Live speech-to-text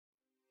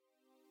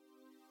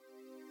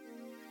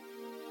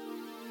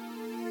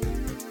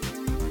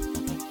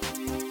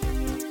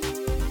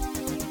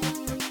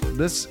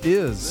This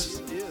is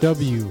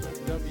WTM.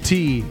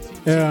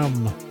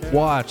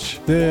 Watch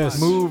This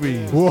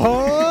Movie.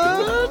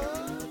 What?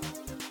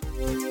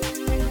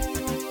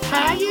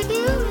 How you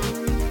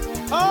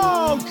doing?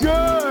 Oh,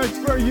 good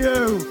for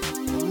you.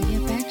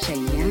 Улыбайся,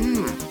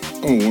 я.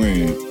 Oh,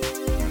 wait.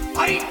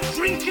 I ain't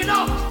drinking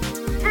up!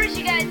 First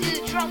you gotta do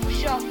the truffle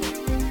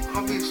shuffle.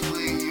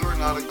 Obviously, you're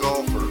not a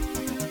golfer.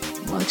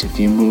 Watch a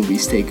few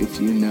movies, take a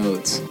few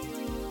notes.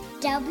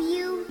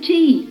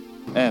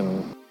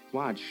 WTM.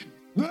 Watch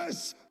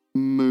this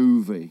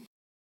movie.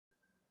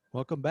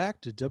 Welcome back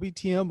to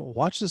WTM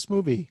Watch This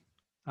Movie.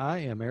 I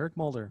am Eric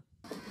Mulder.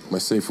 My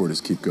safe word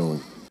is keep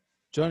going.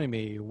 Joining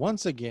me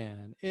once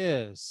again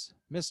is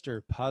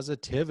Mr.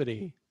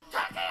 Positivity.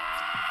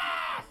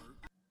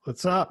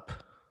 What's up?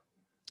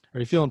 Are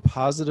you feeling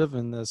positive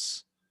in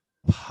this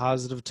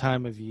positive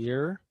time of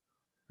year?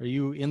 Are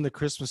you in the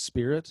Christmas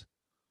spirit?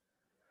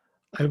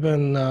 I've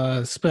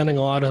been spending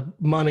a lot of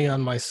money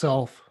on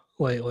myself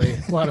lately.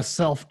 A lot of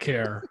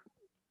self-care.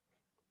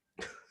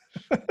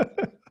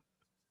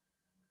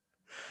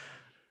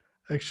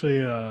 Actually,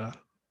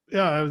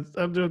 yeah,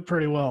 I'm doing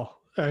pretty well,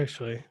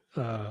 actually.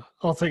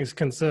 All things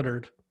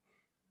considered.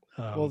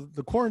 Well,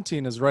 the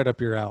quarantine is right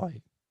up your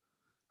alley.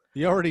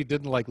 You already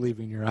didn't like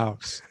leaving your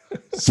house.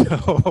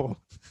 So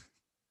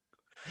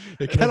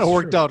it kind of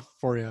worked out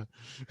for you.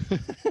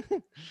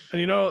 And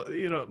you know,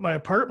 my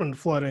apartment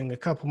flooding a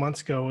couple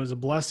months ago was a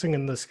blessing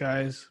in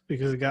disguise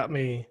because it got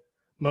me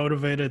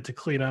motivated to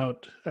clean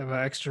out. I have an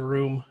extra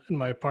room in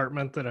my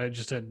apartment that I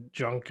just had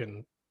junk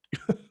and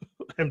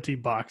empty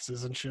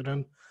boxes and shit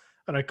in.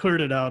 And I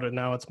cleared it out, and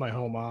now it's my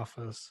home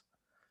office.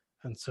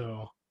 And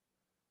so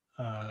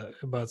I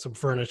bought some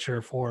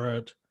furniture for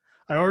it.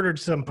 I ordered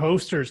some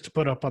posters to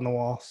put up on the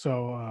wall.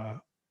 So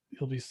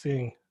you'll be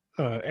seeing,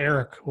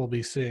 Eric will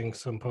be seeing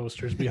some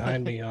posters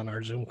behind me on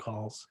our Zoom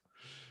calls.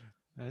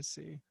 I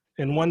see.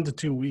 In 1 to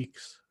 2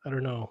 weeks. I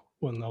don't know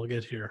when they'll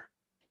get here.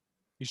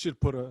 You should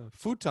put a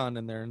futon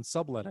in there and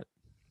sublet it.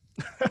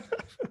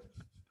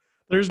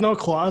 There's no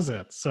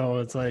closet, so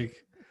it's like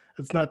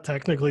it's not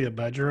technically a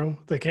bedroom.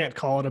 They can't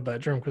call it a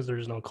bedroom because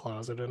there's no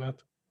closet in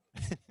it.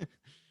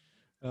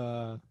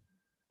 I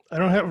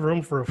don't have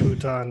room for a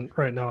futon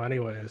right now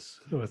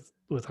anyways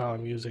with how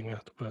I'm using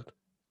it, but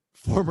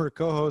former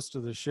co-host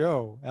of the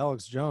show,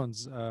 Alex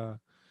Jones,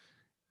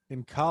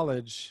 in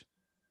college,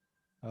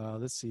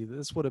 let's see,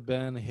 this would have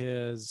been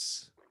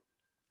his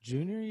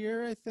junior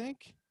year, I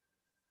think,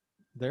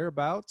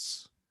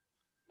 thereabouts.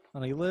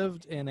 And he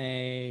lived in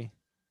I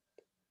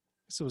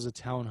guess it was a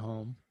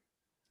townhome.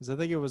 Because I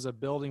think it was a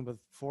building with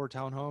 4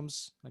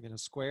 townhomes, like in a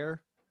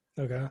square.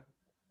 okay.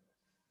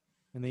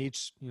 And they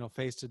each,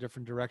 faced a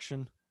different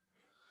direction.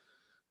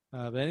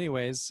 But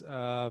anyways,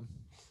 so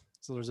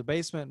there's a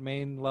basement,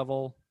 main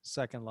level,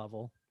 second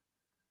level.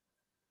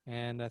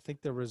 And I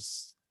think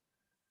there's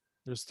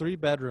 3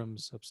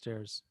 bedrooms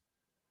upstairs.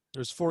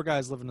 There's 4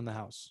 guys living in the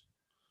house.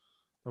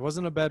 There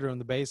wasn't a bedroom in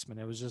the basement.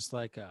 It was just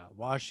like a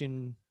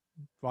washer,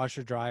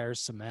 dryer,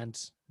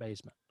 cement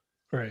basement.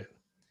 Right.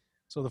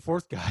 So the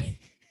 4th guy,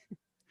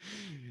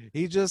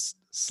 he just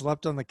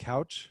slept on the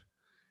couch,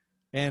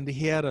 and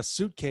he had a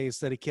suitcase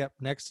that he kept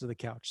next to the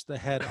couch that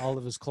had all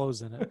of his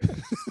clothes in it.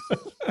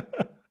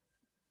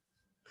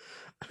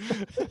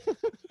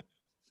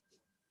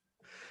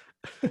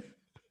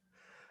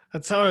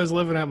 That's how I was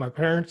living at my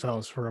parents'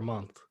 house for a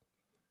month.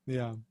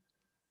 Yeah.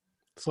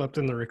 Slept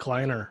in the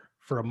recliner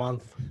for a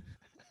month.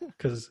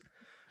 Because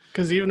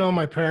even though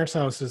my parents'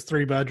 house is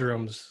 3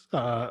 bedrooms,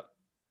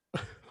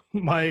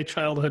 my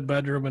childhood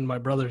bedroom and my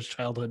brother's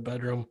childhood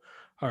bedroom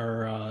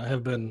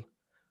have been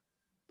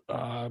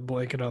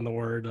blanket on the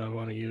word I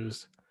want to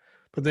use,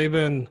 but they've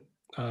been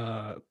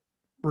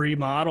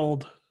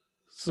remodeled,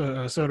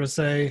 so to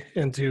say,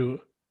 into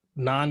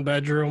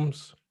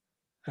non-bedrooms,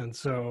 and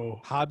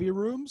so Hobby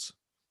rooms?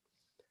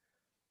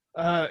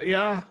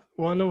 yeah,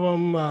 one of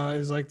them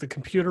is like the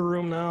computer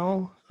room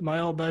now. My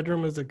old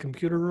bedroom is the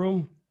computer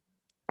room,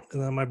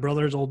 and then my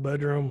brother's old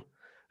bedroom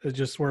is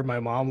just where my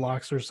mom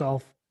locks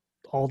herself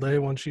all day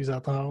when she's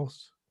at the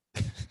house.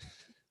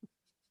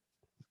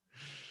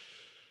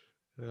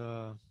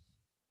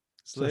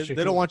 So they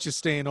don't want you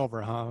staying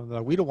over,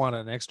 huh? We don't want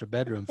an extra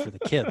bedroom for the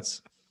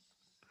kids.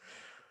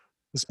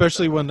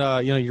 Especially when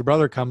your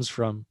brother comes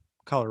from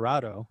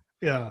Colorado.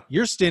 Yeah.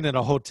 You're staying in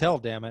a hotel,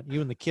 damn it.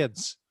 You and the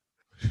kids.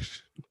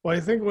 Well, I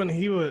think when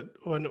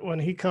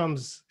he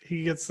comes,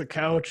 he gets the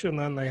couch, and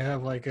then they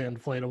have like an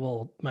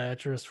inflatable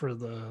mattress for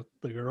the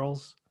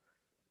girls.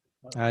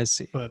 I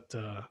see. But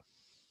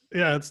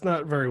yeah, it's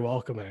not very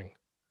welcoming.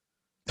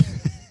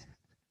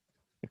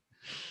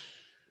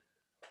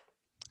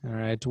 All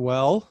right.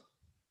 Well,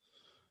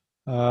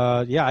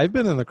 yeah, I've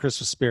been in the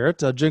Christmas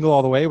spirit. Jingle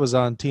All the Way was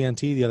on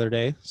TNT the other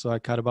day, so I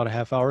caught about a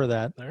half hour of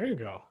that. There you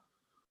go.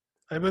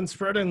 I've been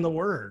spreading the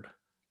word.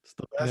 It's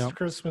the best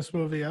Christmas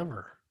movie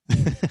ever.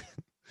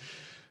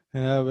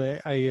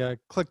 I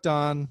clicked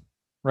on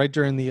right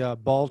during the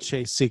ball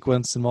chase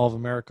sequence in Mall of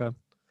America.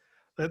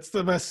 That's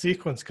the best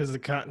sequence because the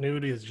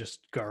continuity is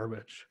just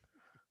garbage.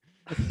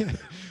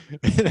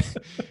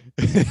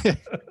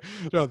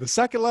 No, the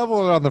second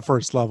level they're on the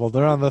first level.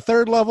 They're on the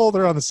third level.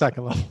 They're on the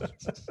second level.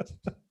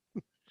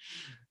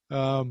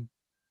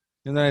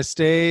 And then I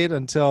stayed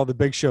until the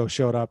Big Show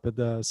showed up at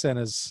the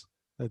Santa's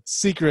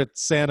secret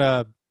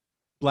Santa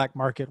black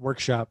market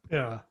workshop.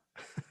 Yeah.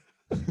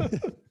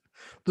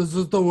 This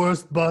is the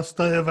worst bust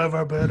I have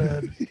ever been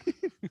in.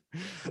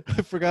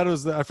 I forgot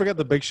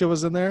the Big Show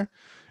was in there,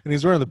 and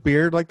he's wearing the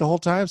beard like the whole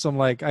time. So I'm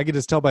like, I could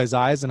just tell by his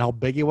eyes and how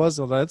big he was.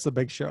 Oh, that's the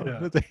Big Show.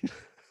 Yeah.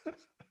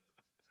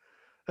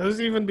 That was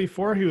even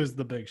before he was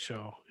the Big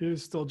Show. He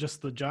was still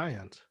just the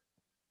giant.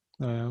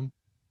 Did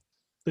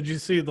you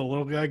see the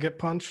little guy get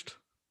punched?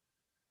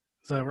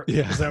 Is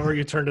that where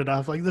you turned it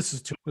off? Like, this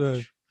is too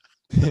much.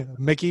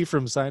 Mickey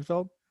from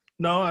Seinfeld?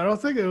 No, I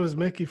don't think it was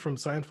Mickey from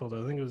Seinfeld.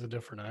 I think it was a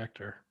different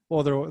actor.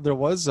 Well, there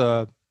was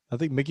I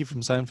think Mickey from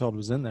Seinfeld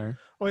was in there.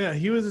 Oh yeah,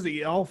 he was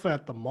the elf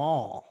at the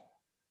mall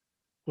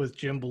with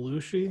Jim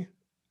Belushi.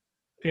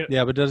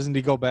 Yeah, but doesn't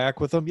he go back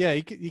with him? Yeah,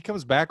 he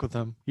comes back with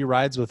him. He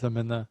rides with him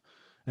in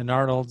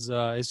Arnold's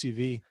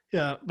SUV.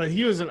 Yeah, but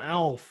he was an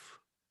elf.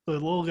 The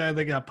little guy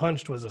that got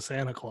punched was a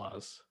Santa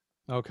Claus.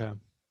 Okay.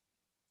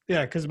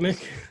 Yeah, because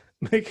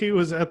Mickey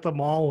was at the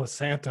mall with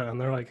Santa,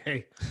 and they're like,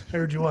 "Hey, I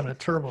heard you want a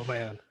Turbo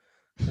Man."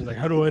 He's like,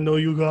 "How do I know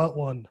you got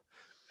one?"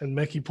 And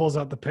Mickey pulls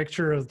out the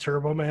picture of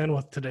Turbo Man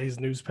with today's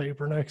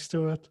newspaper next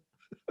to it.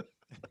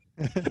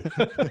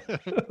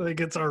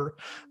 Like it's a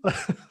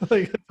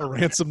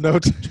ransom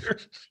note.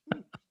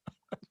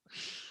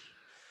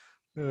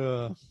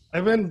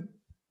 I've been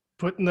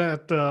putting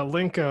that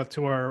link out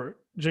to our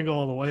Jingle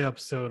All the Way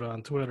episode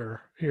on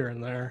Twitter here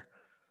and there.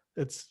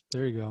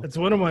 There you go. It's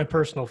one of my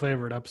personal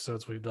favorite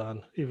episodes we've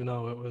done, even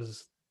though it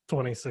was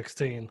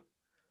 2016.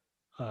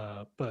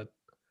 But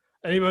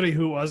anybody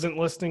who wasn't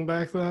listening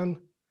back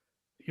then,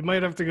 you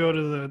might have to go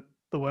to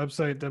the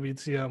website,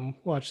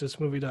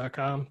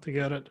 WTMWatchThisMovie.com, to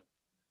get it,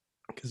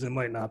 because it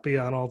might not be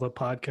on all the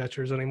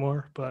podcatchers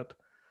anymore. But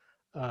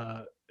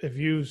if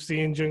you've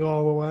seen Jingle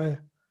All the Way,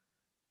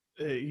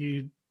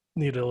 you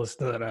need to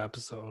listen to that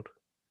episode.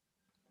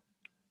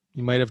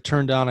 You might have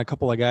turned down a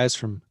couple of guys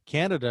from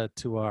Canada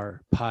to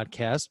our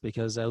podcast,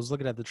 because I was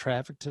looking at the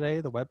traffic today,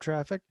 the web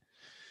traffic,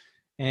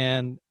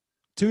 and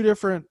 2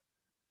 different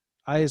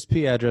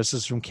ISP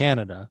addresses from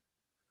Canada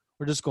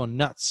were just going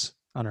nuts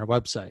on our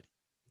website,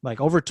 like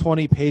over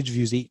 20 page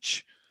views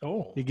each.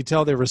 Oh, you could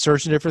tell they were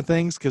searching different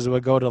things, because it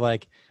would go to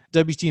like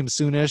WTM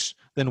Soonish,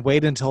 then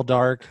Wait Until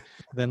Dark,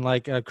 then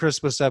like a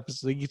Christmas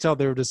episode. You could tell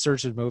they were just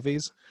searching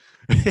movies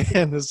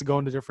and this is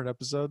going to different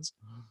episodes.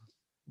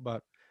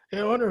 But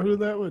yeah, I wonder who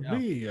that would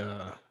be.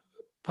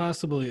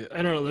 Possibly,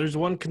 I don't know. There's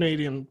one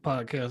Canadian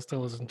podcast I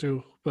listen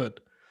to,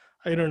 but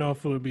I don't know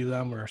if it would be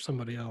them or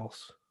somebody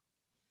else.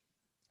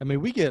 I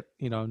mean, we get,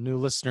 new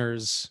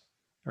listeners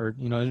or,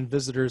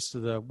 visitors to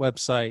the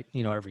website,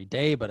 every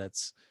day, but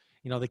it's,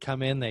 they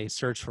come in, they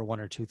search for 1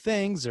 or 2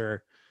 things,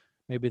 or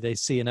maybe they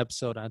see an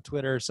episode on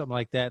Twitter or something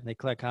like that, and they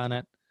click on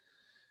it.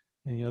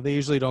 And, they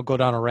usually don't go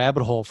down a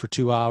rabbit hole for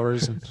 2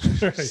 hours and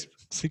Right.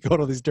 go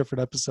to these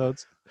different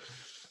episodes.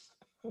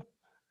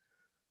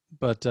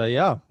 But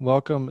yeah,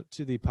 welcome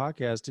to the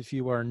podcast. If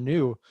you are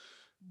new,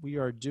 we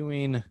are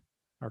doing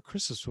our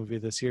Christmas movie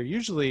this year.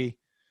 Usually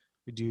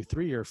we do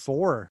 3 or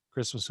 4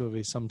 Christmas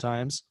movies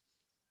sometimes.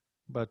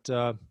 But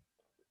got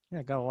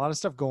a lot of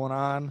stuff going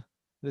on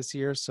this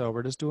year, so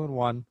we're just doing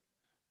 1.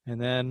 And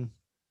then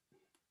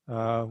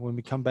when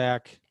we come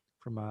back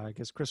from, I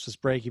guess, Christmas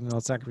break, even though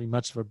it's not going to be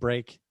much of a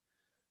break,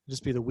 it'll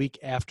just be the week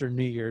after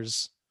New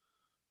Year's.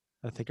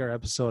 I think our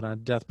episode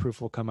on Death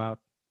Proof will come out.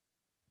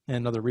 And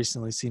another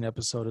recently seen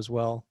episode as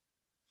well.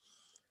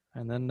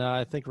 And then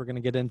I think we're going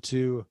to get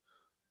into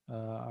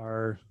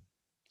I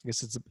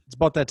guess it's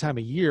about that time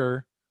of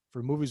year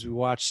for movies we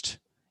watched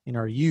in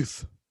our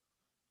youth.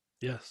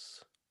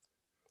 Yes.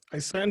 I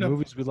signed up.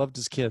 Movies we loved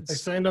as kids. I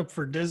signed up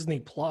for Disney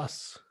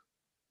Plus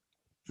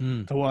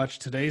to watch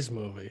today's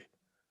movie.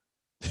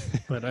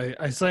 But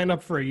I signed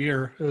up for a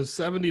year. It was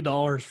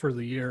 $70 for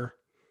the year,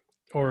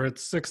 or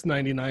it's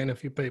 $6.99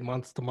 if you pay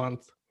month to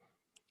month.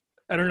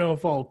 I don't know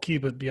if I'll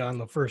keep it beyond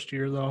the first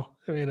year, though.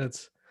 I mean,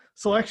 its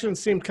selection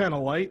seemed kind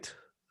of light.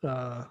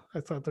 I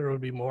thought there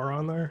would be more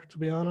on there, to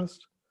be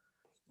honest.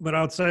 But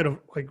outside of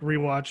like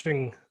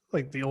rewatching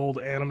like the old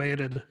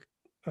animated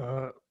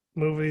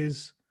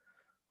movies,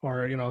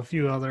 or a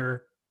few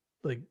other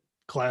like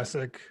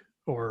classic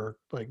or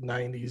like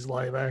 90s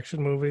live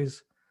action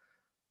movies,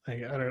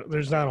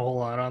 there's not a whole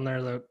lot on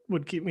there that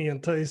would keep me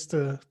enticed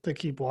to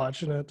keep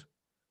watching it.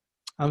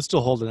 I'm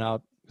still holding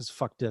out because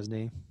fuck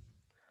Disney.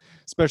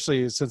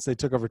 Especially since they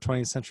took over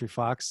 20th Century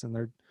Fox and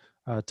their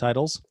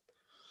titles.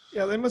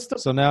 Yeah, they must have.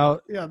 So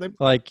now,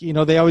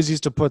 they always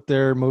used to put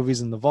their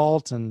movies in the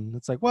vault, and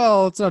it's like,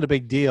 well, it's not a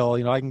big deal.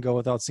 I can go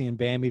without seeing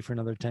Bambi for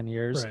another 10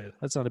 years. Right.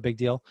 That's not a big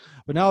deal.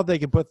 But now they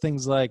can put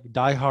things like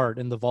Die Hard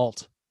in the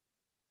vault,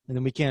 and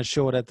then we can't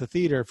show it at the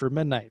theater for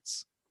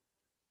midnights.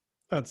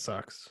 That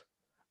sucks.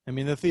 I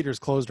mean, the theater's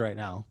closed right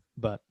now,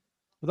 but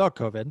without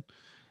COVID,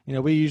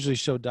 we usually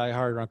show Die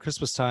Hard around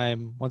Christmas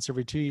time once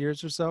every 2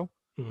 years or so.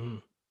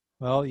 Mm-hmm.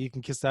 Well, you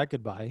can kiss that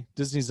goodbye.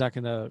 Disney's not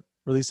going to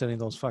release any of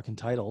those fucking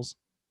titles.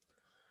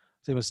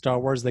 Same with Star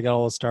Wars. They got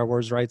all the Star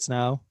Wars rights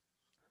now.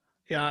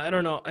 Yeah, I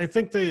don't know. I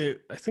think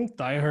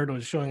Die Hard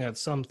was showing at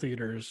some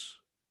theaters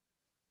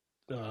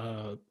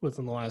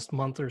within the last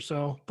month or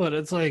so, but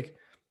it's like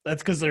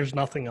that's because there's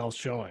nothing else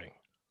showing.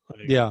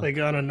 Like, Yeah. like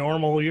on a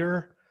normal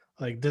year,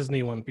 like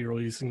Disney wouldn't be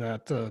releasing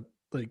that to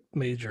like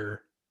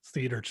major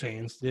theater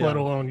chains, Yeah. let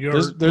alone your.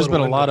 There's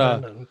been a lot of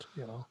independent,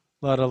 you know.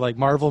 like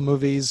Marvel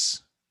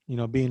movies,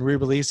 being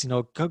re-released.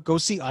 Go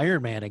see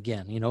Iron Man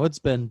again. It's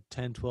been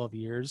 10, 12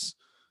 years,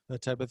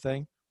 that type of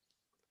thing.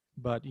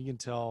 But you can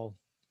tell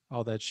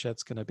all that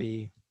shit's gonna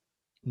be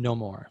no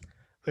more.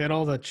 They had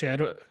all the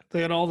Chadwick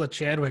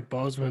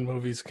Boseman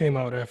movies came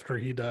out after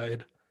he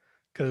died,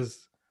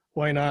 because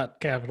why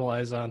not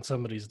capitalize on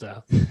somebody's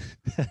death?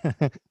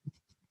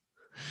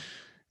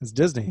 It's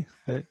Disney.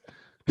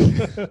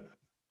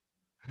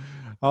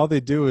 All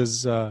they do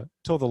is toe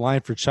the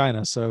line for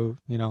China. So,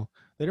 they don't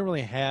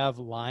really have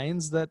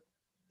lines that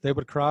they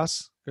would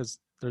cross because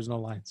there's no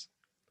lines.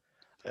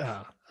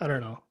 Yeah, I don't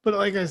know. But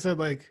like I said,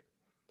 like,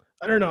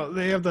 I don't know.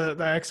 They have the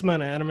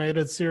X-Men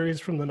animated series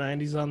from the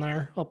 90s on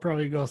there. I'll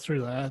probably go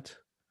through that.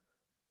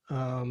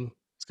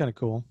 It's kind of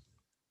cool.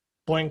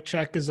 Blank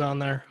Check is on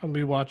there. I'll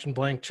be watching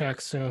Blank Check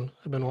soon.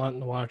 I've been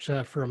wanting to watch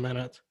that for a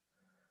minute.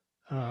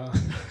 I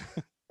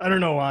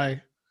don't know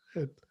why.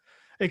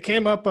 It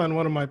came up on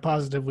one of my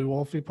Positively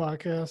Wolfie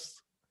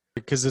podcasts.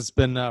 Because it's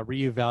been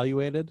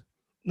reevaluated.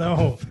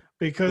 No, For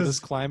because this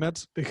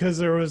climate. Because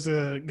there was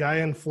a guy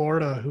in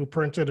Florida who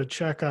printed a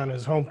check on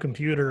his home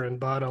computer and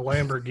bought a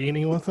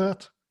Lamborghini with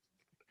it.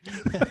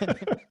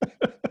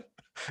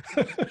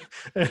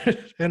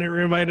 And it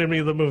reminded me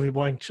of the movie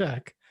Blank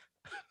Check.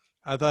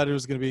 I thought it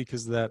was going to be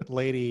because that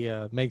lady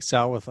makes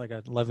out with like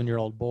an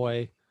 11-year-old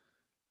boy.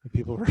 And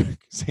people were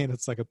saying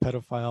it's like a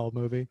pedophile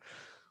movie.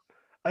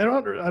 I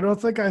don't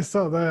think I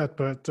saw that,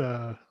 but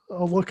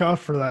I'll look out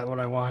for that when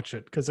I watch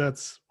it, because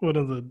that's one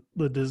of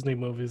the Disney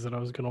movies that I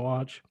was going to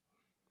watch.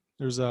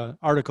 There's an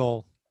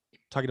article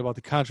talking about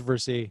the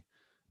controversy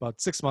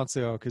about 6 months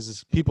ago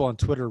because people on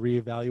Twitter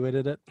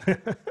reevaluated it.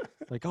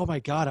 Like, oh my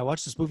God, I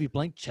watched this movie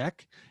Blank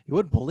Check. You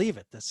wouldn't believe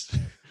it. This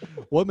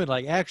woman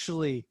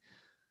actually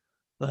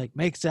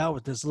makes out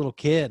with this little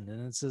kid,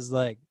 and it says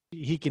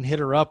he can hit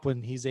her up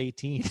when he's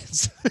 18.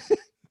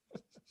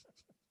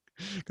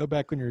 Go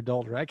back when you're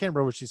adult. I can't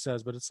remember what she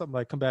says, but it's something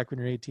like come back when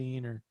you're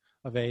 18 or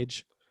of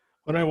age.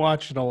 When I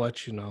watch it, I'll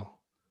let you know.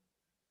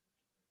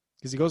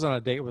 Because he goes on a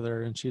date with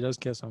her and she does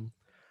kiss him.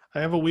 I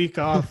have a week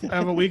off. I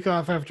have a week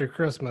off after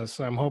Christmas.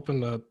 So I'm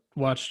hoping to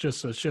watch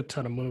just a shit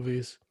ton of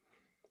movies.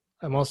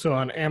 I'm also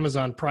on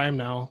Amazon Prime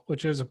now,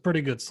 which is a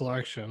pretty good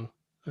selection.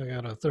 I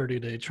got a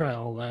 30-day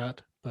trial of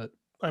that, but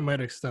I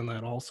might extend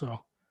that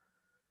also.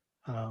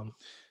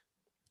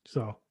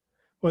 So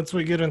once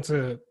we get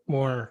into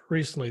more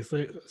recently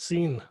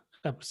seen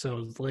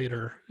episodes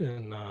later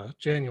in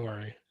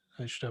January,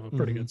 I should have a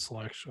pretty good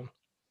selection.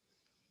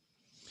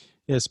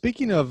 Yeah,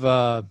 speaking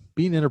of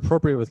being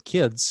inappropriate with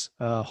kids,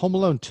 Home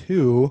Alone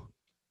 2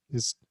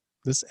 is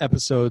this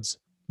episode's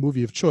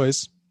movie of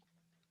choice.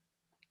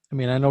 I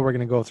mean, I know we're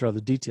going to go through all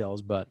the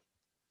details, but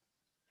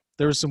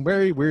there were some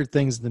very weird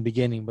things in the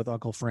beginning with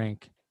Uncle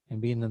Frank and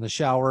being in the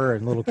shower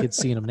and little kids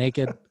seeing him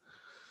naked.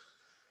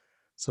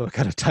 So it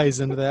kind of ties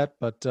into that.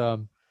 But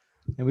and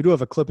we do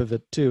have a clip of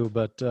it too.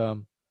 But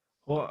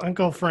well,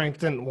 Uncle Frank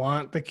didn't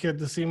want the kid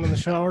to see him in the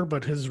shower,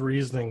 but his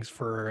reasonings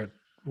for it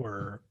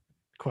were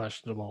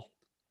questionable.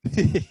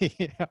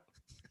 Yeah.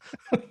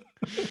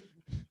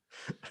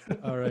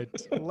 All right,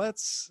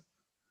 let's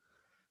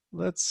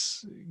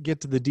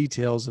get to the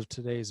details of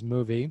today's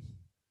movie.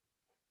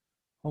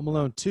 Home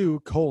Alone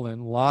 2,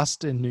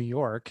 Lost in New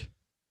York,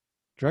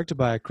 directed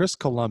by Chris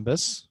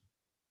Columbus,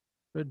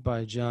 written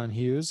by John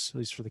Hughes, at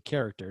least for the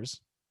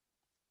characters.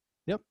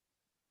 Yep,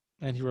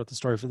 and he wrote the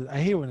story for the. I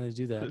hate when they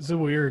do that. It's a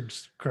weird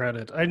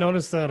credit. I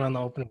noticed that on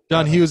the opening.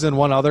 John credits. Hughes and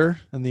one other,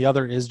 and the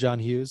other is John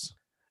Hughes.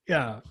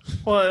 Yeah.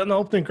 Well, in the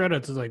opening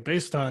credits is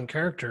based on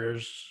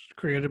characters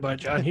created by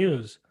John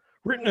Hughes,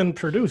 written and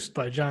produced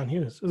by John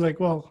Hughes. It's like,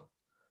 well,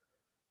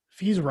 if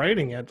he's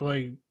writing it,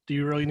 do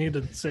you really need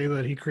to say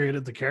that he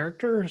created the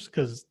characters?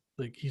 Because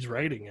he's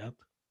writing it.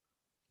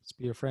 Let's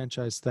be a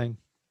franchise thing.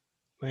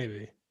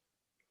 Maybe.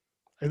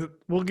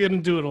 We'll get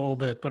into it a little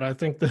bit, but I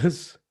think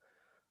this,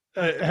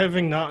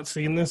 having not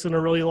seen this in a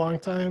really long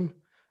time,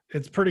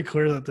 it's pretty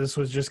clear that this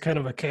was just kind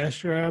of a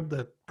cash grab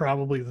that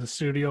probably the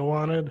studio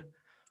wanted.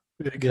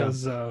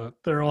 Because there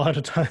are a lot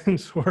of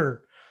times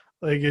where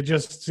it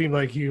just seemed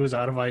like he was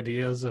out of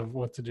ideas of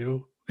what to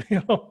do,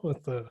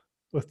 with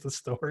the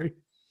story.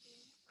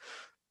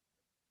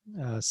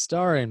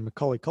 Starring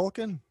Macaulay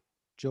Culkin,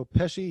 Joe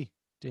Pesci,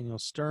 Daniel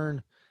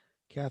Stern,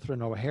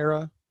 Catherine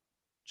O'Hara,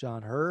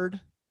 John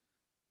Hurd,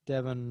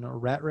 Devin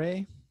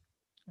Ratray,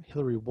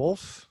 Hilary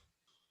Wolf,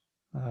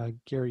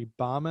 Gary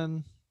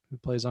Bauman, who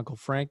plays Uncle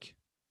Frank.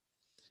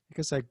 I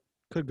guess I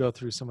could go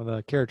through some of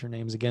the character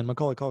names again.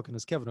 Macaulay Culkin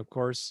is Kevin, of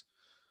course.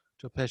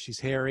 Joe Pesci's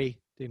Harry.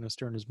 Daniel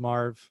Stern is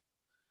Marv.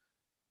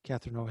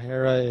 Catherine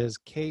O'Hara is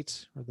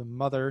Kate, or the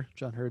mother.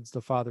 John Hurd's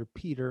the father,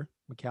 Peter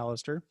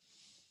McAllister.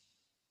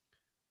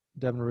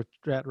 Devin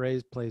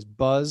Ray plays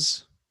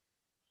Buzz.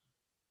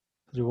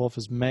 Hilary Wolf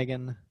is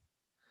Megan.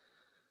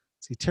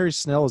 See, Terry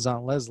Snell is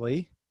Aunt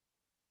Leslie.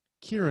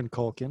 Kieran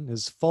Culkin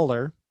is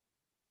Fuller.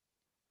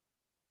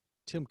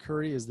 Tim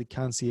Curry is the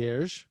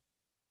concierge.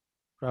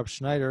 Rob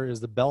Schneider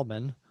is the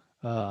bellman,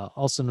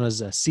 also known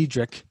as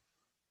Cedric.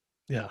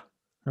 Yeah.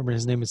 Remember,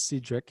 his name is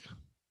Cedric.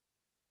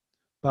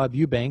 Bob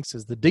Eubanks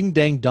is the Ding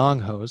Dang Dong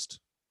host.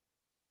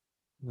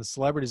 And the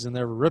celebrities in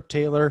there were Rip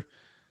Taylor,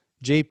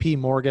 J.P.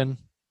 Morgan,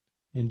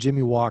 and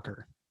Jimmy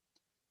Walker.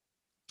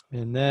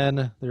 And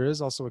then there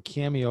is also a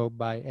cameo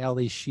by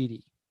Ali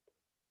Sheedy,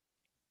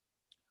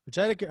 which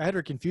I had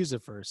her confused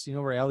at first. You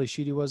know where Ali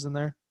Sheedy was in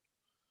there?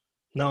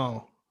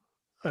 No,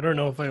 I don't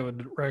know if I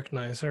would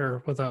recognize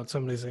her without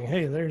somebody saying,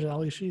 "Hey, there's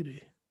Ali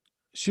Sheedy."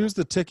 She was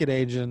the ticket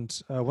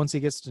agent once he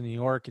gets to New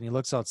York, and he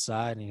looks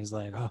outside and he's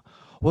like, "Oh,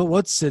 well,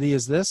 what city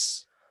is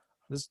this?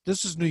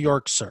 This is New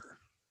York, sir."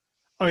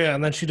 Oh yeah,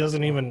 and then she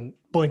doesn't even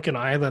blink an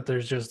eye that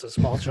there's just a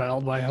small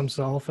child by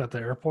himself at the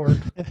airport.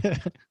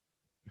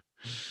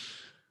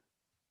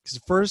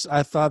 Because first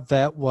I thought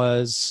that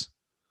was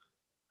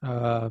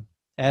Adam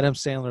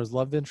Sandler's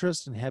love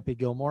interest in Happy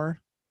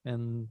Gilmore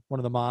and one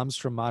of the moms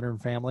from Modern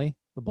Family,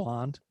 the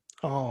blonde,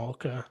 Oh,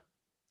 okay.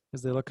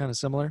 because they look kind of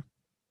similar.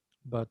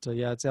 But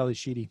yeah, it's Ali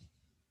Sheedy.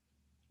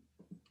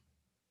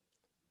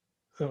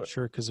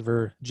 Sure, because of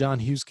her John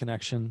Hughes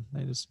connection.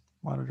 They just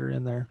wanted her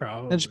in there.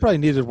 Probably. And she probably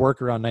needed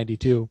work around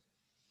 92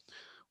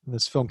 when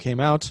this film came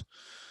out.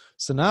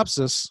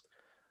 Synopsis.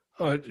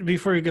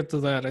 Before you get to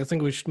that, I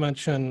think we should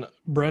mention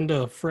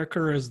Brenda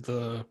Fricker is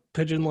the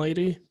pigeon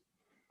lady.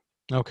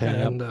 Okay.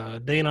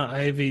 And Dana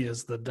Ivey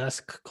is the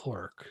desk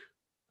clerk.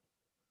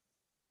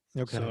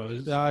 Okay.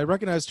 So I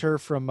recognized her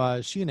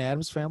from she and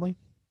Adam's Family.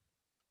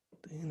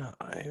 Dana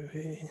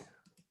Ivey.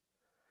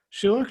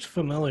 She looked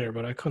familiar,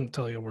 but I couldn't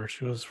tell you where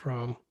she was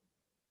from.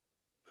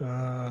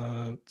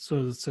 So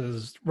it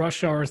says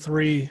Rush Hour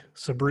 3,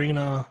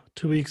 Sabrina,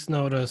 2 Weeks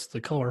Notice,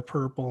 The Color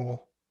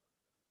Purple.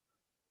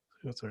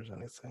 See if there's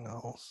anything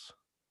else.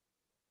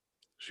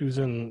 She was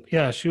in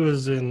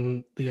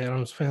The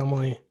Addams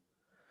Family.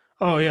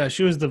 Oh yeah,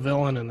 she was the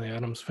villain in The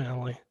Addams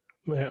Family.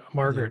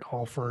 Margaret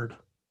Alford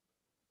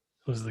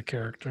was the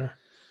character.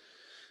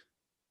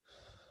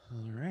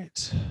 All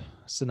right.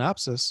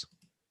 Synopsis.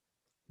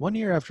 1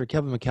 year after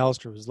Kevin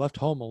McAllister was left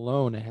home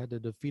alone and had to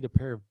defeat a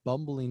pair of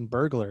bumbling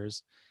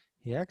burglars,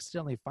 he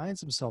accidentally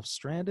finds himself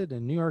stranded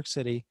in New York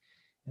City,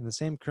 and the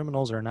same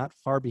criminals are not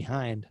far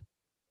behind.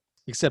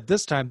 Except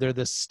this time they're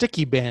the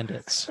sticky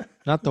bandits,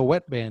 not the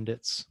wet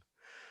bandits.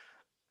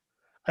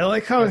 I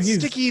like how That's he's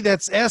sticky.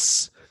 That's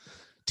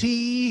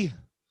S-T-I.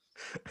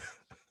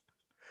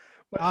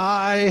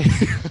 Why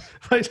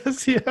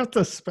does he have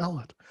to spell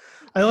it?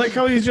 I like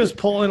how he's just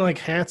pulling like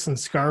hats and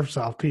scarves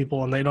off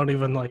people, and they don't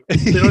even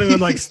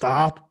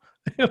stop.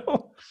 You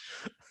know,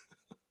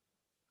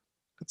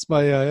 It's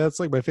that's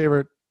like my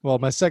favorite. Well,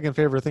 my second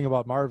favorite thing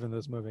about Marv in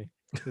this movie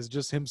is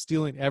just him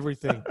stealing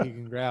everything he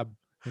can grab,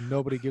 and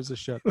nobody gives a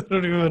shit. they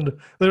don't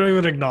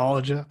even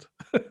acknowledge it.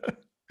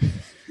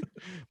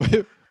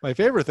 My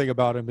favorite thing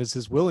about him is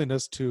his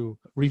willingness to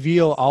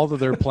reveal all of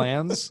their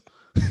plans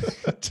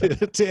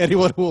to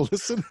anyone who will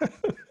listen.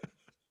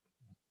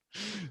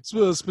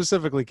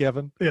 Specifically,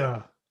 Kevin.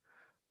 Yeah.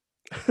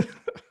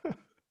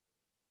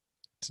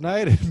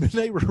 Tonight at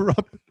midnight, we're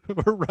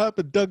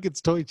robbing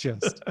Duncan's toy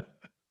chest.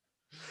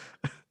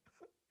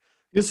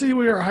 You see,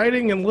 we are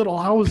hiding in little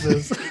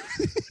houses.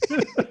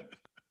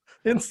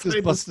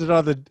 Just busted it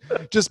out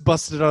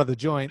of the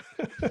joint.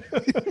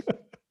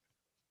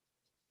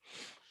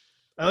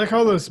 I like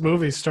how this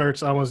movie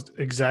starts almost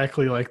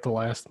exactly like the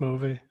last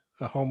movie,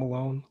 Home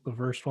Alone, the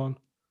first one.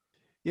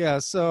 Yeah,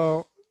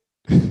 so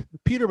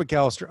Peter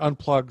McAllister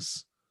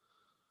unplugs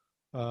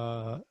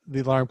the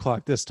alarm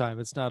clock this time.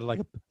 It's not like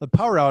a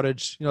power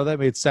outage. You know, that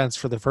made sense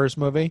for the first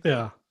movie.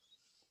 Yeah.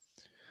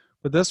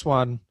 But this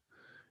one,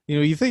 you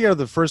know, you think of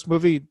the first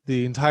movie,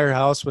 the entire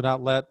house would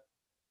not let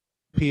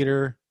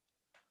Peter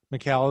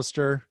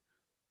McAllister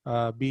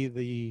be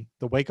the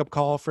wake-up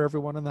call for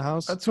everyone in the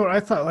house. That's what I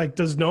thought. Like,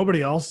 does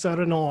nobody else set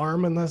an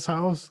alarm in this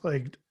house?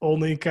 Like,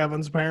 only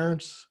Kevin's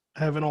parents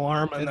have an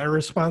alarm, and they're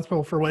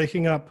responsible for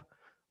waking up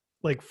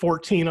like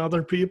 14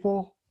 other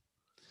people.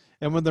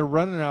 And when they're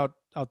running out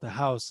the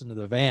house into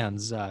the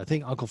vans, I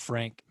think Uncle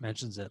Frank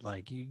mentions it,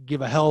 like, you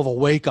give a hell of a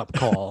wake-up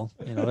call,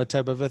 you know, that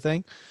type of a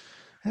thing.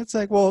 It's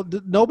like, well,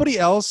 nobody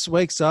else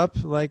wakes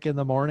up like in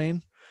the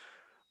morning.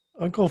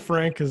 Uncle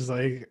Frank is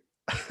like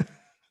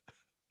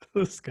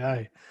this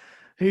guy.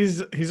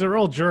 He's a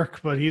real jerk,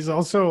 but he's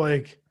also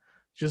like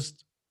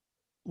just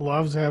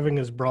loves having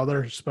his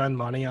brother spend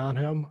money on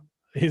him.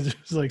 He's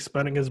just like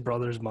spending his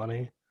brother's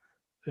money,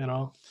 you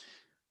know?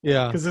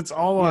 Yeah. Because it's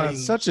all on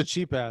he's such a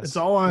cheap ass. It's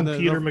all on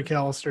Peter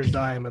McAllister's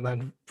dime, and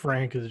then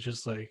Frank is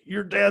just like,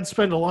 your dad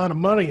spent a lot of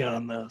money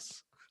on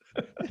this.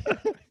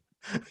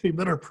 You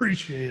better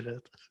appreciate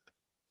it.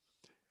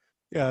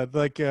 Yeah,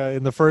 like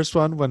in the first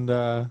one when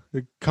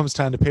it comes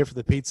time to pay for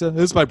the pizza,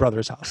 this is my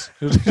brother's house.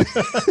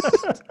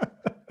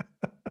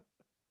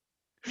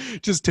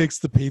 Just takes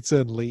the pizza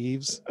and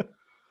leaves.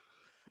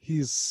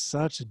 He's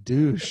such a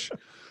douche.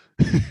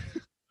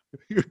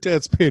 Your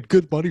dad's paid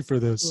good money for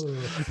this.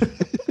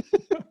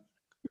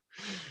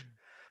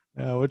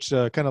 Which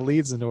kind of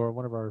leads into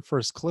one of our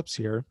first clips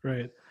here.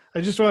 Right. I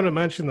just want to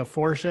mention the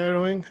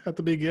foreshadowing at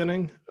the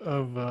beginning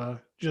of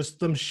just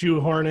them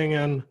shoehorning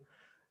in,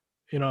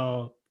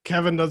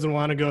 Kevin doesn't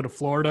want to go to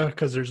Florida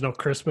because there's no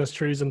Christmas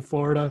trees in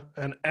Florida.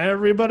 And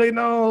everybody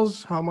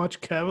knows how much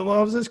Kevin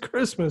loves his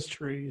Christmas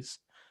trees.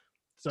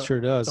 So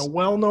Sure does. It's a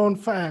well-known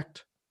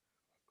fact.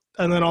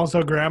 And then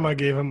also Grandma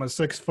gave him a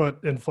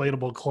 6-foot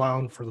inflatable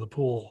clown for the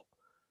pool.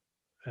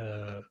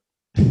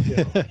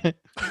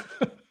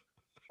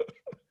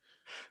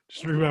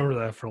 Just remember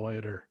that for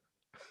later.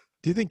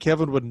 Do you think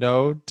Kevin would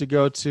know to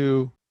go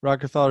to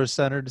Rockefeller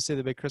Center to see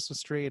the big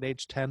Christmas tree at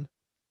age 10?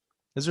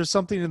 Is there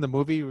something in the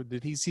movie?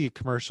 Did he see a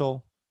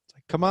commercial? It's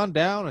like, come on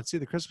down and see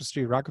the Christmas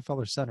tree at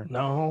Rockefeller Center.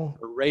 No.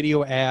 A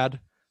radio ad.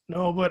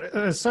 No, but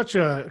as such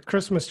a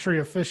Christmas tree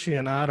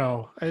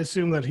aficionado, I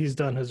assume that he's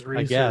done his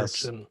research.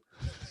 guess. And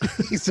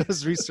He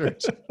does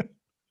research.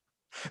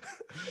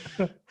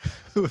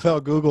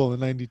 Without Google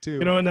in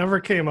 92. it never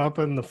came up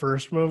in the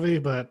first movie,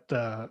 but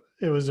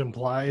it was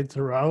implied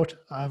throughout,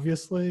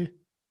 obviously.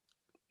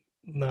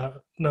 No,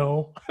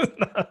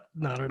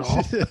 not at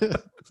all.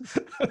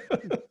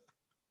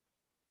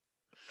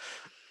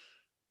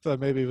 Thought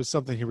maybe it was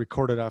something he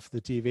recorded off the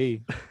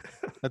TV.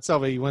 That's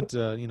how he went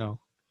to,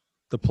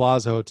 the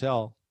Plaza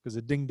Hotel, because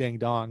of Ding Dang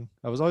Dong.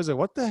 I was always like,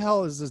 what the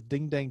hell is this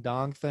Ding Dang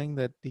Dong thing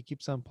that he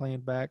keeps on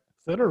playing back?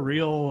 Is that a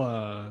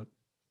real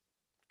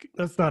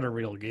that's not a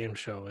real game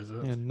show, is it?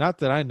 And not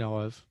that I know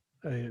of.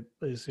 I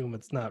assume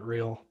it's not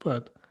real,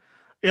 but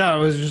yeah, I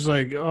was just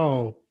like,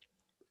 oh,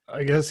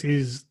 I guess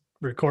he's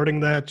recording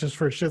that just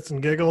for shits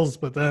and giggles,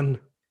 but then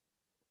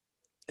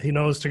he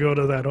knows to go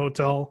to that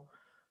hotel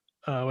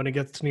when he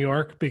gets to New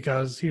York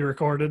because he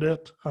recorded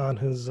it on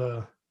his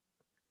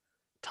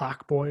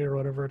Talk Boy or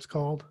whatever it's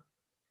called.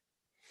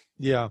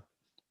 Yeah.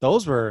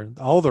 Those were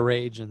all the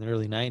rage in the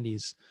early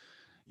 90s.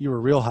 You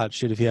were real hot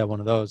shit if you had one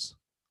of those.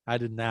 I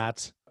did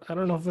not. I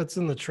don't know if it's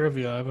in the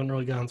trivia. I haven't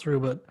really gone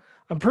through, but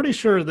I'm pretty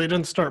sure they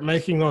didn't start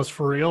making those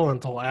for real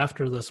until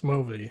after this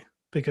movie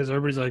because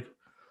everybody's like,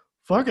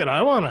 fuck it,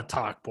 I want a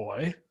Talk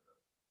Boy.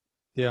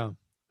 Yeah.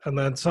 And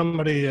then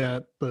somebody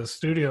at the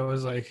studio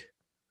was like,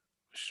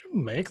 we should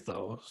make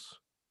those.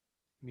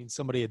 I mean,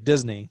 somebody at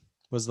Disney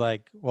was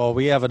like, well,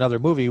 we have another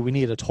movie. We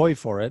need a toy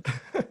for it.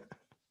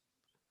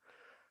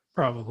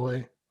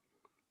 Probably.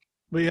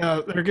 But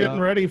yeah, they're getting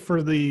ready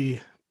for the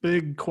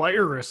big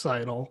choir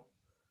recital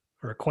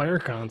or choir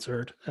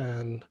concert.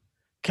 And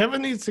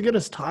Kevin needs to get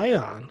his tie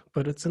on,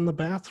 but it's in the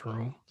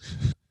bathroom.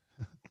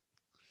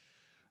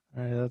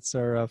 All right, that's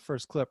our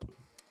first clip.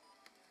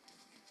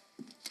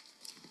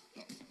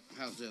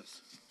 How's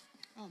this?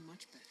 Oh,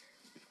 much better.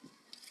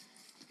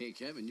 Hey,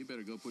 Kevin, you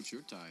better go put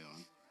your tie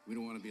on. We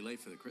don't want to be late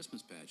for the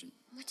Christmas pageant.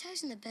 My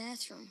tie's in the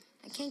bathroom.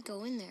 I can't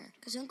go in there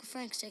because Uncle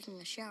Frank's taking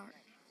a shower.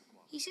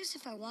 He says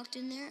if I walked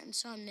in there and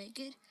saw him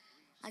naked,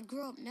 I'd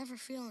grow up never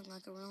feeling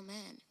like a real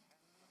man.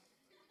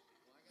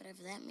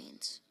 Whatever that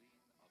means.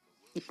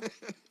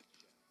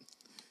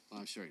 Well,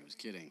 I'm sure he was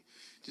kidding.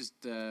 Just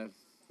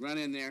run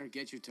in there,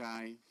 get your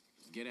tie,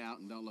 get out,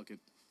 and don't look at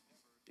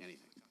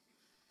anything.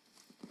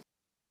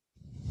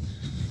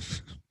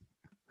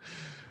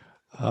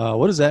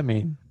 What does that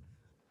mean?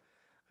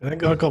 I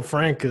think Uncle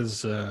Frank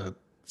is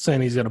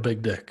saying he's got a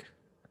big dick.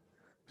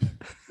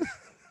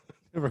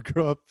 Never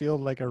grow up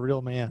feeling like a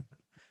real man.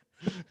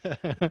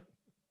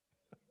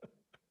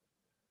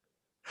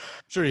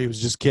 Sure, he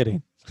was just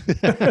kidding.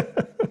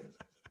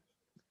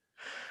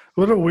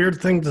 What a weird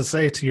thing to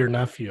say to your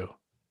nephew.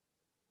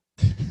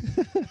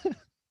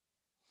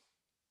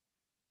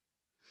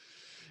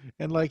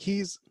 And like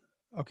he's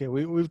okay,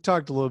 we've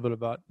talked a little bit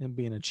about him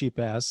being a cheap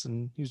ass,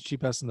 and he was a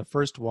cheap ass in the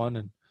first one,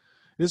 and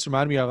this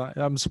reminded me of,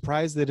 I'm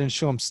surprised they didn't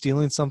show him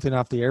stealing something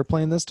off the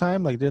airplane this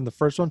time, like they did in the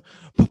first one.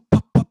 Put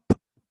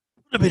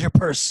it in your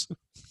purse.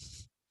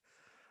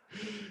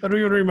 I don't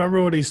even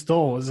remember what he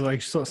stole. Was it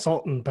like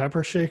salt and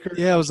pepper shakers?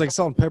 Yeah, it was like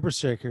salt and pepper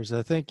shakers.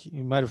 I think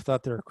you might have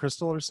thought they were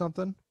crystal or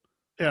something.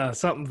 Yeah,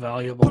 something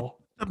valuable.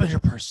 Put them in your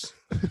purse.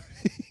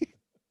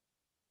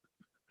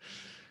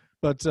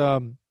 But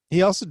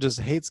he also just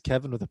hates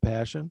Kevin with a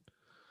passion.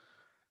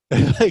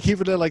 Like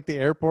even at like the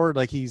airport,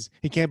 like he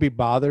can't be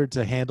bothered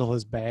to handle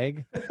his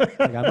bag. Like,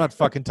 I'm not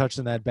fucking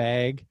touching that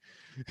bag.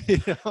 You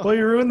know? Well,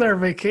 you ruined their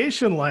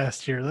vacation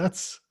last year.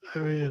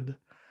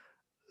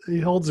 He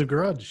holds a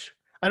grudge.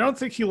 I don't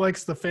think he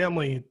likes the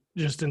family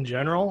just in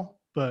general,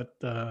 but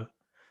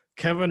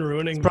Kevin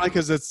ruining. It's probably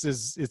because it's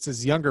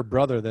his younger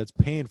brother that's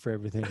paying for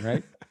everything,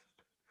 right?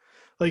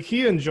 Like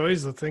he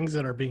enjoys the things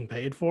that are being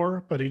paid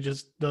for, but he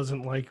just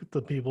doesn't like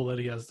the people that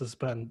he has to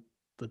spend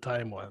the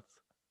time with.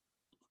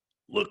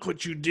 Look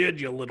what you did,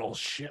 you little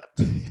shit.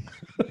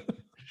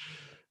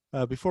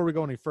 Before we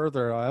go any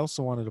further, I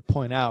also wanted to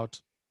point out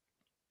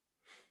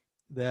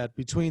that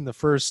between the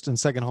first and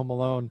second Home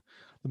Alone,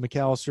 the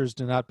McAllisters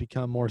do not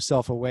become more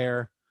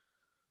self-aware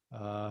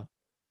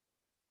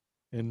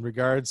in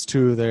regards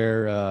to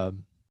their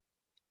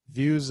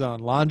views on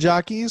lawn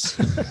jockeys.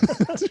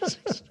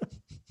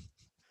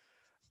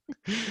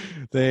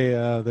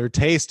 Their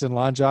taste in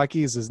lawn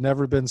jockeys has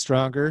never been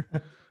stronger.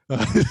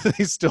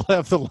 They still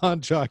have the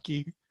lawn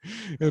jockey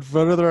in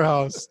front of their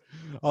house,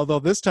 although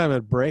this time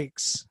it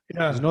breaks.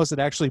 Yeah. You notice it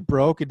actually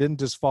broke. It didn't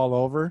just fall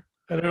over.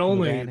 And they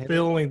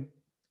only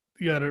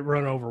got it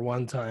run over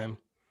one time.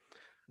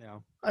 Yeah.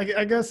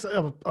 I guess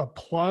a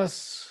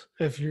plus,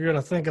 if you're going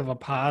to think of a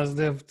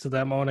positive to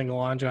them owning a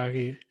lawn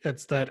jockey,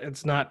 it's that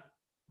it's not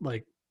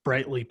like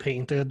brightly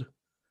painted,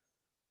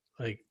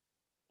 like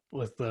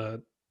with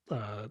the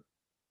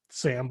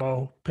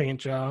Sambo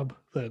paint job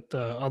that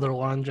other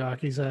lawn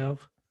jockeys have.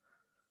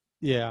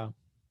 Yeah.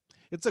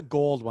 It's a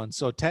gold one.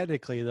 So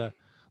technically the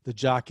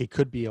jockey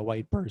could be a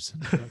white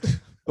person,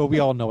 but we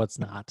all know it's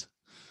not.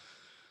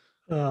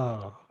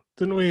 Oh,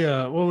 didn't we?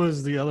 What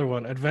was the other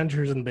one?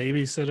 Adventures in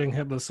Babysitting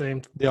had the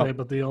same type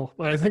of deal.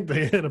 But I think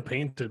they had a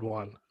painted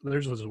one.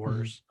 Theirs was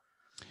worse.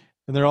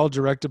 And they're all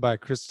directed by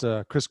Chris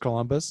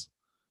Columbus.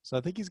 So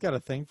I think he's got a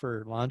thing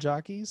for lawn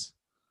jockeys.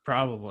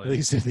 Probably. At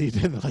least he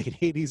did in the late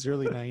 80s,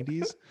 early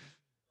 90s.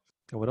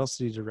 What else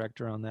did he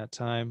direct around that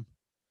time?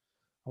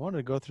 I wanted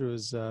to go through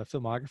his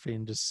filmography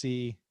and just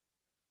see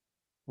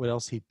what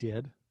else he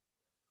did.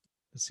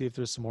 Let's see if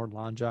there's some more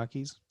lawn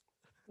jockeys.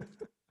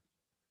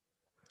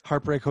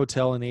 Heartbreak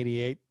Hotel in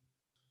 88.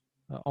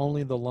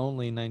 Only the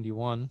Lonely in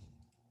 91.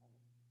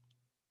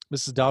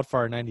 Mrs.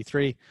 Doubtfire in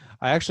 93.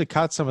 I actually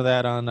caught some of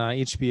that on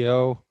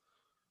HBO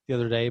the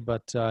other day,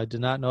 but I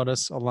did not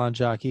notice a lawn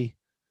jockey.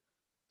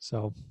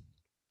 So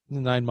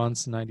 9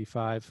 months in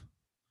 95.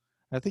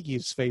 I think he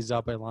was phased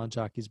out by lawn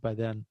jockeys by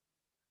then.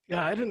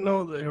 Yeah, I didn't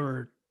know they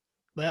were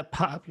that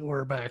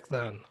popular back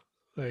then.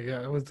 Like,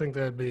 I would think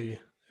that'd be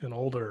an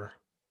older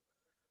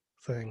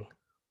thing.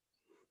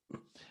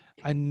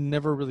 I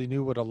never really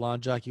knew what a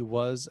lawn jockey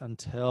was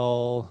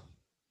until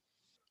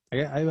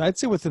I'd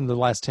say within the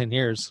last 10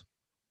 years.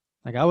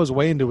 Like, I was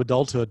way into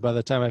adulthood by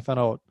the time I found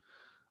out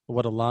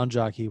what a lawn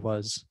jockey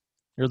was,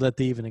 or that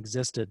they even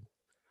existed,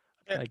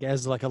 like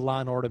as like a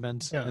lawn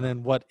ornament, and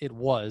then what it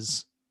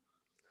was.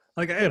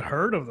 Like, I had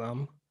heard of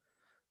them,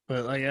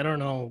 but like, I don't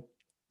know,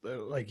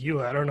 like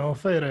you, I don't know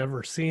if I had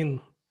ever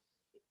seen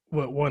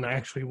what one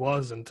actually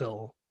was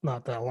until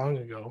not that long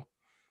ago.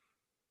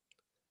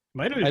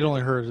 I'd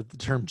only heard the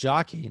term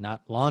jockey,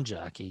 not lawn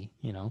jockey,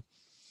 you know.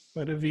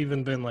 Might have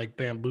even been like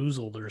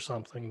Bamboozled or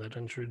something that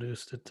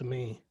introduced it to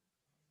me.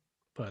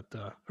 But,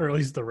 or at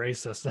least the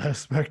racist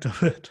aspect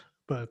of it.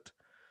 But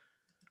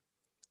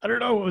I don't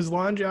know, it was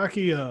lawn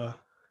jockey,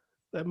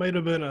 that might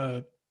have been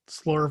a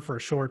slur for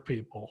short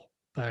people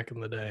back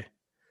in the day.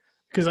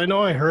 Because I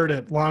know I heard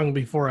it long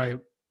before I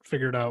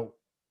figured out,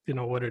 you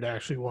know, what it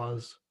actually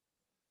was.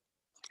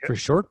 For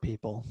short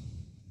people?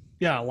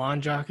 Yeah, lawn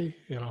jockey,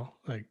 you know,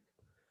 like.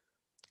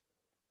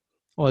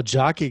 Well, a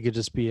jockey could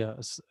just be a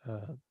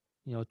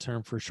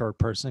term for a short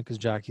person, because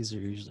jockeys are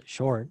usually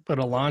short. But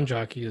a lawn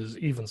jockey is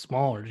even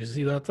smaller. Did you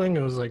see that thing?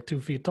 It was like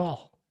 2 feet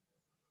tall.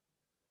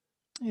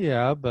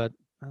 Yeah, but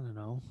I don't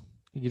know.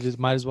 You just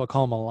might as well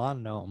call him a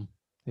lawn gnome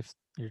if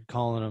you're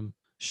calling him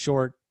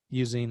short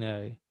using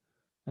an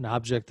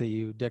object that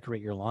you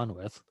decorate your lawn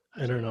with.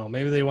 I don't know.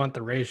 Maybe they want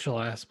the racial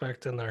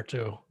aspect in there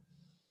too.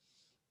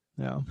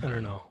 Yeah. I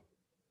don't know.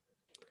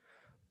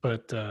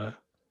 But I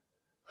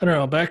don't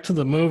know. Back to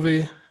the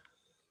movie.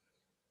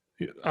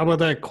 How about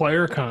that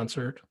choir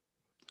concert?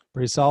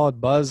 Pretty solid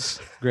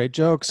buzz. Great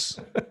jokes.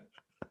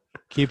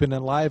 Keeping it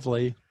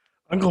lively.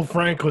 Uncle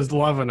Frank was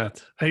loving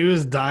it. He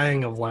was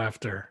dying of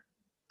laughter.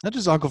 Not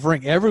just Uncle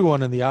Frank,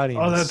 everyone in the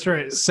audience. Oh, that's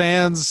right.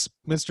 Sans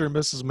Mr. and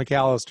Mrs.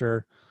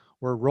 McAllister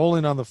were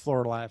rolling on the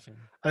floor laughing.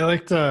 I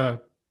liked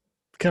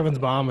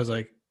Kevin's mom was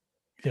like,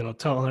 you know,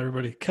 telling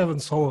everybody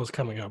Kevin's solo is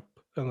coming up.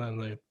 And then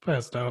they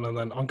pass down, and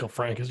then Uncle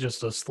Frank is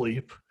just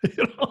asleep.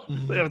 You know,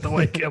 they have to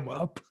wake him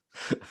up.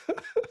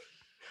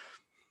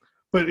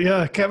 But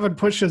yeah, Kevin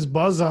pushes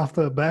Buzz off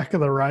the back of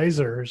the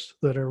risers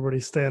that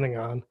everybody's standing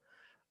on.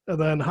 And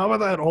then how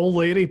about that old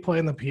lady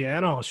playing the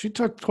piano? She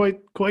took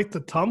quite the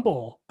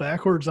tumble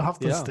backwards off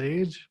the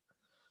stage.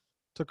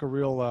 Took a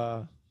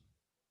real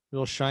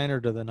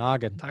shiner to the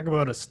noggin. Talk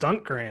about a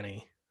stunt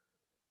granny.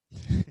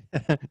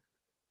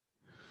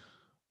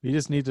 You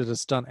just needed a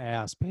stunt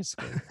ass,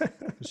 basically.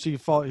 She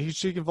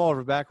can fall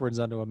over backwards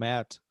onto a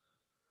mat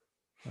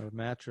or a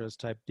mattress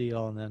type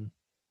deal,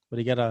 but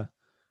you gotta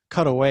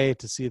cut away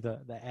to see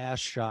the ass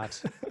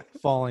shot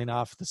falling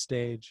off the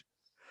stage.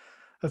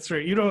 That's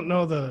right. You don't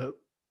know the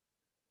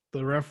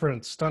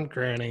reference stunt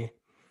granny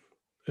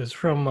is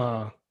from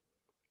God,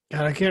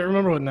 I can't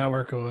remember what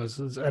network it was.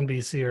 It was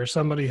NBC or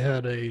somebody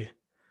had back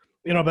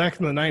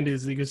in the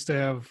 90s they used to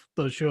have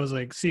those shows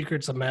like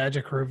Secrets of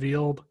Magic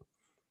Revealed.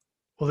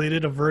 Well, they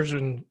did a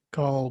version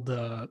called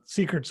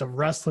Secrets of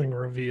Wrestling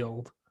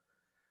Revealed.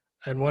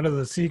 And one of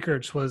the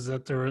secrets was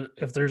that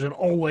if there's an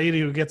old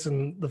lady who gets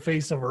in the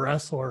face of a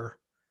wrestler,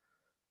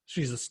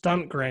 she's a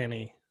stunt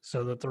granny.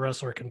 so that the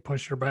wrestler can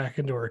push her back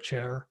into her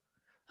chair.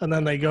 And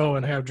then they go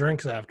and have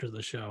drinks after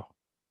the show.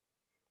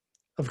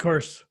 Of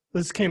course,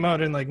 this came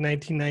out in like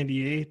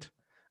 1998,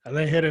 and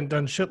they hadn't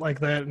done shit like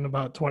that in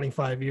about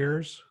 25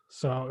 years.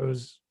 So it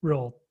was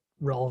real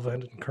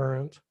relevant and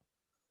current.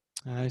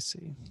 I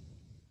see.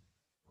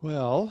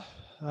 Well,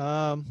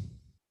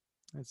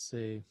 let's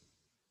see.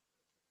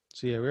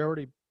 So yeah,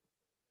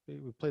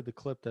 we played the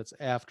clip that's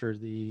after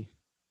the.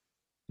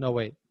 No,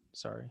 wait,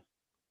 sorry,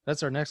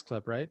 that's our next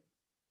clip, right?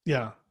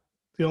 Yeah,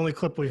 the only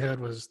clip we had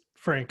was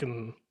Frank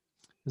and.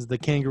 Is the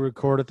kangaroo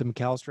court at the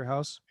McAllister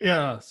house?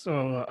 Yeah,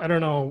 so I don't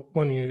know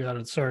when you got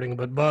it starting,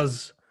 but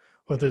Buzz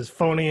with his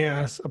phony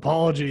ass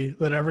apology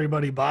that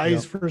everybody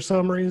buys for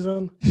some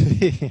reason,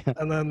 Yeah.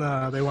 and then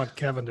they want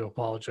Kevin to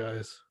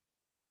apologize.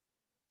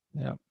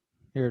 Yeah,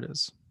 here it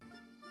is.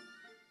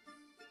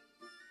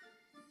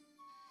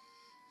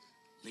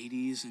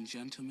 Ladies and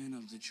gentlemen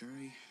of the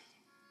jury,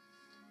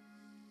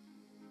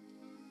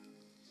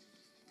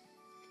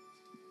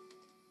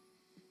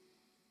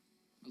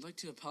 I'd like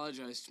to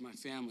apologize to my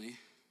family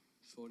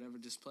for whatever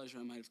displeasure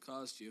I might have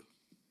caused you.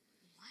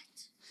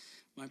 What?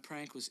 My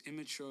prank was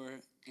immature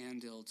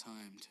and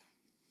ill-timed.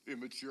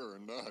 Immature or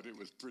not, it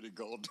was pretty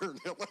gall-darn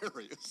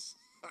hilarious.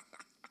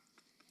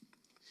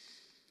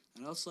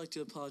 I'd also like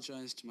to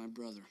apologize to my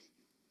brother.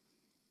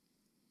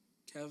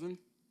 Kevin,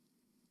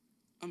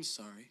 I'm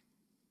sorry.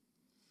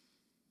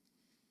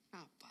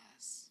 Oh,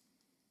 Buzz.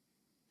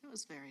 That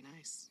was very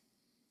nice.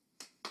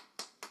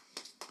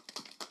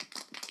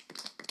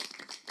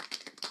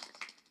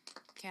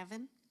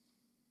 Kevin,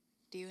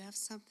 do you have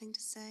something to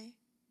say?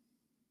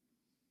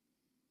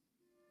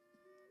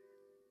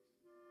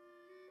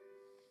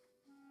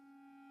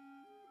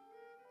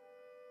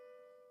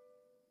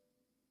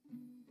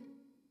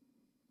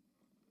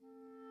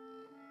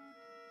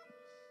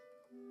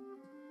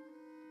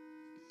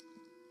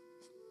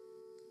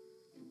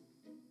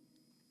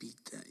 Beat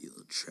that, you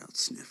little trout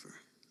sniffer.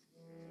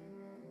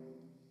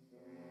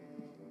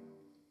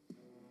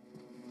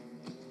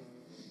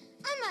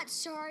 I'm not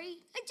sorry.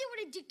 I did what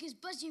I did because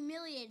Buzz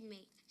humiliated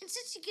me. And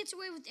since he gets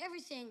away with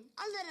everything,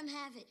 I'll let him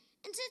have it.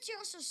 And since you're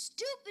also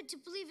stupid to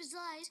believe his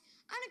lies,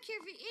 I don't care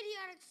if your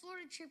idiotic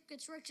Florida trip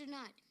gets wrecked or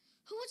not.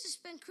 Who wants to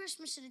spend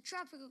Christmas in a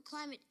tropical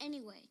climate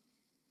anyway?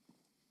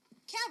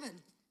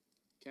 Kevin!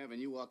 Kevin,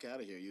 you walk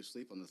out of here. You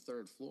sleep on the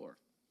 3rd floor.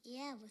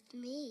 Yeah, with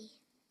me.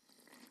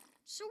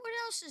 So what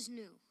else is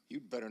new?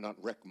 You'd better not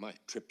wreck my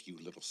trip, you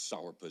little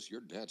sourpuss.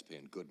 Your dad's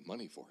paying good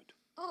money for it.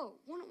 Oh,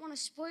 wouldn't want to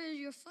spoil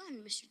your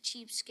fun, Mr.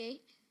 Cheapskate.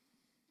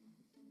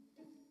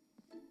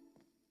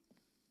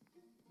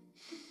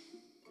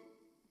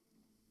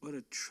 What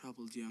a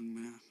troubled young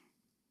man.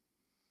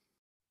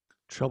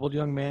 Troubled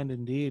young man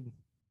indeed.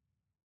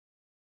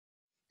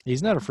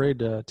 He's not afraid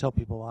to tell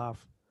people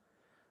off.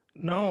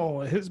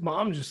 No, his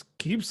mom just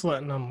keeps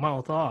letting him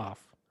mouth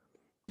off.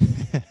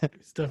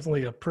 He's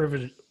definitely a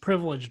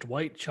privileged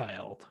white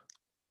child.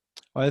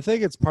 Well, I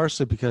think it's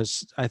partially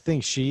because I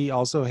think she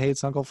also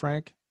hates Uncle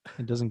Frank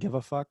and doesn't give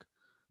a fuck.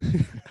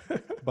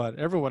 But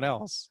everyone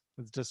else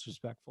is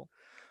disrespectful.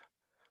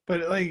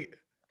 But like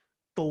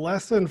the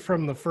lesson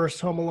from the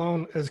first Home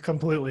Alone is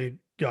completely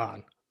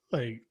gone.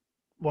 Like,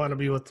 want to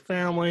be with the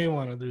family,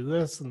 want to do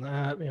this and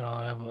that. You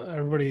know,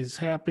 everybody's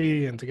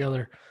happy and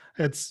together.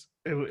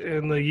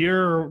 In the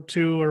year or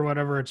two or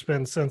whatever it's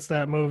been since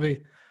that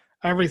movie,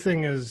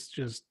 everything is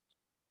just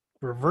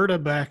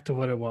reverted back to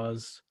what it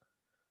was,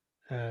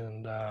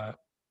 and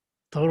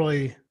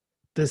totally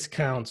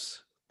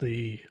discounts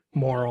the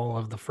moral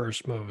of the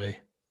first movie.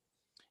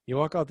 You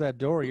walk out that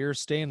door, you're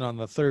staying on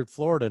the 3rd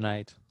floor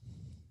tonight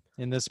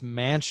in this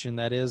mansion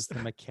that is the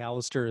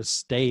McAllister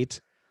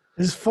estate.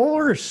 Is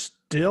Fuller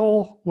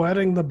still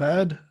wetting the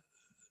bed?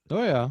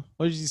 Oh, yeah.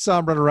 Well, you saw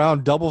him run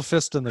around double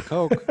fisting the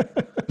Coke.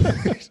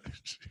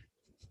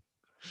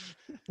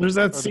 There's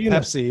that Or scene.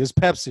 Pepsi. It was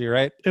Pepsi,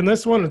 right? In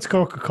this one, it's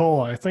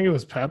Coca-Cola. I think it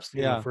was Pepsi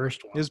in the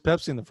first one. It was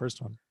Pepsi in the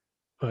first one.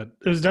 But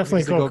it was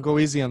definitely Coca-Cola. Go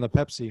easy on the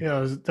Pepsi. Yeah,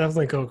 it was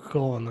definitely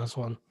Coca-Cola in this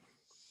one.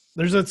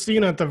 There's that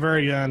scene at the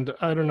very end.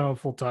 I don't know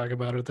if we'll talk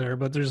about it there,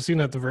 but there's a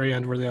scene at the very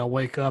end where they all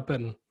wake up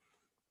and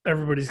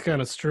everybody's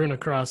kind of strewn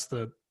across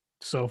the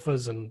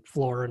sofas and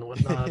floor and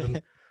whatnot.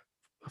 And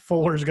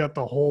Fuller's got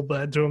the whole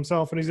bed to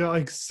himself, and he's got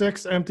like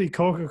 6 empty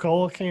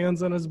Coca-Cola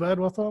cans in his bed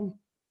with him.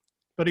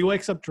 But he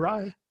wakes up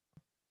dry.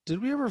 Did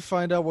we ever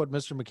find out what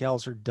Mr.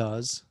 McAllister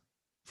does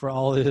for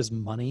all of his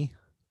money?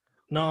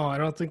 No, I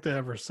don't think they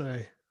ever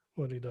say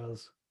what he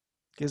does.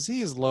 Because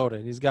he is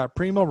loaded. He's got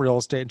primo real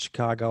estate in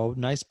Chicago,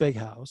 nice big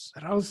house.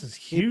 That house is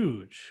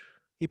huge.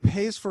 He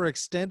pays for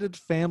extended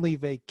family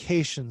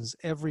vacations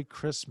every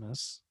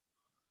Christmas.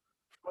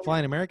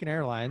 Flying American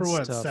Airlines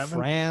to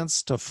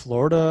France, to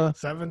Florida.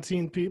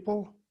 17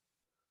 people?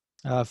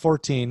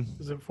 14.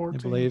 Is it 14?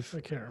 I believe. I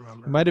can't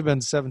remember. It might have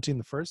been 17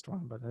 the first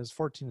one, but there's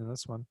 14 in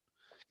this one.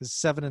 It's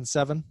 7 and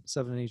 7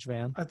 in each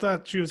van. I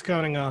thought she was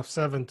counting off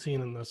 17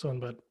 in this one,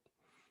 but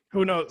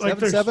who knows?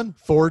 7,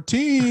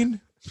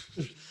 14.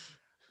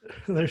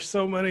 There's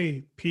so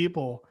many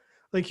people.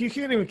 Like, you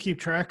can't even keep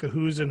track of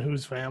who's in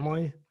whose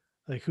family,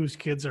 like whose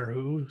kids are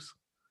whose.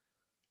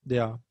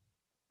 Yeah.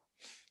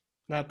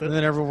 Not that. And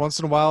then every once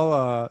in a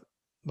while,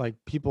 like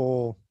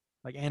people,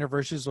 like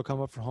anniversaries will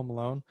come up for Home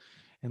Alone,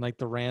 and like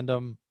the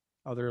random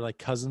other like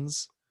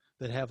cousins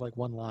that have like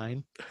one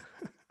line,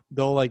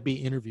 they'll like be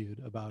interviewed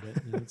about it.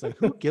 And it's like,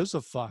 who gives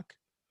a fuck?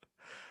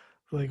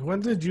 Like, when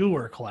did you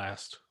work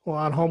last? Well,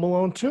 on Home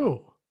Alone 2.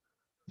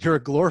 You're a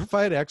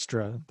glorified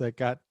extra that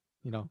got,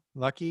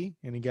 lucky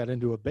and he got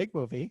into a big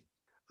movie.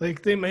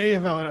 Like, they may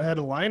have had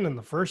a line in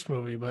the first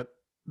movie, but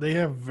they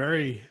have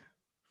very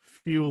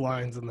few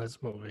lines in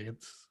this movie.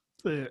 It's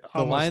The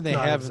line they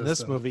have in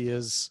this movie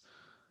is,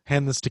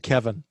 hand this to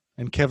Kevin,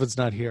 and Kevin's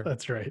not here.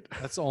 That's right.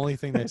 That's the only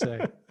thing they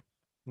say,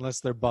 unless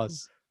they're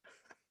Buzz.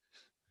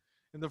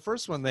 In the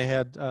first one, they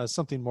had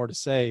something more to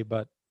say,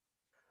 but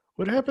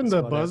What happened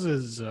that's to about it.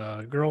 Buzz's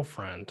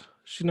girlfriend?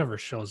 She never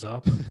shows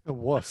up.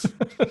 Woof.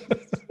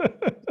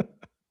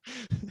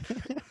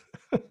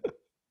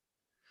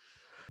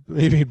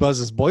 Maybe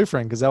Buzz's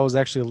boyfriend, because that was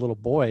actually a little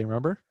boy,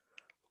 remember?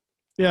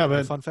 Yeah,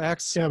 but Fun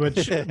facts. yeah,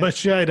 but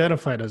she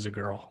identified as a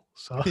girl.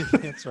 So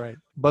That's right.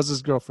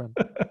 Buzz's girlfriend.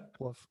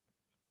 Woof.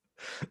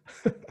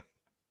 They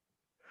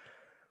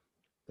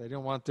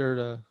didn't want there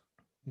to,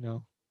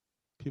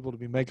 people to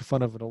be making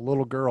fun of it, a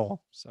little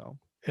girl. So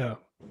yeah.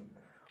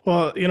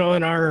 Well, in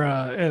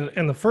our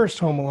in the first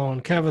Home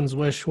Alone, Kevin's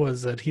wish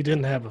was that he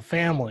didn't have a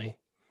family.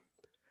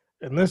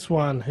 In this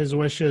one, his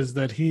wish is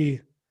that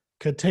he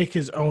could take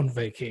his own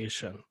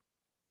vacation.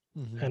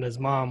 Mhm. And his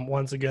mom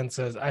once again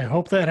says, "I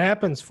hope that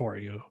happens for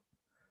you,"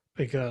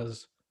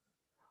 because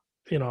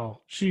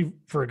she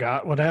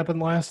forgot what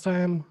happened last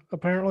time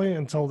apparently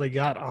until they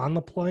got on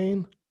the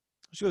plane.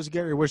 She goes, you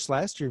got your wish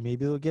last year.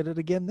 Maybe they'll get it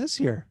again this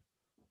year.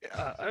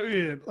 I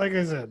mean, like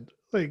I said,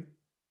 like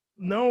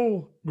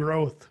no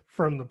growth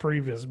from the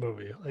previous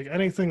movie. Like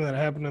anything that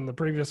happened in the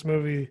previous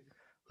movie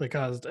that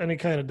caused any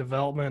kind of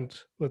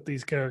development with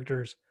these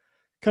characters,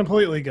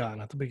 completely gone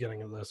at the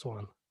beginning of this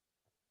one.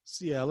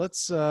 So yeah,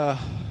 let's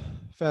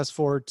fast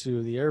forward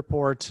to the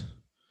airport.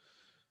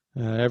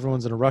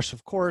 Everyone's in a rush,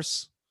 of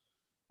course.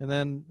 And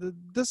then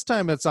this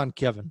time it's on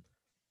Kevin.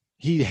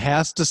 He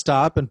has to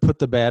stop and put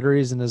the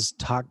batteries in his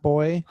talk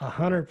boy.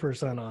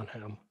 100% on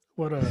him.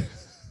 What a...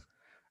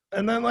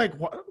 And then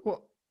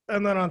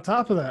and then on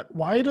top of that,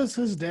 why does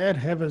his dad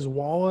have his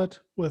wallet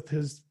with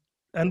his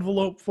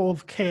envelope full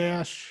of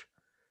cash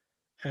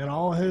and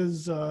all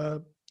his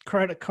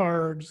credit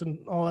cards and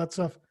all that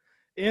stuff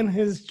in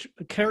his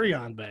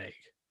carry-on bag?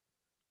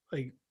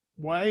 Like,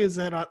 why is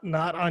that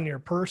not on your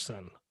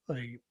person?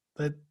 Like,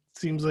 that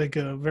seems like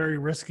a very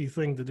risky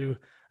thing to do.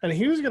 And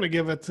he was going to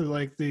give it to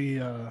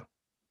the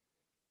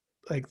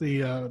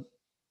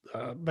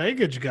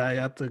baggage guy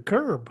at the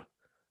curb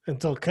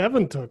until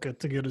Kevin took it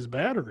to get his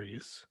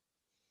batteries.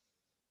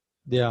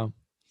 Yeah.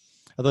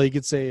 Although you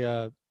could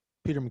say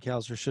Peter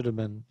McAllister should have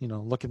been,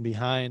 looking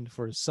behind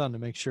for his son to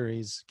make sure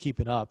he's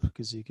keeping up,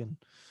 because you can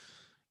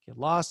get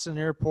lost in an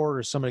airport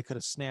or somebody could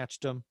have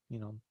snatched him.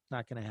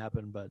 Not going to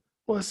happen. But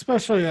Well,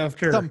 especially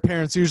after something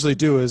parents usually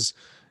do is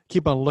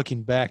keep on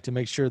looking back to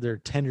make sure their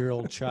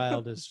 10-year-old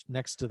child is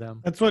next to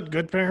them. That's what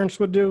good parents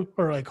would do,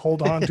 or like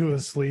hold on to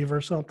his sleeve or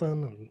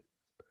something and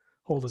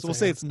hold his So we'll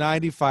say hand. it's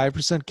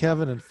 95%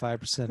 Kevin and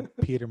 5%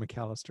 Peter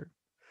McAllister.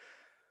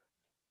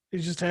 He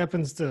just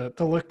happens to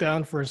look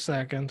down for a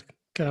second.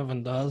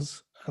 Kevin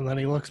does. And then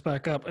he looks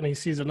back up and he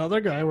sees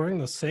another guy wearing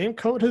the same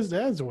coat his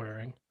dad's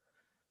wearing.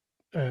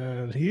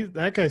 And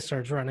that guy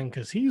starts running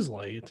because he's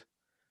late.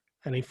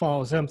 And he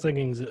follows him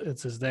thinking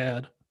it's his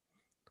dad.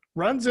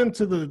 Runs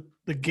into the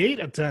gate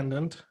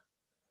attendant,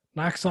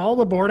 knocks all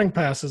the boarding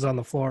passes on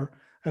the floor.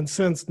 And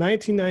since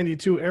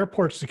 1992,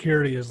 airport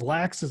security is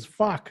lax as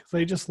fuck.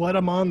 They just let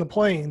him on the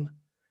plane.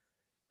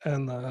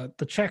 And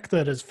the check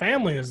that his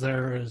family is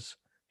there is,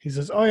 he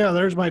says, "Oh yeah,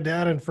 there's my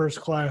dad in first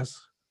class."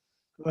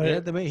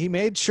 Yeah, he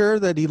made sure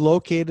that he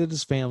located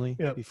his family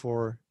Yep.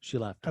 before she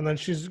left. And then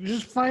she's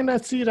just find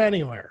that seat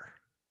anywhere.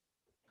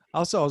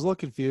 Also, I was a little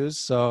confused.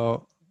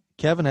 So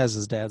Kevin has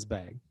his dad's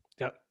bag.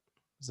 Yep.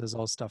 There's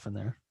all stuff in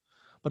there.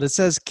 But it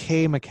says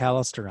K.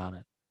 McAllister on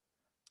it,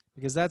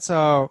 because that's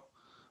how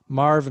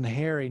Marv and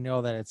Harry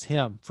know that it's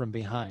him from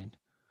behind.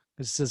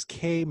 It says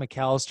K.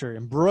 McAllister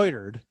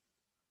embroidered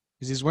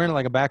because he's wearing it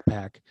like a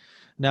backpack.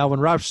 Now, when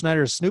Rob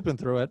Schneider is snooping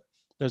through it,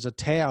 there's a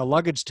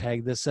luggage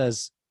tag that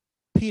says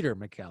Peter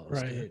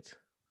McAllister.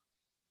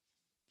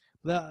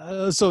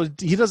 Right. So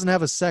he doesn't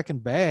have a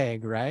second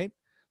bag, right?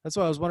 That's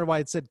why I was wondering why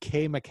it said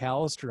K.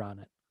 McAllister on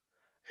it.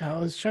 Yeah, I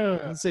was trying It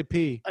didn't say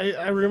P.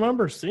 I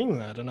remember seeing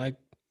that, and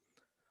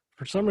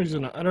for some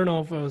reason, I don't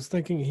know if I was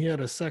thinking he had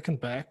a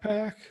second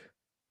backpack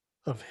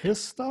of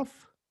his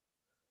stuff,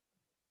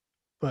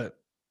 but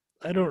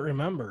I don't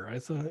remember. I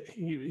thought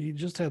he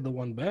just had the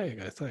one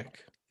bag, I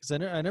think.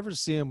 Because I never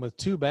see him with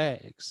two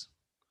bags.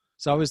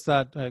 So I always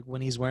thought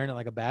when he's wearing it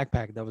like a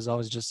backpack, that was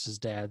always just his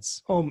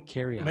dad's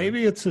carry-on.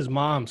 Maybe it's his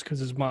mom's, because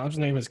his mom's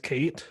name is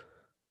Kate.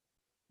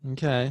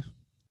 Okay.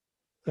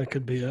 That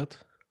could be it.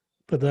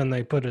 But then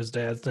they put his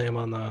dad's name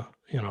on the,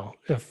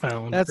 if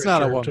found. That's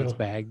not a picture, woman's too.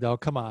 bag, though.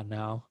 Come on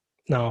now.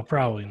 No,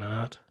 probably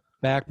not.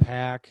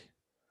 Backpack.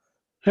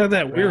 It had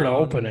that weird Brown.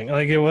 opening.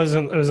 Like it was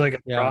like a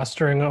Yeah.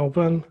 drawstring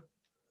open,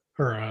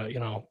 or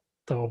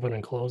to open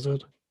and close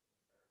it.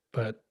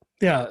 But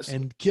yeah,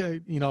 And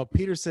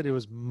Peter said it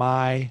was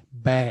my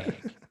bag.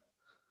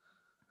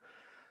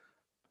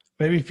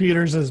 maybe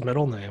Peter's his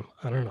middle name.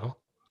 I don't know.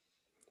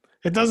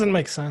 It doesn't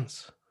make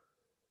sense.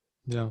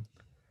 Yeah.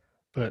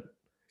 But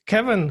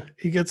Kevin,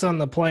 he gets on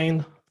the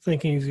plane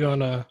thinking he's going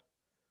to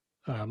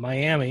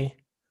Miami,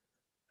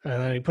 and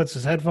then he puts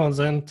his headphones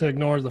in to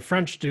ignore the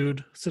French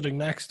dude sitting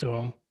next to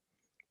him,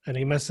 and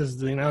he misses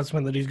the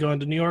announcement that he's going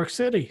to New York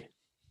City.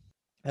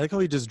 I like how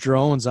he just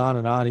drones on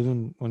and on,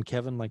 even when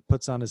Kevin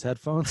puts on his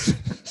headphones.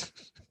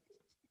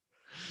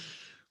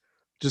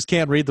 Just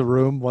can't read the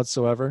room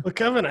whatsoever. Well,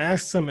 Kevin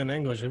asks him in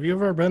English, "Have you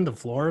ever been to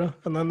Florida?"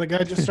 And then the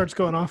guy just starts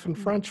going off in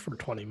French for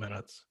 20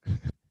 minutes.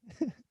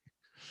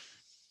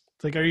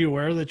 It's like, are you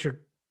aware that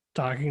you're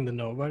talking to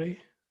nobody?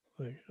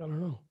 Like, I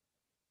don't know.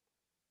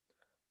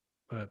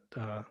 But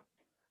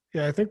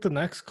yeah, I think the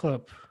next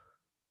clip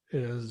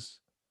is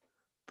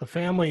the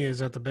family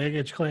is at the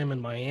baggage claim in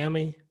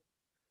Miami.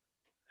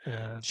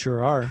 And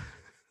Sure are.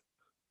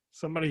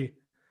 somebody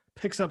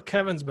picks up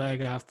Kevin's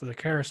bag off the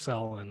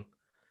carousel, and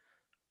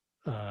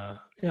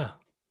yeah,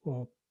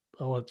 well,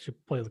 I'll let you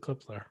play the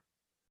clip there.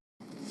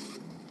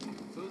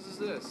 Whose is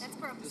this? That's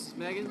Brooke's. This is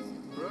Megan's?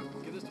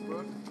 Brooke? Give this to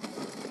Brooke.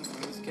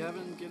 This is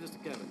Kevin. Give this to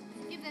Kevin.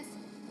 Give this.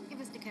 Give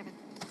this to Kevin.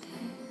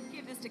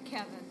 Give this to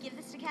Kevin. Give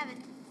this to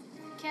Kevin.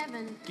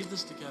 Kevin. Give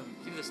this to Kevin.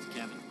 Give this to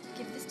Kevin.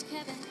 Give this to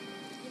Kevin.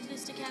 Give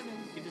this to Kevin.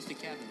 Give this to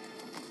Kevin.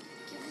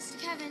 Give this to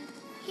Kevin.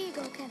 Here you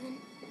go, Kevin.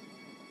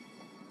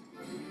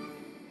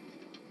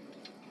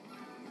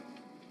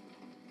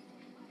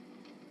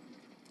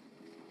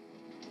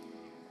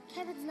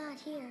 Kevin's not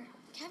here.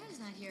 Kevin's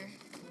not here.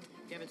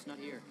 Kevin's not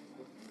here.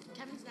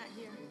 Kevin's not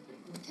here.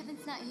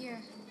 Kevin's not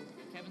here.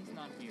 Kevin's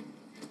not here.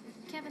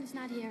 Kevin's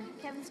not here.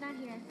 Kevin's not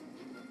here.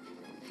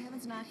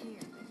 Kevin's not here.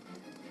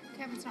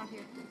 Kevin's not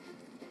here.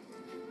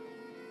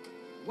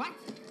 What?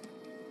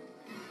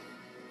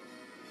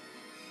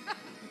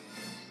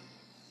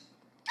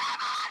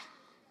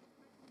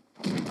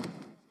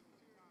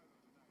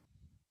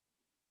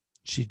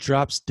 She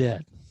drops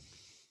dead.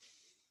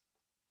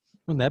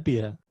 Wouldn't that be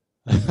a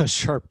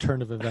sharp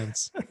turn of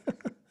events?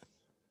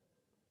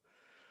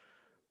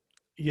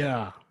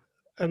 Yeah.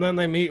 And then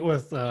they meet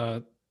with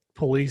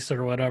police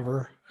or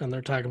whatever, and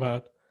they're talking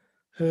about,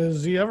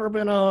 has he ever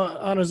been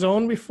on his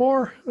own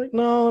before? Like,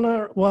 no,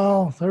 not,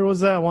 well, there was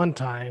that one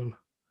time.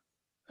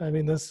 I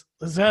mean, this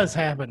has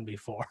happened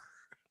before.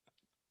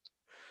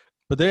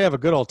 But they have a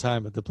good old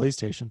time at the police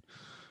station.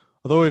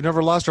 Although we've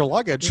never lost our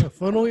luggage. Yeah,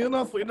 funnily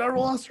enough, we never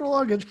lost our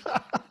luggage.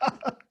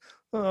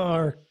 Oh,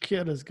 our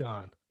kid is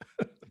gone.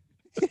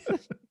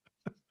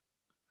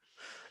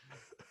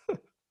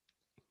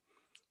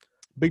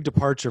 Big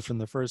departure from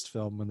the first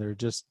film when they're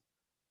just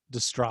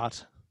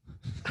distraught.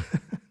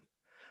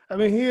 I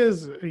mean, he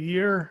is a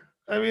year.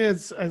 I mean,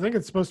 I think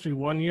it's supposed to be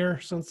 1 year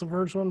since the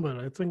first one, but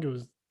I think it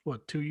was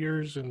 2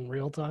 years in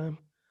real time.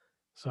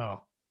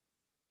 So,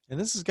 And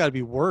this has got to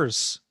be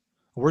worse.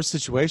 A worse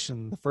situation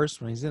than the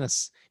first one. He's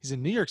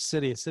in New York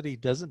City, a city he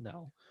doesn't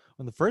know.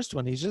 On the first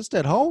one, he's just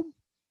at home.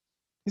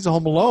 He's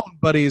home alone,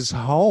 but he's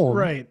home.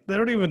 right. They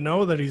don't even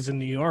know that he's in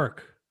New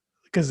York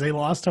because they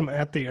lost him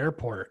at the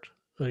airport.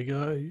 Like,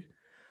 they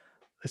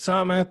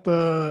saw him at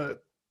the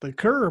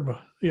curb,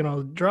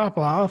 drop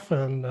off,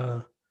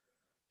 and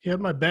he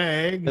had my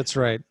bag. That's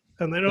right.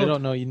 And They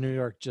don't know you New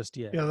York just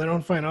yet. Yeah, they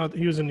don't find out that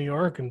he was in New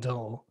York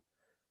until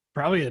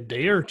probably a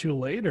day or two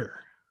later.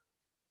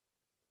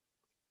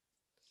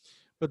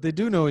 But they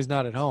do know he's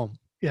not at home.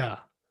 Yeah,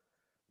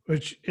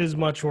 which is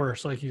much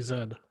worse, like you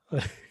said.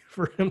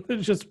 For him to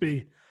just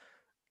be,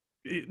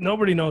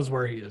 nobody knows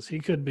where he is. He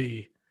could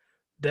be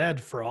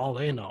dead for all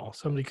they know.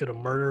 Somebody could have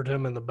murdered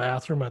him in the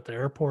bathroom at the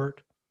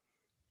airport.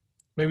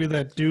 Maybe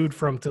that dude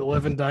from To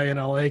Live and Die in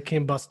LA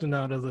came busting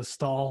out of the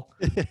stall.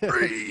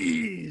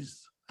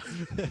 Freeze!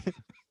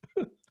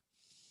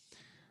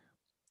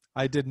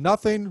 I did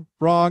nothing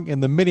wrong in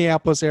the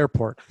Minneapolis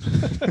airport.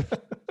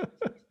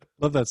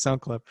 Love that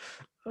sound clip.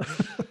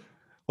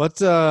 What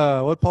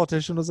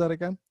politician was that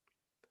again?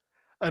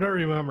 I don't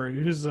remember.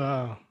 He was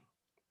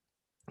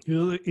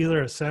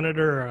either a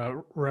senator or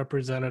a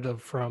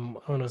representative from,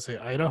 I want to say,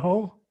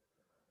 Idaho.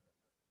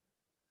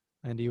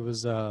 And he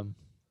was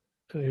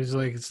He was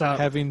like, stop.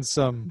 having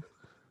some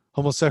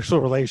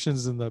homosexual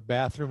relations in the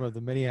bathroom of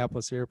the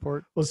Minneapolis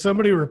airport. Well,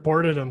 somebody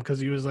reported him because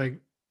he was like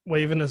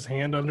waving his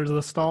hand under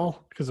the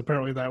stall because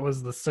apparently that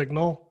was the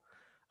signal.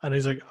 And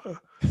he's like,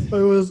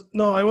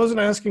 I wasn't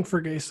asking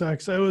for gay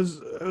sex. I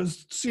was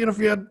seeing if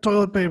you had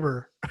toilet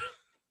paper.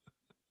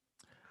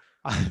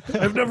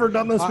 I've never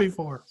done this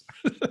before.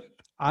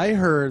 I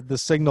heard the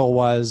signal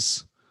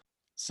was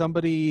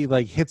somebody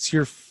hits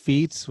your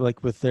feet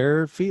with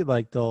their feet,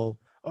 they'll.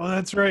 Oh,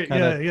 that's right.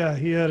 Kinda. Yeah.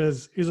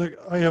 He's like,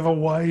 I have a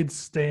wide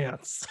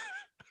stance.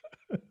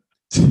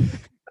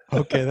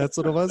 Okay, that's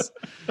what it was.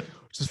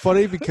 Which is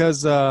funny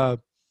because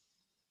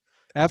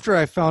after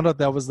I found out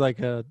that was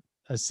a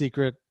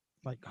secret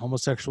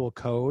homosexual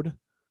code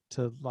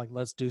to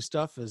let's do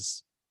stuff,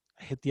 is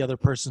hit the other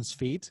person's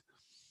feet.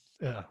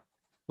 Yeah.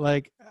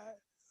 Like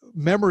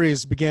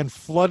memories began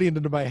flooding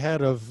into my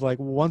head of like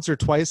once or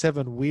twice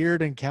having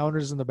weird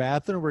encounters in the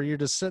bathroom where you're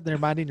just sitting there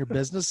minding your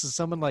business and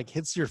someone like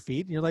hits your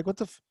feet and you're like, what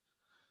the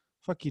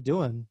fuck you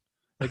doing?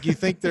 Like you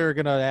think they're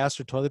going to ask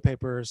for toilet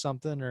paper or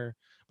something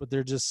but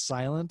they're just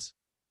silent.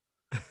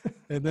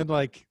 And then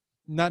like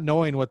not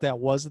knowing what that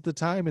was at the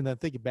time and then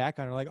thinking back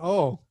on it like,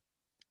 oh,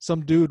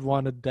 some dude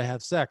wanted to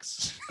have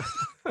sex.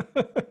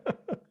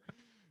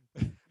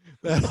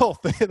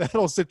 That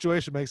whole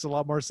situation makes a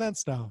lot more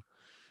sense now.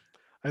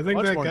 I think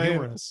Much that more guy.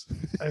 humorous.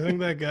 I think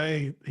that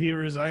guy. He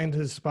resigned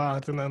his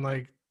spot, and then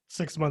like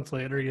 6 months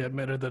later, he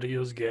admitted that he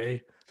was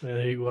gay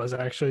and he was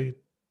actually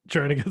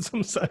trying to get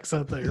some sex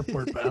at the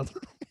airport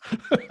bathroom.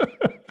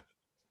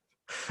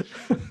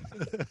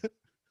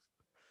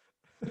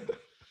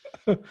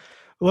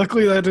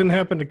 Luckily, that didn't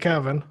happen to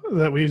Kevin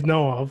that we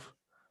know of.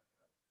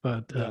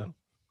 But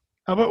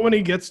how about when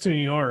he gets to New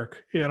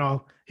York? You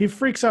know, he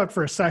freaks out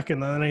for a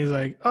second, and then he's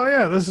like, "Oh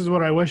yeah, this is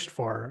what I wished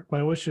for.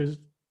 My wishes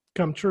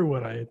come true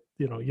when I,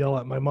 yell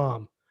at my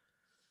mom."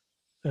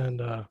 And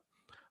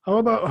how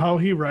about how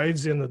he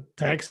rides in the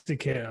taxi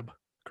cab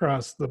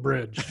across the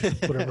bridge,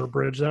 whatever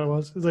bridge that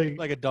was? It's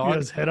like a dog. He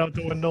has head out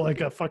the window like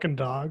a fucking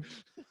dog.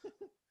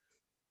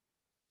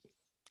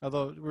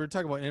 Although we were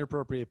talking about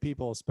inappropriate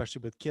people,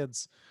 especially with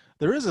kids,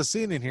 there is a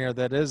scene in here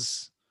that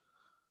is,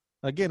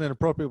 again,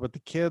 inappropriate with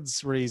the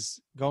kids where he's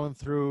going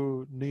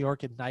through New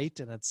York at night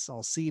and it's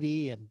all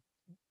seedy and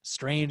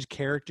strange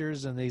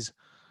characters and there's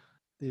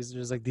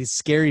like these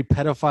scary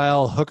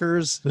pedophile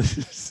hookers.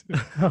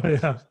 Oh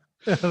yeah,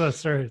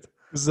 that's right.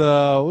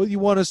 Well, you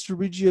want us to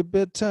read you a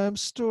bedtime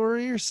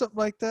story or something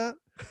like that?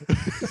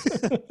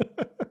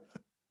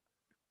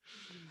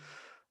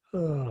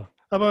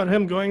 How about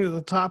him going to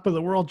the top of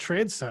the World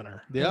Trade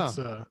Center? Yeah.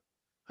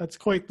 That's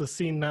quite the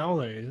scene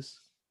nowadays.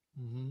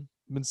 Mm-hmm.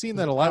 I've been seeing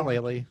that a lot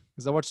lately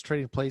because I watched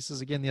Trading Places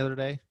again the other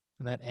day,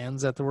 and that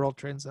ends at the World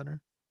Trade Center.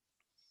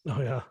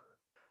 Oh, yeah.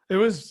 It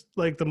was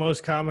like the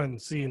most common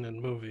scene in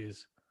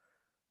movies.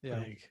 Yeah.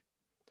 Like,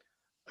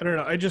 I don't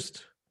know. I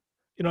just,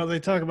 they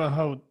talk about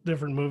how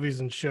different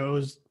movies and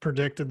shows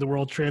predicted the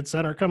World Trade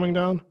Center coming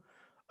down.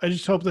 I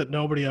just hope that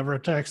nobody ever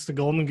attacks the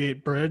Golden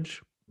Gate Bridge,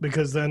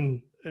 because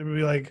then it would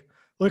be like,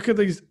 look at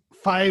these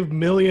 5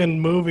 million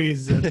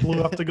movies that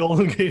blew up the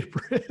Golden Gate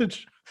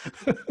Bridge.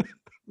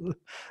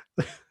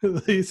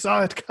 They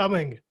saw it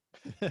coming.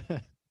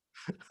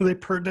 They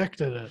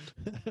predicted it.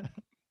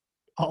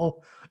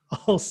 All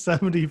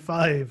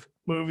 75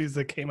 movies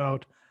that came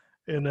out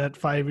in that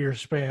 5-year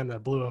span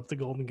that blew up the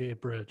Golden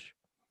Gate Bridge.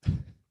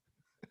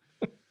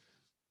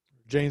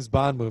 James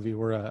Bond movie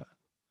where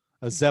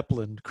a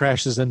Zeppelin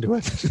crashes into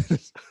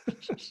it.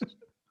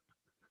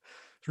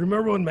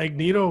 Remember when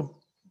Magneto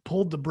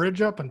pulled the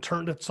bridge up and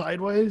turned it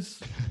sideways?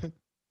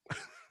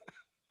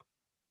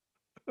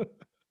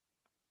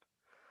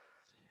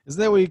 Isn't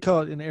that what you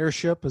call it? An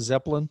airship, a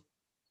Zeppelin?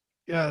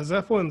 Yeah, a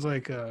Zeppelin's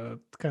like kind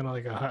of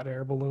like a hot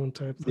air balloon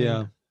type thing.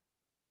 Yeah.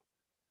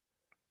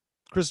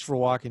 Christopher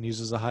Walken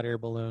uses a hot air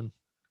balloon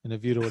in A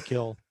View to a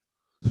Kill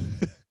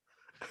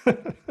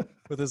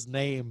with his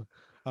name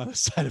on the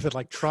side of it,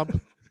 like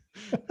Trump.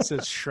 It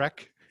says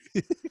Shrek.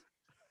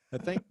 I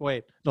think.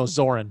 Wait, no,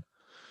 Zoran.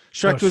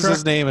 Shrek was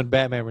his name in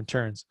Batman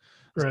Returns.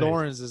 Right.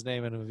 Zoran's his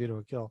name in A View to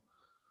a Kill.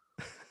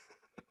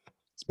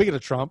 Speaking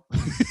of Trump,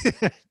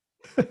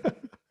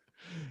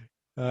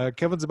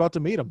 Kevin's about to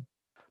meet him.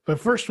 But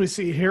first we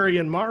see Harry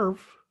and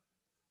Marv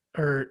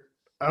are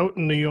out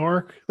in New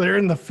York. They're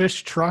in the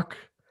fish truck.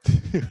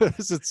 What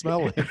does it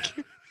smell like?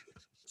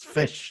 It's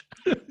fish.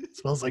 It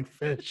smells like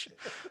fish.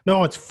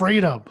 No, it's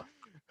freedom.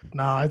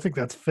 No, I think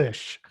that's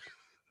fish.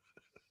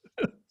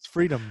 It's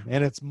freedom,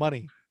 and it's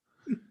money,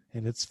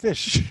 and it's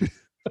fish.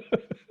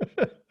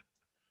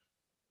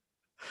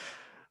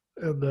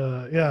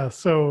 And yeah,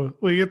 so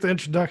we get the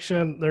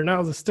introduction. They're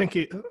now the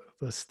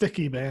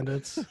sticky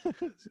bandits.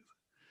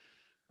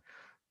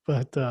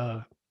 But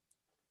so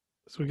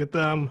we get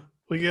them.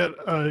 We get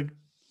a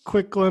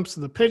quick glimpse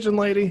of the pigeon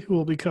lady, who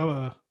will become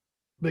a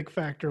big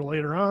factor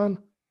later on.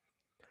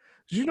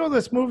 Did you know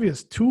this movie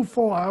is 2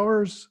 full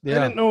hours? Yeah. I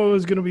didn't know it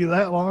was going to be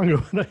that long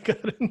when I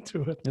got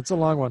into it. It's a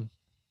long one.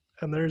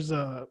 And there's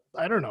I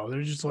don't know,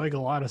 there's just like a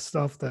lot of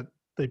stuff that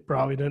they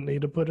probably didn't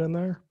need to put in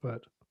there,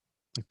 but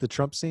like the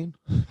Trump scene.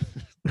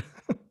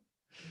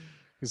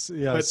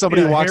 Yeah, but,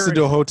 somebody walks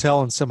into a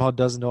hotel and somehow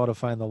doesn't know how to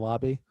find the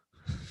lobby.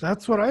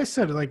 That's what I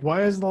said. Like,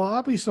 why is the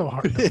lobby so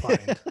hard to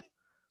find?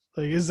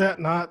 Like, is that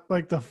not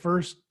like the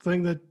first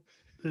thing that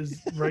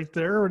is right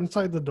there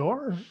inside the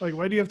door? Like,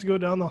 why do you have to go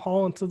down the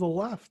hall and to the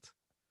left?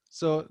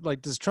 So,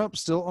 like, does Trump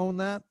still own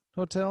that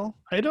hotel?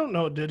 I don't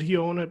know. Did he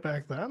own it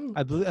back then?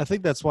 I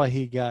think that's why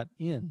he got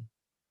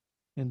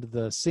into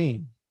the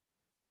scene.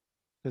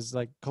 Because,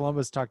 like,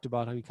 Columbus talked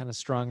about how he kind of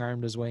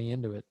strong-armed his way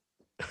into it.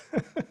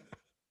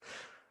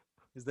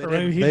 They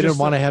didn't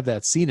want to have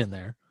that scene in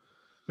there.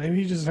 Maybe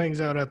he just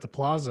hangs out at the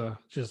plaza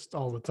just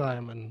all the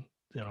time and,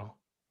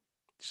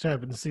 just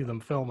happened to see them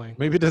filming.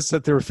 Maybe just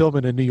that they were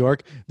filming in New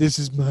York. This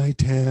is my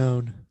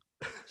town.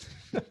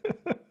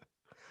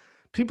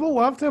 People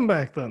loved him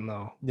back then,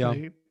 though. Yeah.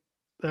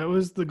 That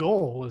was the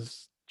goal,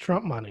 was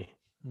Trump money.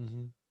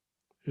 Mm-hmm.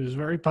 He was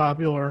very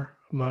popular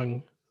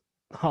among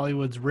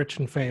Hollywood's rich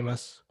and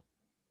famous.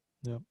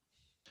 Yep.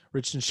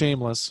 Rich and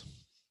shameless.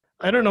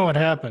 I don't know what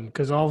happened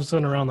because all of a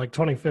sudden around like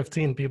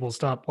 2015, people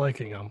stopped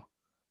liking him.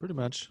 Pretty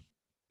much.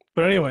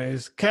 But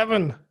anyways,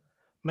 Kevin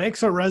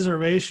makes a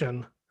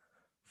reservation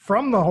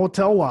from the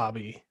hotel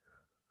lobby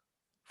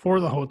for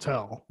the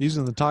hotel.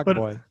 Using the talk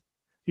boy.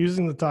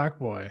 Using the talk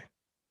boy.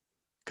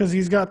 Because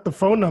he's got the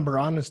phone number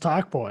on his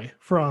talk boy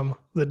from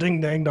the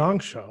Ding Dang Dong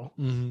show.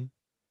 Mm-hmm.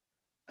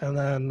 And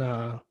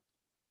then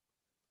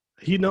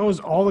he knows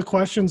all the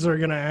questions they're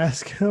going to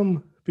ask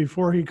him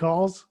before he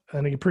calls,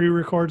 and he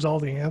pre-records all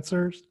the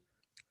answers.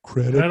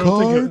 Credit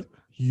card?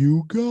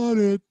 You got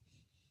it.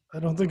 I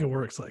don't think it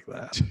works like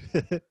that.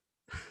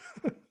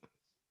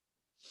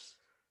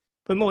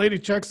 Then the lady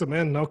checks him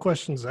in, no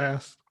questions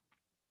asked.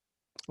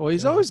 Well,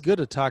 he's always good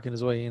at talking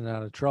his way in and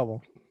out of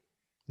trouble.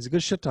 He's a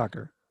good shit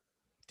talker.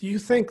 Do you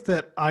think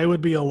that I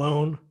would be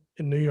alone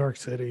in New York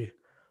City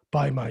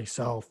by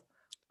myself?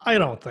 I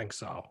don't think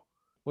so.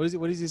 What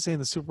does he say in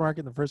the supermarket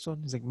in the first one?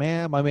 He's like,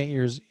 "Ma'am, I'm 8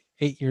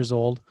 years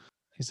old."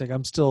 He's like,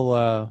 "I'm still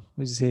what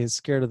does he say?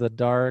 Scared of the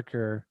dark,"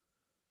 or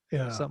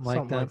something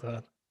like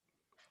that.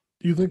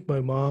 Do you think my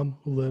mom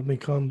will let me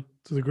come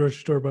to the grocery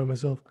store by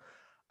myself?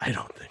 I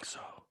don't think so.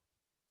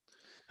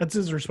 That's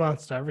his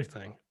response to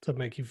everything, to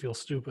make you feel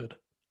stupid.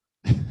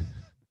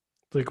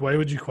 Like, why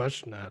would you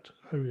question that?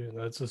 I mean,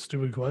 that's a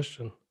stupid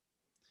question.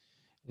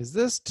 Is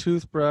this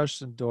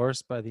toothbrush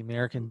endorsed by the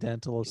American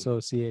Dental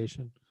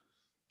Association?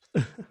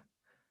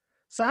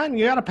 Son,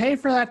 you got to pay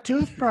for that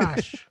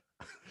toothbrush.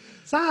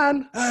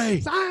 Son,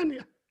 hey, son,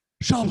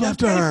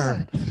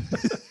 shoplifter.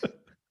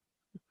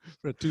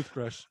 For a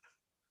toothbrush.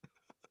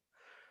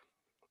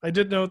 I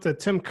did note that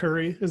Tim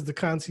Curry is the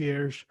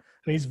concierge,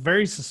 and he's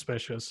very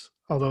suspicious,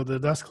 although the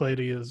desk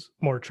lady is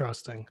more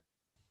trusting.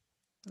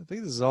 I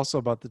think this is also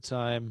about the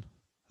time.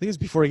 I think it's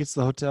before he gets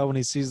to the hotel when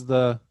he sees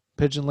the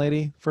pigeon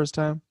lady first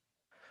time.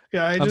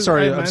 Yeah, I'm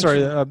sorry.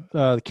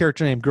 The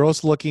character name,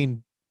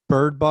 gross-looking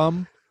bird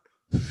bum.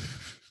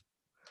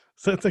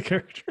 Is that the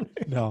character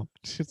name? No,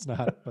 it's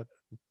not, but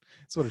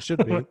it's what it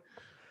should be.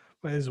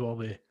 Might as well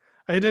be.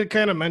 I did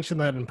kind of mention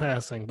that in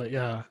passing, but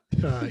yeah,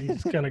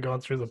 he's kind of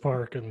going through the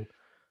park, and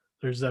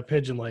there's that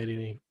pigeon lady,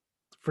 and he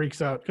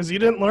freaks out because he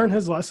didn't learn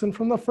his lesson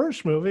from the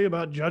first movie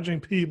about judging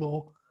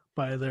people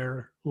by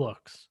their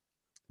looks.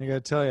 I got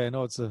to tell you, I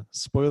know it's a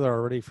spoiler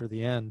already for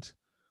the end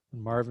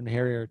when Marv and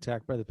Harry are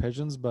attacked by the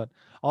pigeons, but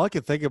all I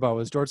could think about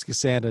was George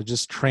Costanza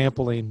just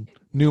trampling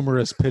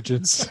numerous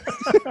pigeons.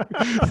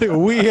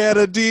 We had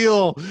a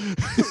deal.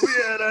 We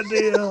had a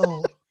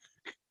deal.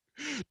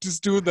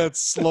 Just doing that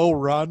slow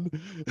run.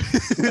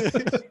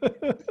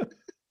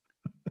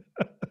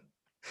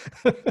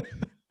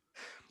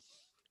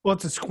 Well,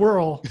 it's a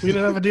squirrel. We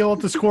didn't have a deal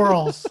with the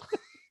squirrels.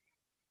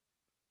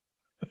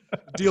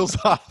 Deal's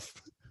off.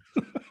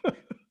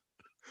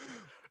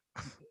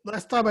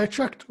 Last time I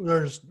checked,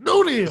 there's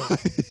no deal.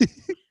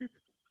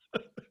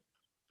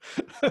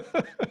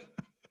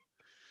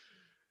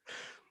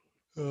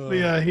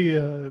 Yeah,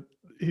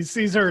 he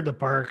sees her at the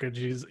park, and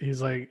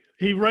he's like,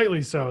 he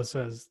rightly so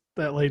says,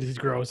 that lady's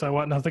gross. I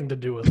want nothing to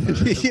do with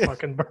her. Yeah.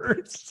 Fucking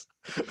birds.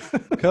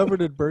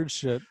 Covered in bird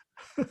shit.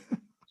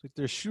 It's like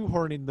they're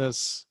shoehorning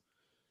this.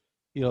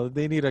 You know,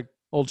 they need a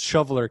old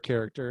shoveler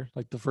character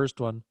like the first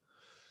one.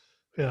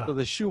 Yeah. So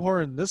they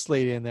shoehorn this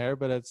lady in there,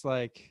 but it's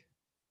like,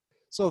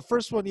 so the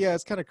first one, yeah,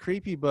 it's kind of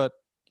creepy, but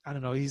I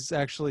don't know. He's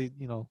actually,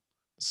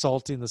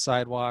 salting the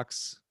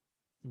sidewalks.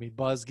 I mean,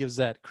 Buzz gives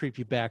that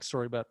creepy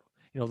backstory about,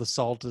 the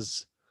salt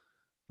is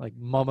like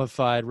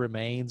mummified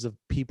remains of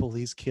people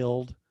he's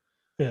killed.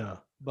 Yeah.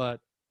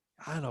 But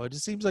I don't know. It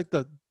just seems like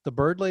the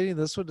bird lady in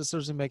this one just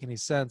doesn't make any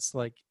sense.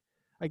 Like,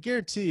 I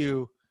guarantee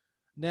you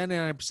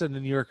 99% of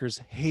New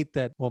Yorkers hate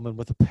that woman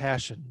with a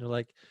passion. They're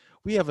like,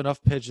 we have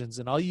enough pigeons,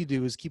 and all you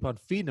do is keep on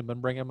feeding them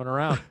and bringing them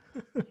around.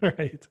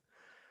 Right.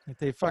 Like,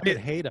 they fucking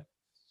hate them.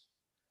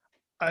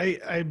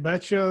 I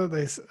bet you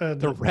they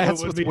the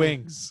rats with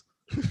wings.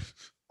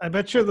 I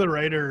bet you the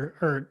writer,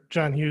 or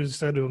John Hughes,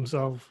 said to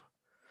himself,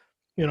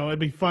 it'd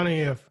be funny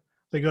if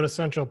they go to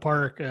Central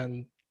Park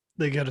and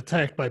they get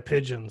attacked by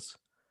pigeons,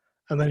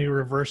 and then he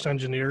reverse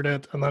engineered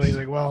it, and then he's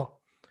like, well,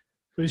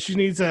 she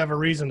needs to have a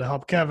reason to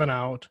help Kevin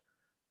out,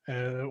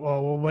 and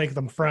we'll make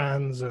them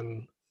friends,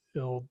 and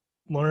he'll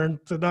learn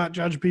to not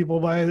judge people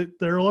by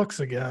their looks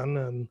again.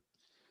 And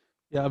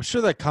yeah, I'm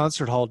sure that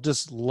concert hall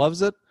just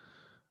loves it.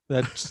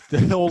 That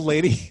the old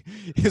lady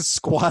is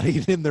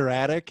squatting in their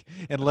attic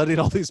and letting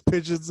all these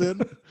pigeons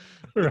in.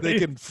 Right. They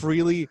can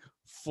freely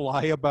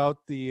fly about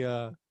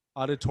the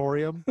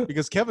auditorium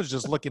because Kevin's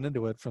just looking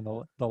into it from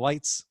the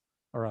lights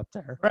are up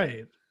there.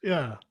 Right.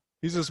 Yeah.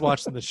 He's just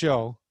watching the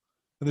show.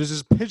 And there's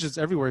just pigeons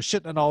everywhere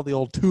shitting on all the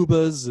old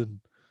tubas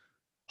and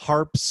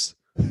harps.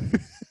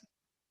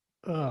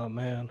 Oh,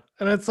 man.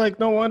 And it's like,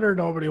 no wonder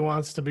nobody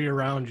wants to be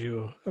around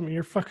you. I mean,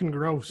 you're fucking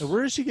gross. And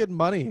where is she getting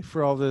money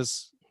for all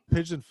this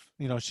pigeon?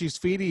 She's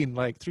feeding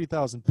like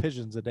 3,000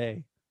 pigeons a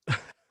day.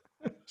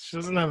 She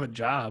doesn't have a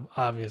job,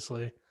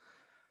 obviously.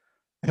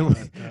 And,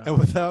 But, and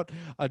without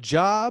a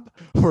job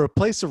or a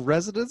place of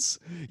residence,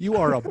 you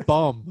are a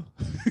bum.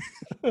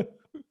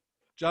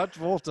 John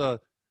Travolta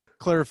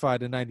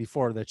clarified in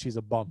 '94 that she's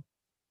a bum.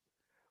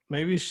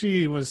 maybe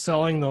she was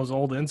selling those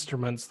old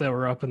instruments that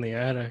were up in the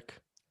attic.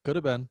 Could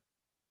have been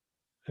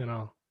You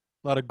know,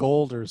 a lot of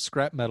gold or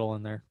scrap metal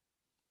in there.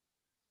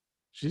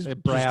 she's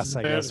Brass, just as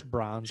I bad. guess,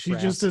 bronze. She's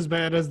brass. just as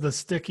bad as the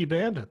Sticky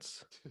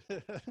Bandits.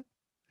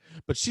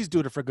 But she's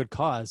doing it for a good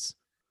cause.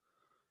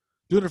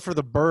 Doing it for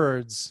the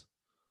birds.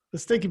 The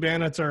Sticky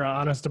Bandits are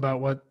honest about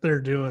what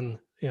they're doing,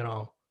 you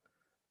know,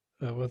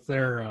 with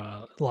their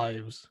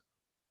lives.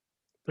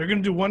 They're going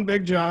to do one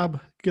big job,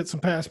 get some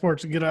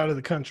passports, and get out of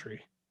the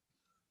country.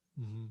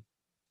 Mm-hmm.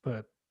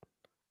 But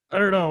I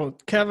don't know.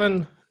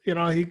 Kevin, you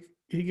know,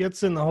 he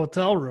gets in the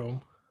hotel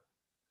room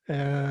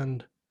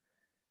and,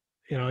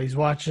 you know, he's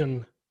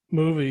watching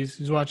movies.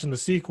 He's watching the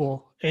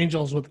sequel,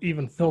 Angels with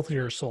Even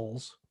Filthier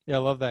Souls. Yeah, I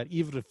love that.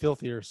 Even with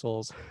Filthier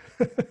Souls.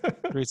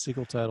 Great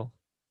sequel title.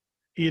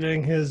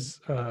 Eating his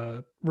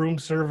room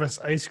service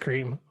ice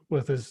cream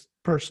with his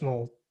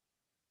personal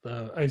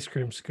ice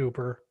cream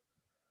scooper.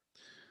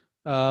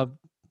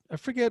 I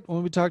forget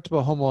when we talked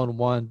about Home Alone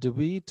 1, did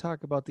we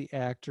talk about the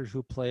actor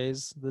who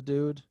plays the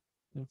dude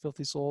in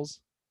Filthy Souls?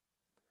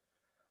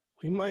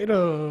 We might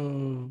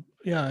have,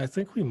 yeah, I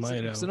think we might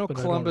have. Because I know but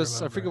Columbus,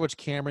 I don't forget which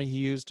camera he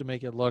used to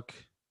make it look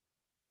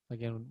like,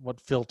 in what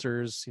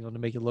filters, you know, to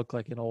make it look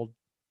like an old,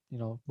 you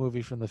know,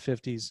 movie from the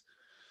 50s.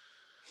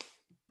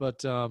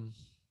 But I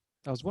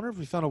was wondering if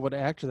we found out what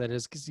actor that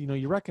is, because, you know,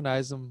 you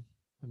recognize him,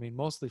 I mean,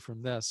 mostly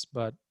from this,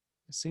 but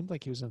it seemed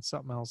like he was in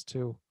something else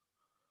too.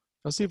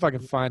 I'll see if I can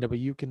find it, but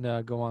you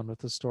can go on with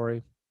the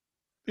story.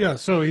 Yeah,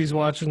 so he's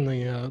watching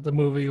the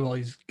movie while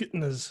he's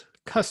getting his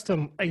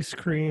custom ice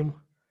cream,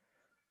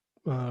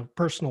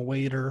 personal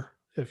waiter,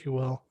 if you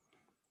will.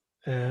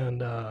 And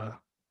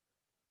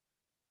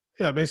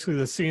yeah, basically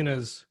the scene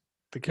is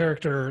the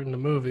character in the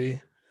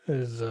movie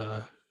is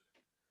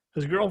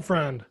his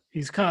girlfriend.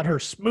 He's caught her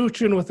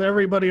smooching with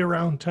everybody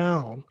around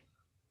town.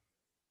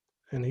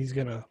 And he's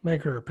going to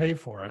make her pay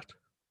for it.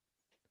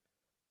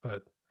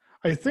 But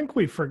I think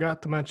we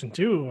forgot to mention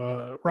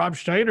too, Rob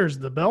Schneider's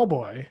the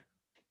bellboy.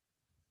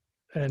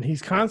 And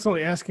he's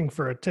constantly asking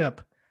for a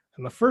tip.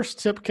 And the first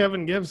tip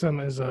Kevin gives him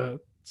is a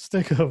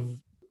stick of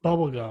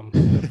bubble gum.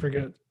 I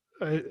forget.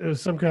 It was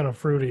some kind of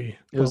fruity.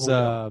 It was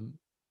gum.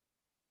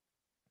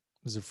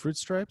 Was it Fruit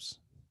Stripes?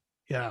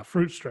 Yeah,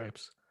 Fruit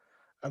Stripes.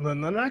 And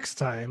then the next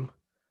time,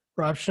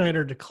 Rob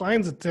Schneider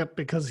declines a tip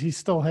because he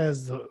still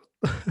has the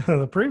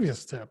the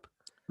previous tip.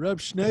 Rob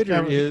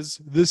Schneider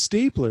is the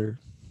stapler.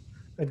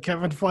 And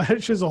Kevin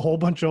flashes a whole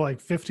bunch of like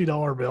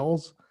 $50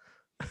 bills.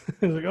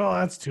 He's like, oh,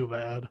 that's too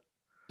bad.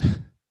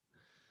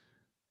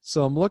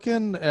 So I'm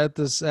looking at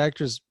this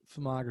actor's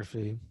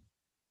filmography.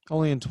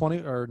 Only in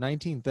 20 or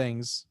 19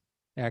 things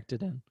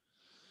acted in.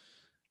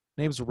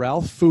 Name's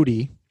Ralph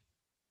Foodie.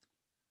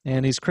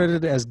 And he's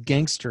credited as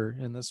Gangster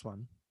in this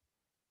one.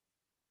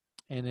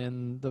 And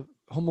in the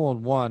Home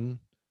Alone 1,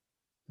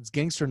 it's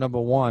Gangster number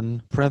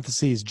 1,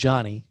 parentheses,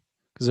 Johnny.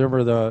 Because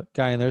remember the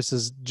guy in there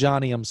says,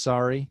 Johnny, I'm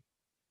sorry.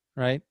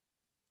 Right?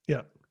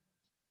 Yeah.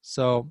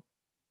 So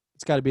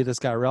it's got to be this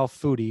guy, Ralph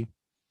Foodie.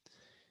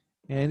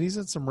 And he's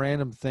in some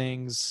random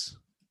things,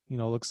 you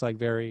know, looks like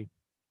very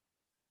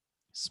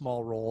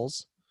small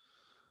roles.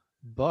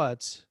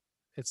 But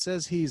it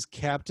says he's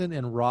captain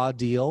in Raw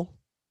Deal.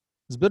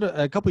 It's been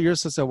a couple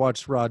years since I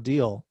watched Raw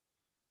Deal.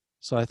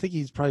 So I think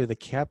he's probably the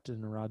captain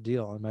in Raw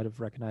Deal. I might have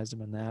recognized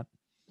him in that.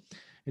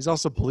 He's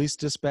also Police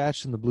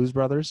Dispatch in the Blues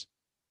Brothers.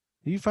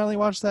 Have you finally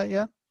watched that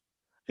yet?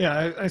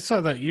 Yeah, I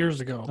saw that years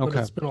ago, but Okay.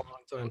 it's been a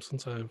long time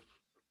since I've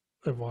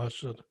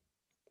watched it.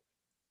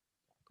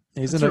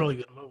 He's It's in a really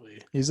good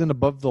movie. He's in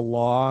Above the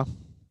Law.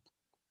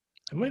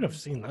 I might have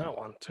seen that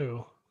one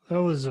too.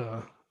 That was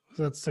that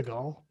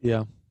Seagal?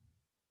 Yeah,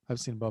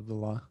 I've seen Above the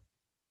Law.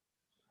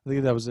 I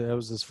think that was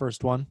his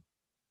first one.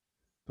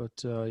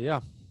 But yeah,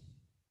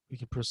 we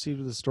can proceed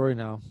with the story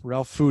now.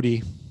 Ralph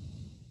Foodie.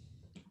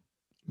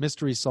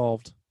 Mystery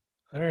solved.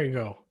 There you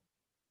go.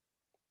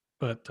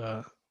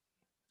 But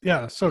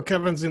yeah, so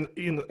Kevin's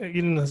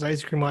eating his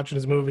ice cream, watching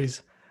his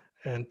movies,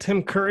 and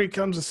Tim Curry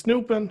comes a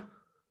snooping.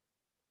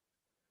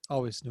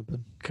 Always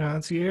snooping.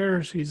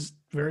 Concierge, he's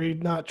very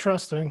not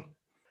trusting.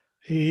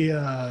 He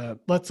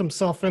lets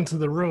himself into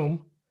the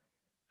room,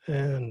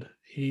 and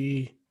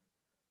he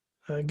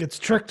gets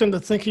tricked into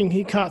thinking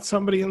he caught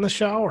somebody in the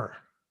shower.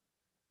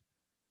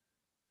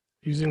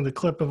 Using the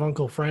clip of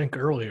Uncle Frank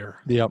earlier.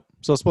 Yep.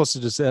 So it's supposed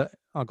to just say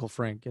Uncle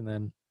Frank and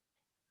then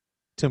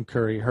Tim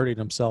Curry hurting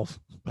himself.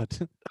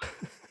 But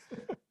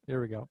here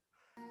we go.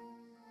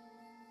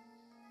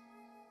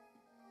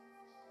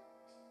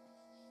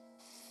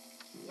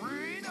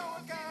 We know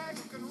a guy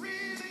who can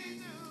really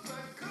do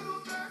the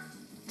cougar.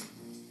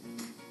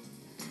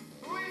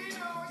 We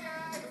know a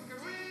guy who can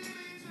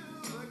really do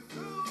the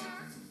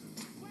cougar.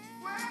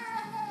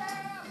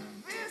 Well,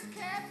 this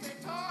cat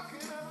they're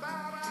talking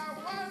about, I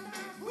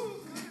wonder who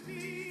could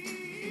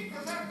be.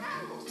 'Cause I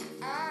know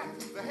I'm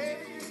the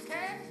heaviest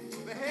cat,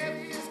 the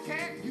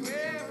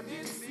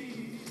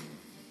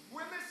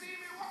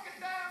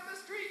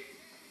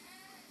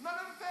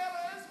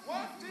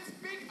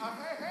Hey,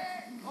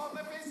 hey, on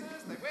their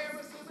faces they wear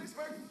a silly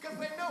smirk, cause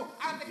they know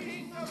I'm the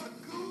king of the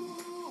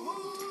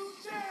cool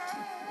jack.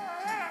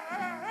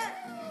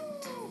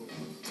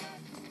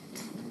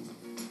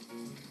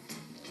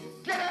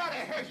 Get out of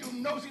here, you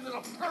nosy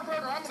little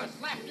pervert, or I'm gonna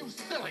slap you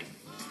silly.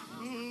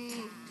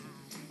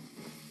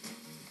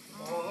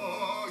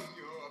 Oh,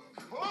 you're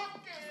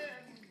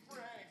cooking,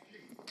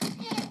 Frankie.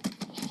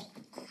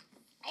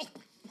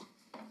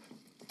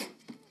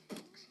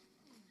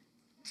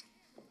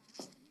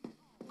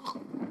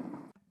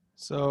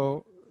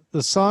 So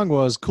the song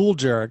was Cool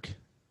Jerk,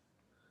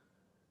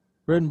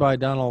 written by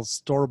Donald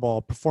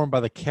Storball, performed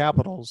by the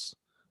Capitals.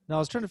 Now I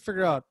was trying to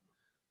figure out,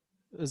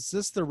 is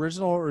this the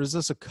original or is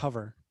this a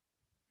cover?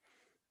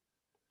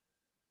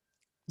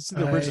 This is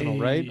the original,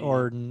 right?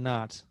 Or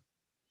not?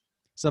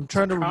 So I'm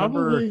trying to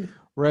remember Probably.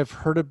 where I've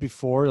heard it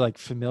before, like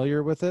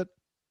familiar with it.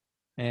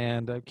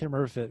 And I can't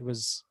remember if it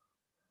was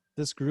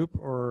this group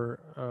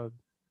or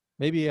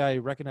maybe I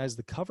recognize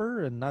the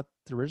cover and not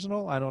the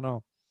original. I don't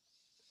know.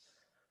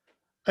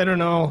 I don't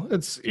know.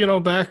 It's,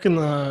 back in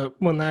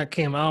when that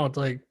came out,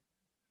 like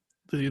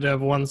you'd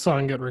have one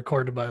song get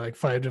recorded by like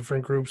 5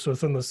 different groups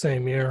within the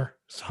same year.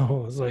 So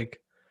it was like,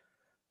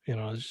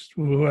 it's just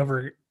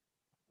whoever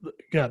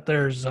got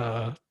theirs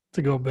to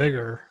go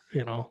bigger,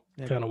 Yeah.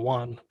 kind of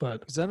won.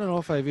 But Because I don't know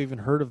if I've even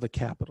heard of the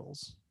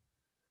Capitals.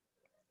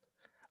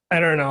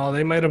 I don't know.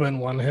 They might have been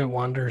one-hit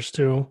wonders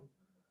too.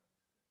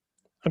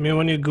 I mean,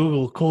 when you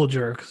Google Cool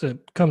Jerks,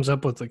 it comes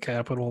up with the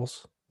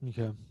Capitals.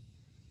 Okay.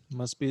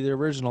 Must be the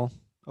original.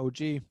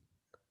 OG.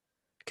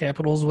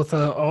 Capitals with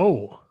a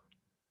O.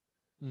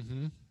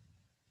 Mm-hmm.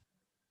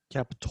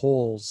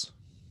 Capitals.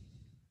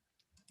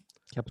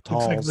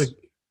 Capitals.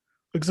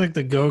 Looks like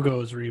the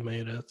Go-Go's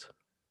remade it.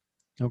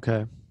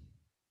 Okay.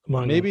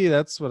 Among Maybe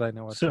that's what I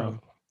know it so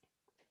from.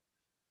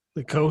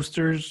 the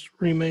Coasters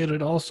remade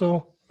it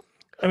also.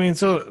 I mean,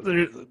 so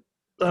there,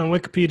 on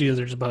Wikipedia,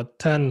 there's about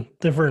 10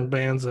 different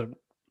bands that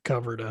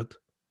covered it.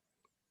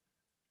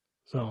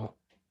 So,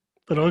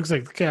 but it looks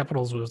like the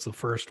Capitals was the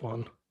first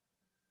one.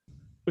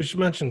 We should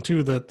mention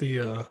too that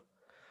the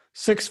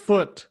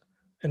 6-foot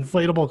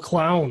inflatable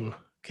clown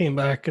came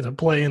back to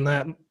play in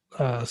that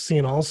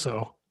scene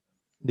also.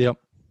 Yep.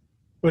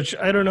 Which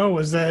I don't know,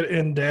 was that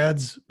in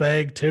Dad's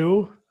bag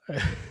too?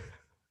 I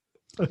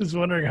was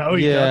wondering how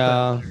he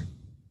got that.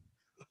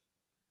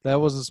 That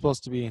wasn't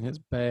supposed to be in his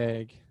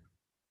bag.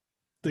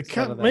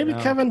 Maybe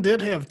Kevin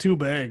did have 2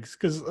 bags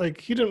because,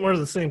 like, he didn't wear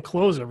the same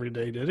clothes every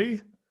day, did he?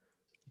 It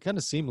kind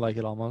of seemed like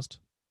it almost.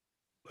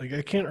 Like,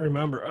 I can't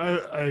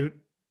remember.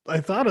 I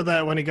thought of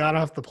that when he got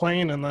off the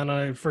plane, and then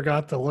I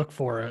forgot to look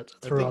for it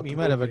I throughout think he the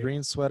might have a movie.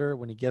 green sweater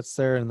when he gets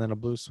there, and then a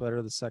blue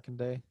sweater the second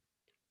day.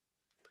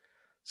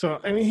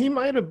 So, I mean, he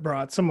might have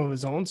brought some of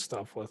his own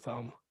stuff with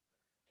him.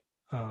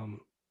 But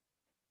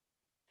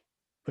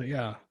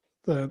yeah,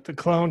 the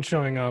clown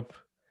showing up,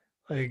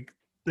 like,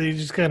 they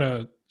just kind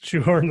of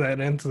shoehorned that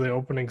into the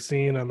opening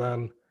scene, and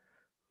then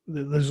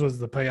this was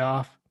the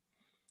payoff.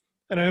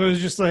 And I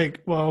was just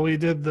like, well, we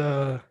did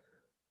the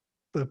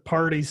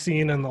party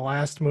scene in the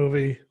last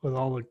movie with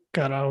all the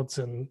cutouts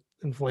and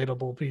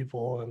inflatable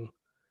people, and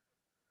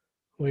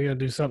we gotta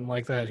do something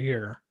like that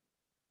here.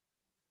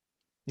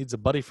 Needs a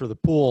buddy for the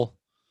pool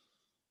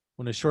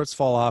when his shorts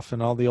fall off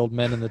and all the old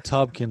men in the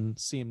tub can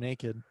see him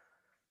naked.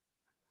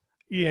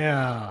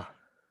 Yeah.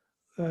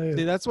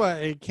 See, that's why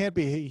it can't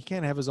be. He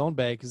can't have his own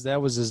bag because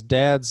that was his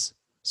dad's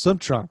swim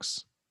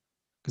trunks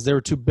because they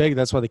were too big.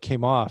 That's why they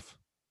came off.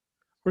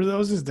 Were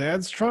those his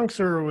dad's trunks,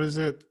 or was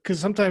it because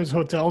sometimes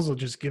hotels will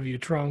just give you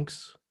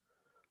trunks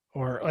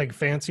or like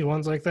fancy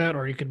ones like that,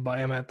 or you could buy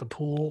them at the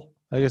pool?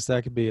 I guess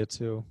that could be it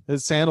too.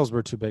 His sandals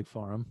were too big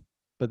for him,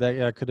 but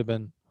that could have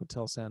been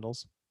hotel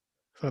sandals.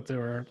 I thought they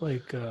were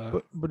like.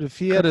 But if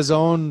he had his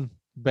own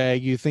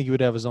bag, you think he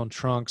would have his own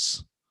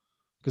trunks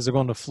because they're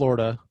going to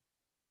Florida.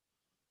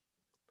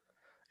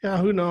 Yeah,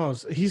 who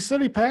knows? He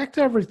said he packed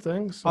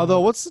everything. So.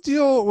 Although, what's the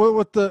deal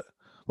with the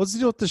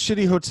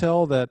shitty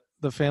hotel that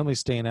the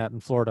family's staying at in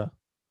Florida?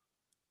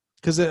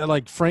 Because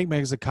like Frank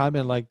makes a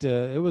comment like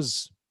it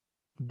was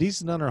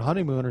decent on her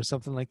honeymoon or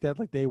something like that.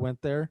 Like they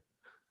went there,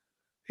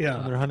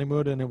 on their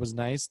honeymoon, and it was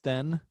nice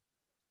then.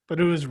 But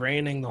it was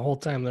raining the whole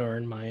time they were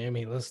in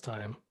Miami this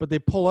time. But they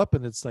pull up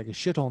and it's like a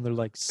shithole, and they're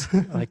like,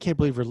 "I can't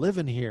believe we're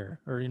living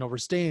here," or we're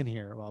staying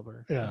here while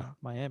we're in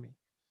Miami.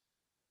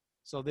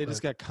 So they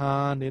just got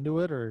conned into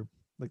it, or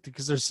like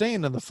because they're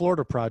staying in the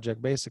Florida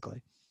project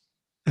basically.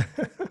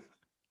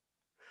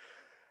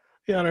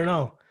 Yeah, I don't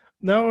know.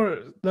 Now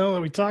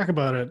that we talk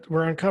about it,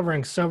 we're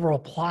uncovering several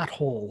plot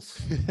holes.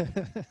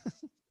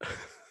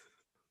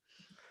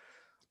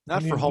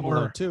 Not for Home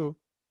Alone 2.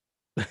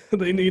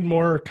 They need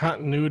more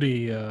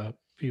continuity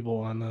people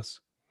on this.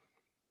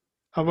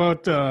 How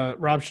about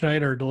Rob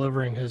Schneider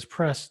delivering his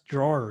pressed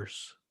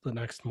drawers the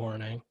next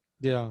morning?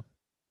 Yeah.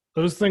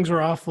 Those things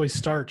were awfully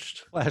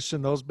starched.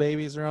 Flashing those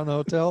babies around the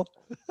hotel.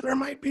 There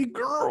might be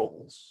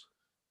girls.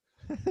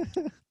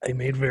 I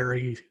made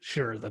very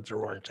sure that there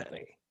weren't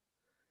any.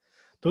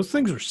 Those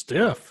things were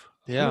stiff.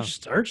 Yeah. How much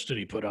starch did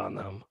he put on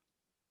them?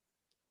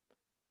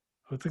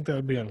 I think that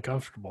would be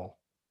uncomfortable.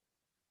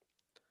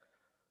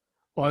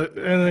 Well, and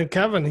then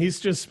Kevin, he's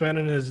just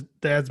spending his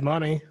dad's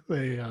money.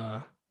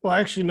 Well,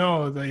 actually,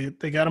 no,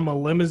 they got him a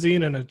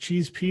limousine and a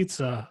cheese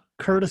pizza,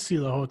 courtesy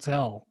of the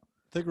hotel.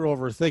 I think we're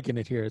overthinking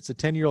it here. It's a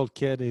 10-year-old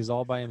kid. He's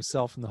all by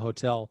himself in the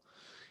hotel.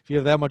 If you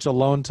have that much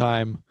alone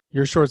time,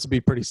 your shorts would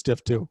be pretty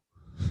stiff too.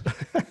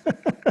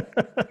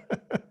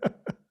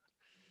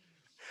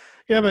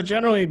 Yeah, but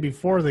generally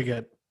before they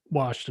get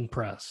washed and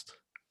pressed.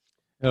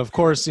 And of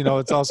course,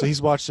 it's also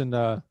he's watching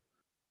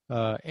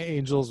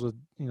Angels with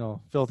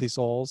filthy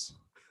souls,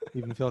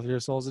 even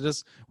filthier souls. It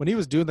just when he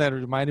was doing that, it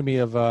reminded me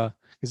of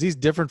because he's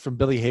different from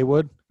Billy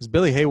Haywood. Because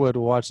Billy Haywood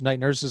will watch Night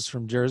Nurses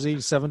from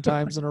Jersey 7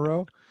 times in a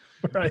row,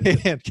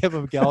 Right. and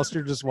Kevin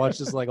McAllister just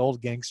watches like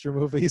old gangster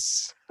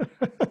movies.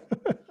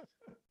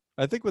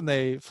 I think when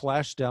they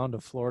flashed down to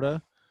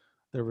Florida,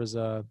 there was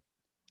a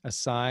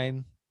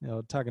sign,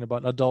 talking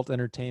about adult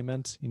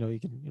entertainment. You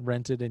can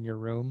rent it in your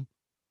room.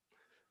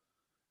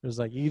 There's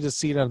like you just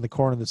see it on the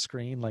corner of the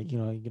screen, like you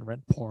can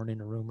rent porn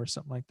in a room or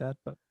something like that.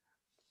 But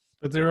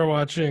they were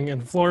watching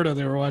in Florida.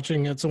 They were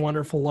watching "It's a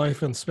Wonderful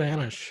Life" in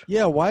Spanish.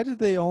 Yeah, why did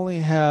they only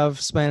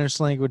have Spanish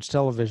language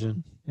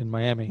television in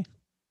Miami?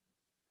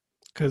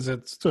 Because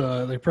it's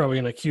they're probably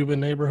in a Cuban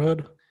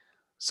neighborhood.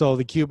 So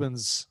the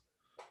Cubans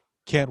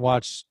can't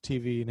watch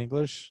TV in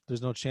English.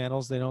 There's no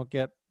channels. They don't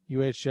get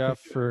UHF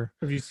for.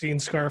 Have you seen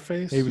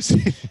Scarface?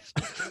 ABC.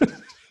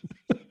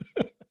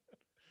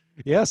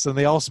 Yes, and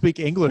they all speak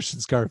English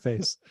in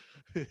Scarface.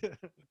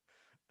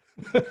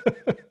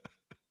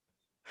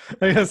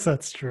 I guess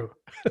that's true.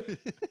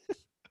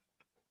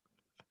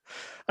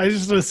 I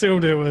just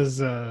assumed it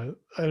was, I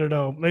don't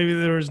know, maybe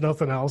there was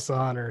nothing else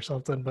on or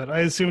something, but I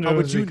assumed it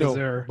was because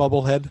they're...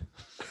 Bubblehead?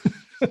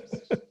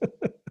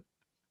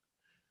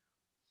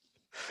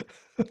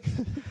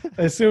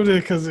 I assumed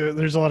it because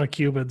there's a lot of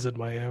Cubans in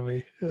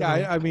Miami.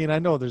 Yeah, I mean, I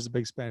know there's a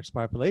big Spanish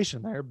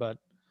population there, but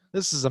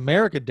this is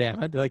America,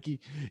 damn it. Like,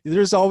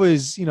 there's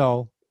always,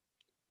 a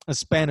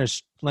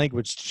Spanish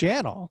language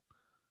channel,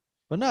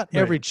 but not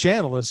every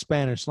channel is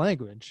Spanish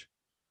language.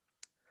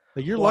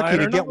 Like, you're lucky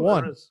to get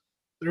one.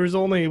 There was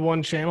only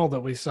one channel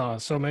that we saw,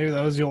 so maybe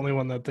that was the only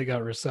one that they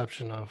got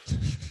reception of.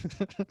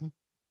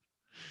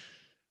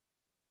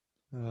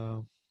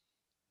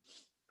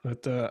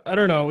 But I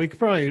don't know. We could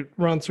probably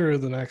run through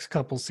the next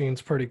couple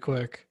scenes pretty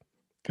quick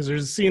because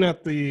there's a scene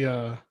at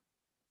the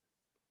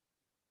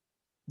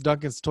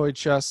Duncan's toy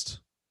chest.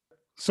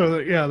 So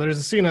yeah, there's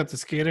a scene at the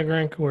skating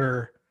rink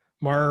where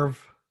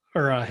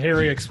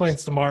Harry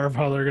explains to Marv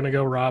how they're gonna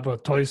go rob a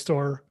toy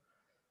store.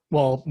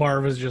 Well,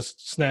 Marv is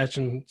just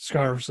snatching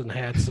scarves and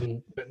hats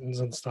and mittens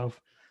and stuff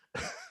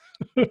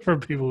for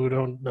people who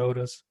don't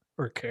notice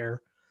or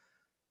care.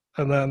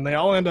 And then they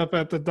all end up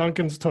at the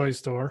Duncan's toy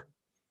store.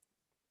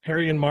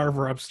 Harry and Marv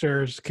are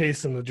upstairs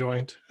casing the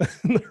joint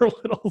in their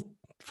little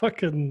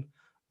fucking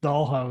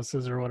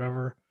dollhouses or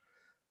whatever.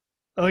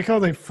 I like how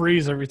they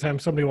freeze every time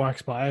somebody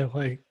walks by.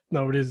 Like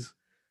nobody's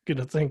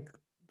gonna think,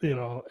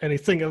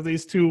 anything of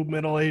these two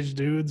middle-aged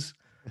dudes,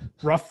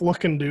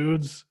 rough-looking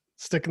dudes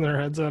sticking their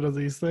heads out of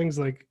these things.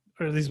 Like,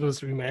 are these supposed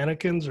to be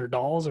mannequins or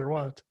dolls or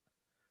what?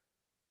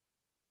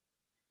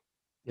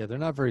 Yeah, they're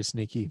not very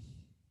sneaky.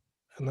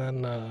 And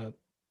then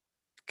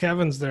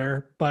Kevin's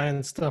there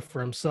buying stuff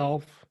for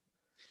himself,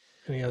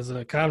 and he has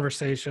a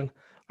conversation.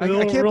 I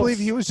can't believe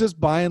he was just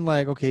buying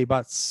he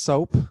bought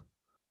soap,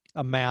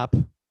 a map,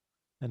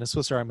 and a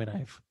Swiss Army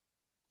knife.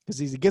 Because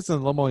he gets in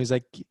the limo, he's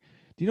like, "Do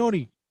you know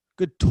any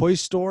good toy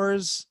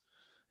stores?"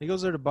 He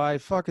goes there to buy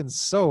fucking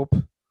soap.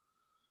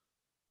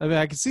 I mean,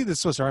 I can see the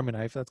Swiss Army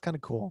knife. That's kind of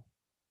cool.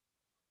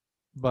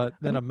 But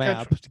then a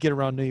map to get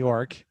around New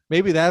York.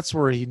 Maybe that's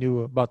where he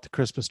knew about the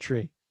Christmas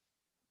tree.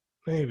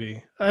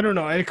 Maybe. I don't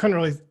know. I didn't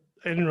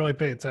really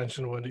pay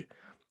attention when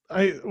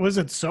was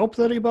it soap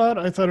that he bought?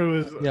 I thought it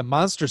was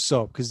Monster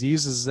soap, because he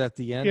uses it at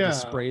the end to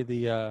spray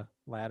the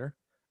ladder.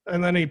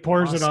 And then he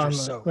pours it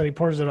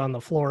on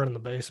the floor in the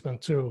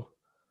basement too.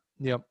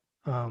 Yep.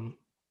 I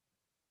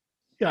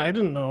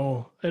didn't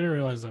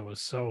realize that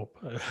was soap.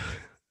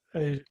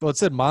 Well, it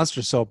said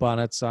Monster soap on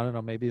it, so I don't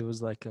know. Maybe it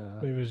was maybe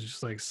it was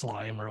just like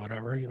slime or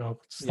whatever.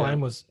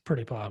 Slime was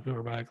pretty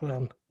popular back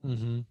then.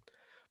 Mm-hmm.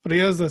 But he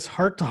has this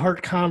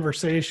heart-to-heart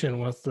conversation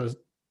with the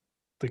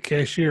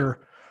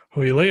cashier,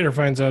 who he later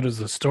finds out is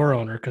the store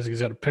owner because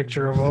he's got a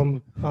picture of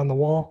him on the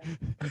wall.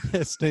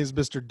 His name's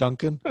Mr.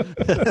 Duncan.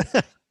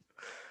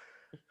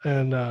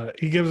 And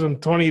he gives him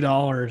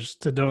 $20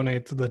 to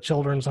donate to the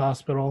children's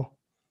hospital.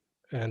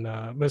 And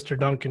Mr.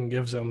 Duncan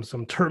gives him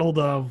some turtle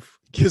dove.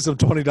 Gives him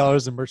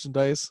 $20 in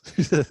merchandise.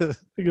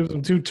 He gives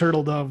him 2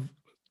 turtle dove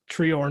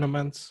tree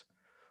ornaments.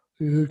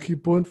 You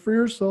keep one for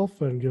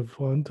yourself and give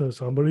one to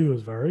somebody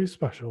who's very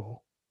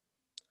special.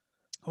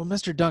 Well,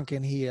 Mr.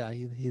 Duncan, he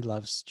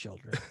loves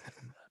children.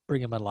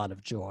 Bring him a lot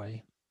of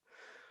joy.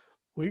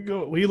 We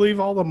leave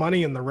all the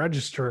money in the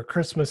register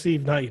Christmas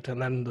Eve night,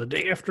 and then the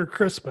day after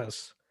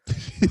Christmas,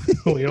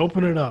 we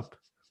open it up.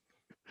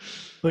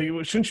 Like,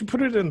 shouldn't you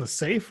put it in the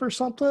safe or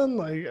something?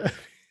 Like,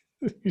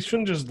 you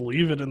shouldn't just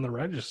leave it in the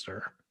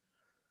register.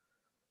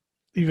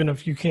 even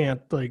if you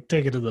can't like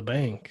take it to the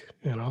bank,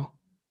 you know?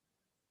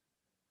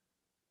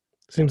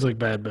 Seems like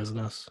bad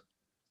business.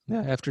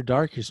 Yeah, after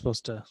dark, you're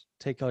supposed to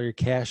take all your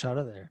cash out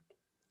of there.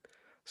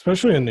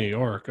 Especially in New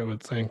York, I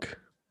would think.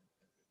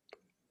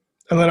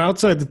 And then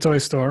outside the toy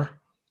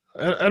store,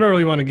 I don't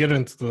really want to get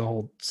into the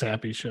whole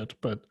sappy shit,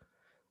 but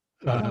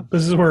Yeah.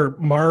 this is where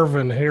Marv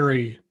and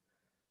Harry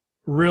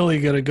really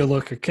get a good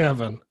look at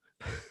Kevin.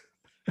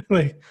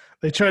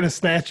 they try to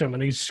snatch him,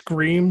 and he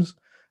screams,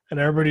 and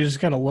everybody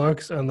just kind of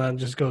looks, and then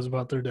just goes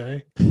about their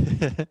day.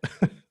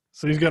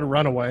 So he's got to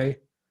run away,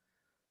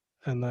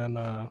 and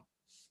then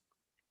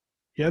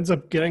he ends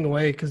up getting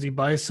away because he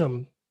buys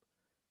some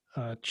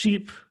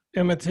cheap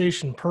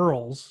imitation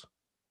pearls,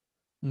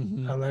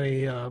 Mhm. and then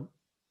he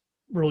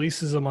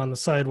releases them on the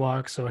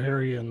sidewalk, so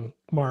Harry and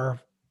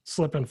Marv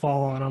slip and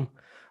fall on him.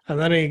 And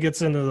then he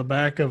gets into the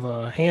back of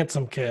a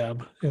hansom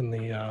cab in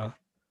the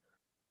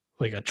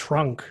like a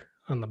trunk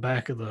on the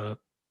back of the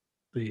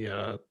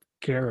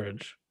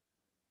carriage.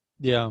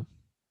 Yeah.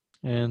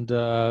 And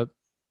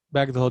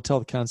back at the hotel,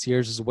 the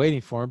concierge is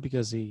waiting for him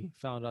because he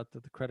found out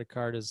that the credit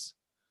card was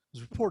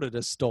reported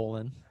as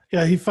stolen.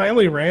 Yeah, he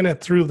finally ran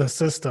it through the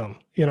system,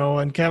 you know,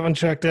 and Kevin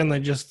checked in. They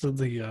just did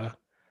the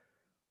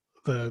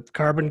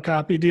carbon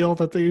copy deal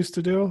that they used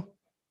to do.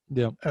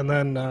 Yeah. And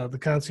then the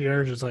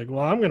concierge is like,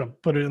 well, I'm going to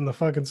put it in the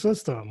fucking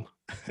system.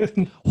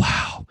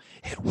 Wow,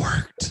 it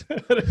worked.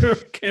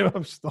 It came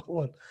up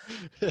stolen.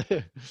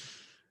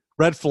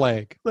 Red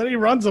flag. Then he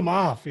runs him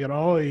off, you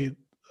know. And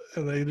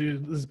they do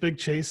this big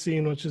chase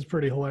scene, which is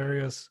pretty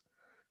hilarious.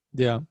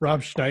 Yeah.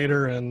 Rob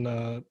Schneider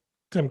and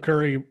Tim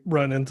Curry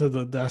run into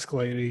the desk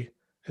lady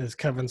as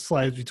Kevin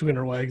slides between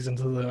her legs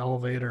into the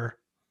elevator.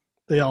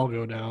 They all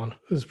go down.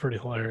 It was pretty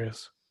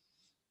hilarious.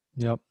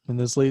 Yep. And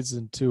this leads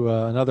into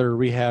another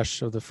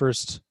rehash of the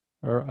first,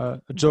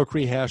 or a joke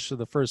rehash of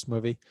the first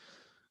movie,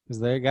 because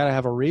they got to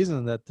have a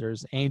reason that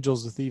there's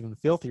angels with even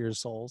filthier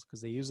souls, because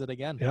they use it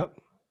again. Yep.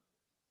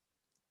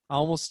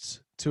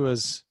 Almost to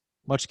as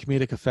much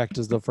comedic effect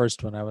as the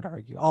first one, I would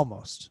argue.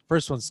 Almost.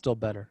 First one's still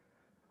better.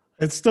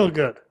 It's still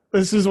good.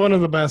 This is one of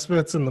the best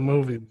bits in the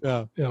movie.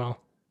 Yeah. You know.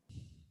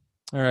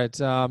 All right.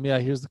 Yeah,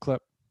 here's the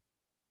clip.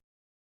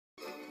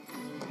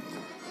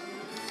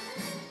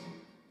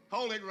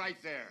 Hold it right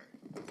there.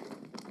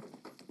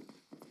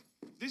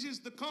 This is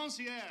the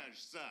concierge,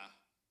 sir.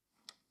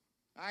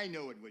 I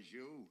knew it was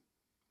you.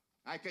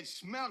 I could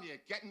smell you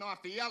getting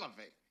off the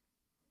elevator.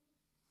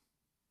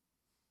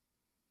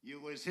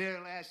 You was here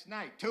last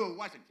night, too,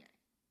 wasn't you?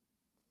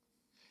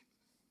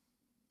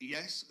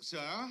 Yes,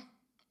 sir.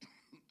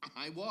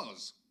 I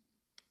was.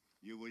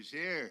 You was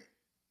here,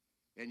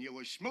 and you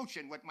was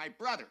smooching with my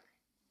brother.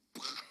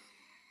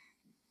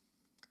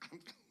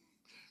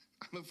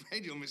 I'm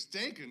afraid you're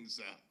mistaken,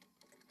 sir.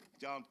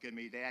 Don't give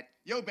me that.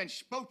 You've been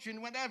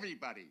smooching with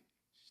everybody.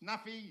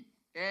 Snuffy,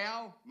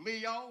 Al,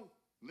 Leo,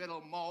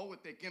 Little Mo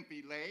with the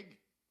gimpy leg,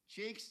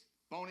 Cheeks,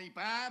 Bony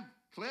Bob,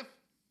 Cliff.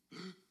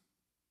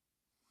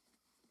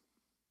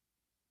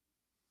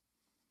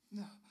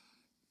 No.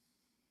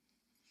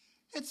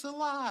 It's a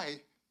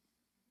lie.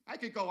 I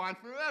could go on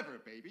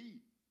forever,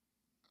 baby.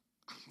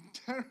 I'm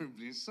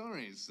terribly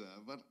sorry, sir,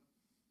 but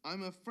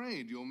I'm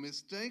afraid you're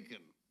mistaken.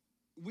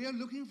 We are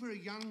looking for a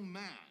young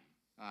man.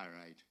 All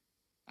right.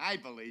 I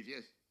believe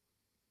you.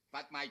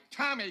 But my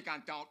Tommy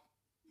gun don't.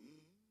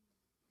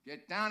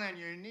 Get down on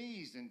your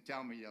knees and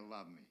tell me you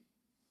love me.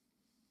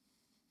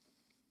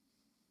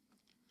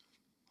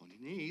 On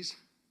your knees?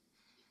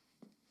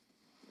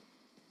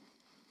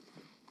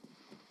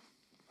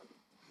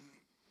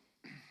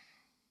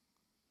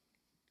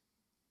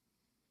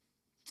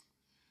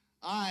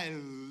 I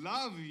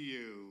love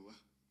you.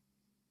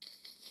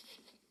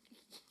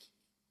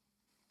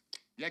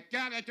 You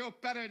gotta do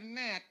better than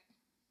that.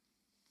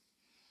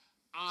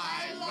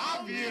 I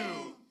love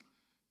you.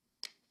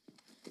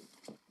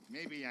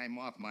 Maybe I'm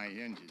off my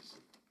hinges,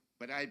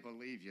 but I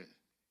believe you.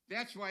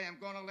 That's why I'm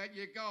gonna let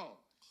you go.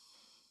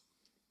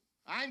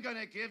 I'm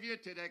gonna give you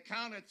to the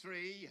count of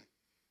 3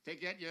 to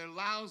get your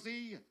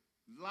lousy,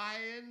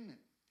 lying,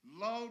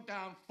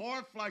 low-down,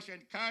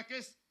 4-flushing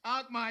carcass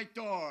out my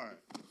door.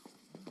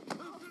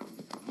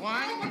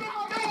 1,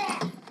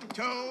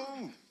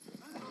 2.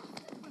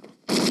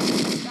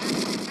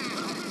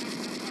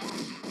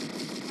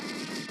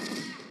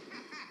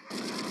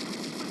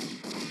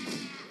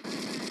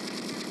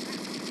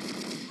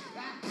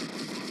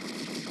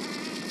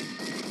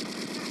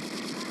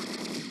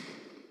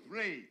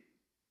 3.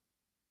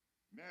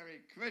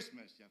 Merry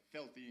Christmas, you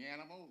filthy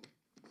animal.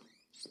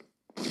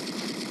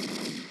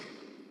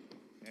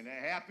 And a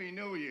Happy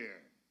New Year.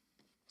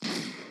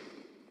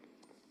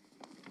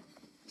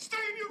 Stay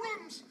in your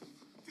rooms.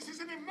 This is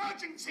an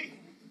emergency.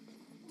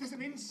 There's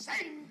an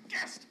insane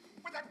guest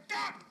with a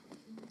gun.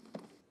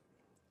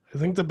 I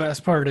think the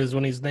best part is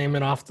when he's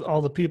naming off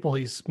all the people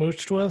he's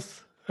smooched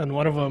with, and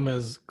one of them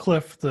is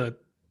Cliff, the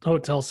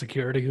hotel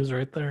security, who's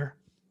right there.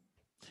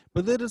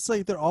 But then it's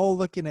like they're all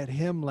looking at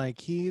him like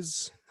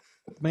he's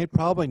made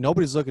probably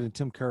nobody's looking at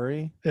Tim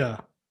Curry. Yeah.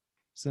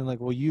 Saying like,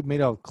 well, you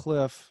made out with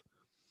Cliff.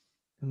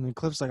 And then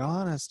Cliff's like,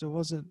 honest, it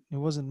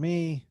wasn't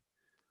me.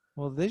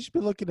 Well, they should be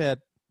looking at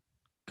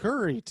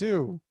Curry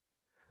too.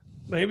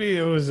 Maybe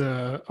it was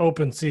a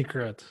open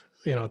secret.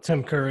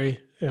 Tim Curry,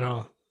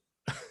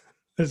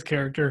 his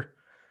character.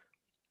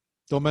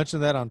 Don't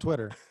mention that on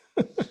Twitter.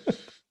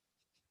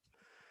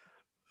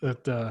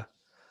 That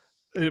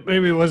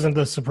maybe it wasn't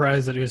the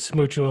surprise that he was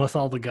smooching with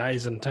all the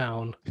guys in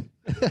town.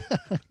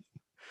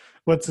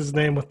 What's his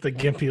name with the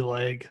gimpy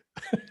leg?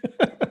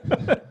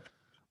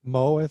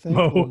 Mo, I think.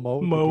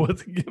 Mo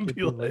with the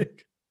gimpy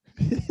leg.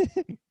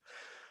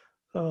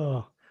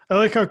 Oh, I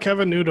like how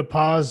Kevin knew to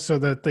pause so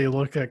that they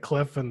look at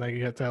Cliff and they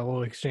get that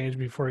little exchange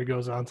before he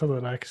goes on to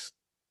the next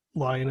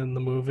line in the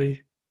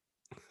movie.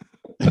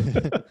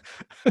 It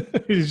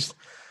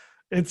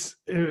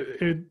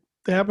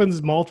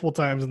happens multiple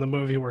times in the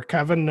movie where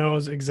Kevin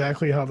knows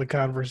exactly how the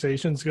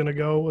conversation's going to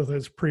go with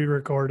his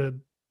pre-recorded,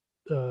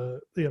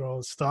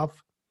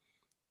 stuff.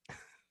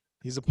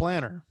 He's a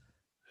planner.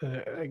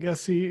 I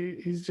guess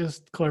he's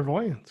just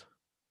clairvoyant.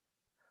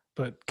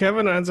 But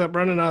Kevin ends up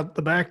running out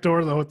the back door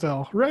of the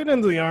hotel, right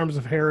into the arms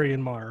of Harry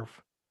and Marv.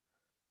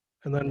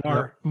 And then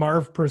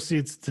Marv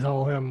proceeds to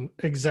tell him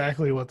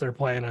exactly what their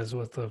plan is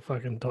with the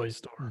fucking toy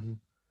store. Mm-hmm.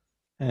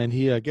 And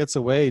he gets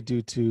away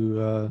due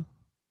to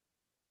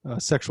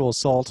sexual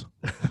assault.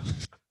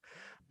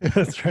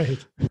 That's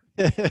right.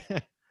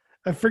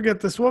 I forget,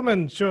 this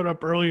woman showed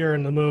up earlier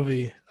in the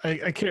movie.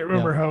 I can't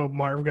remember how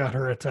Marv got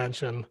her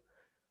attention.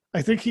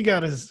 I think he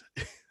got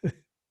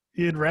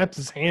he had wrapped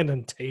his hand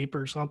in tape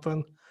or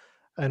something,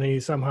 and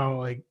he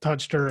somehow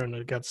touched her and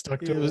it got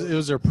stuck to it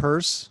was her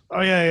purse.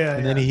 Oh yeah.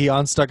 And then he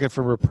unstuck it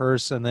from her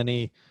purse, and then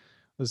he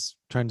was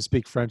trying to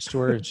speak French to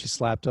her, and she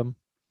slapped him.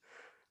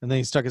 And then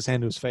he stuck his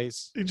hand to his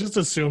face. He just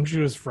assumed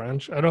she was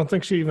French. I don't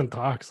think she even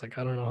talks. I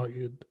don't know how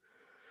you'd.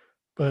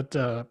 But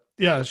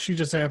she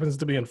just happens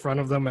to be in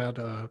front of them at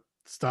a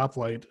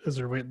stoplight as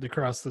they're waiting to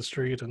cross the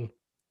street, and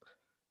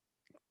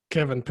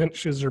Kevin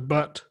pinches her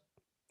butt.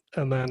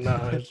 And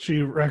then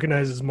she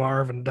recognizes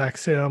Marv and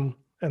decks him.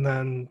 And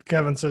then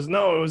Kevin says,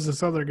 no, it was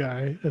this other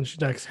guy. And she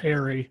decks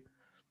Harry.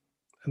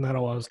 And that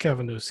allows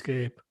Kevin to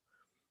escape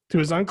to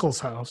his uncle's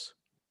house.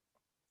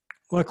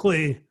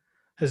 Luckily,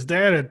 his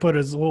dad had put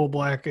his little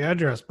black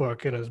address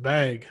book in his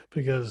bag,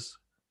 because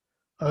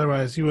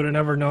otherwise he would have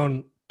never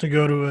known to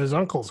go to his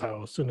uncle's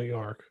house in New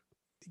York.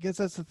 I guess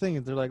that's the thing.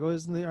 They're like, oh,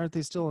 aren't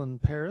they still in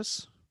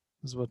Paris?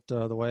 Is what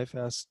the wife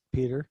asked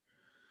Peter.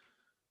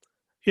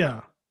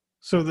 Yeah.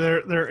 So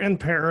they're in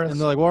Paris, and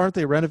they're like, "Well, aren't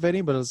they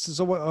renovating?" But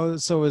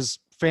so his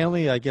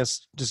family, I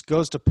guess, just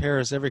goes to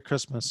Paris every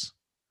Christmas.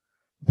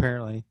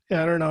 Apparently,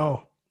 yeah. I don't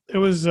know. It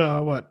was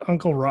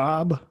Uncle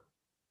Rob.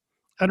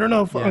 I don't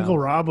know if Uncle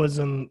Rob was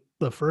in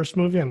the first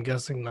movie. I'm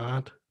guessing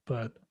not,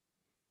 but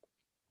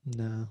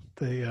no.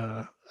 They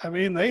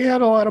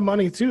had a lot of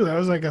money too. That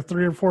was like a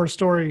 3 or 4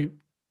 story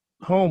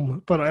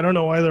home, but I don't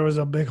know why there was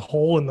a big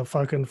hole in the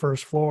fucking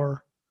first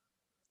floor.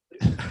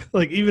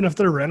 Even if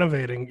they're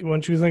renovating,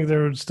 wouldn't you think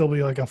there would still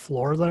be a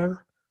floor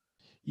there?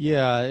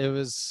 Yeah,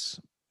 it's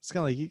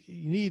kind of like you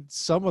need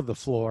some of the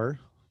floor.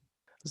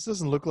 This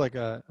doesn't look like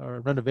a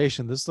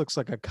renovation. This looks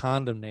like a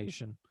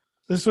condemnation.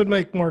 This would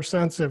make more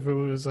sense if it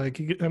was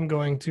him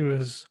going to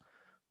his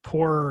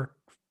poor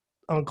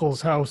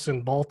uncle's house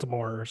in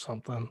Baltimore or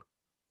something.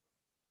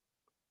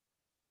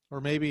 Or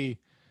maybe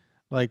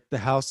the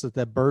house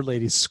that bird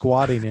lady's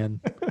squatting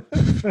in.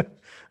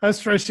 I'm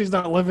surprised she's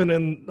not living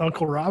in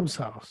Uncle Rob's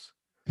house.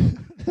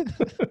 Because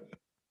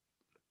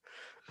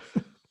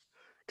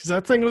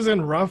that thing was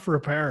in rough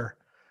repair.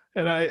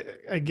 And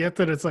I get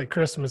that it's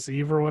Christmas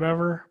Eve or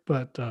whatever,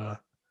 but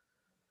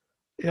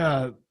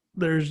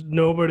there's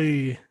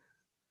nobody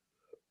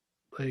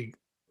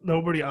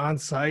on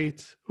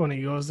site when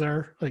he goes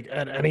there,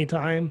 at any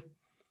time.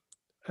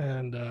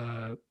 And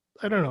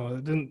I don't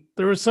know,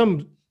 there was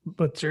some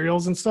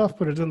materials and stuff,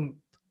 but it didn't.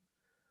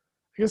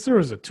 I guess there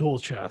was a tool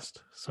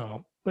chest,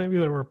 so maybe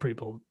there were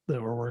people that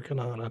were working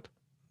on it.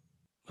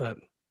 But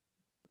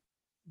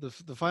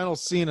the final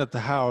scene at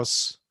the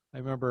house, I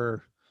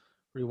remember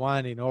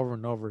rewinding over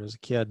and over as a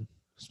kid,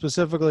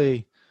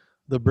 specifically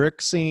the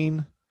brick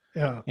scene,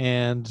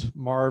 and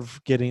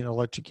Marv getting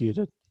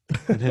electrocuted,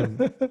 and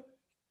him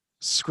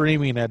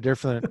screaming at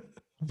different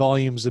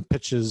volumes and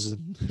pitches.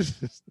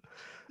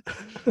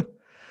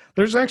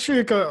 There's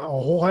actually a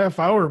whole half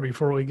hour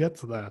before we get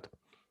to that,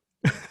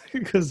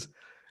 because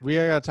we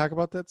gotta talk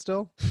about that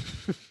still.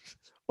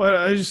 Well,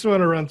 I just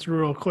want to run through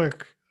real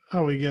quick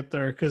how we get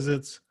there, because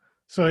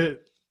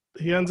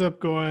he ends up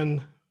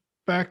going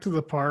back to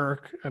the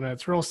park, and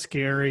it's real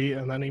scary.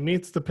 And then he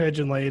meets the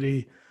pigeon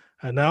lady,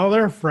 and now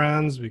they're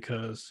friends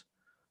because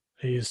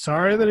he's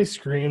sorry that he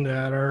screamed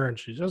at her, and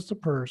she's just a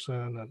person,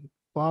 and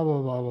blah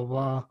blah blah blah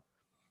blah.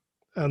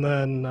 And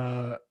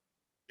then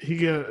he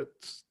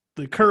gets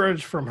the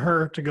courage from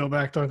her to go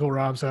back to Uncle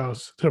Rob's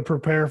house to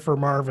prepare for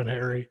Marv and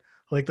Harry,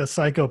 like the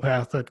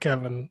psychopath that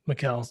Kevin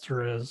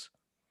McAllister is.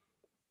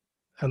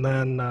 And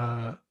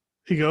then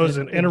he goes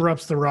and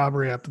interrupts the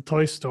robbery at the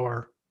toy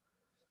store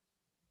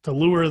to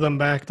lure them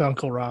back to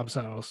Uncle Rob's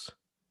house.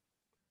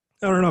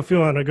 I don't know if you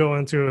want to go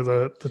into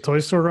the toy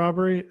store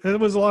robbery. It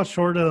was a lot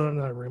shorter than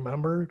I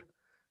remembered.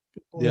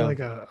 Only Yeah. like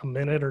a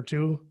minute or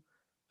two.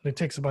 And he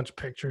takes a bunch of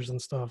pictures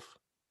and stuff.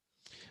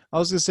 I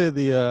was gonna say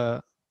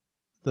the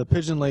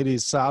pigeon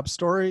lady's sob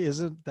story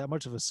isn't that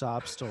much of a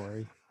sob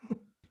story.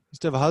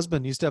 Used to have a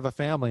husband, used to have a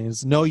family.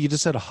 It's, no, you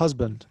just had a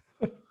husband.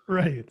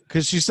 Right.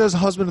 Because she says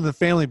husband in the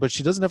family, but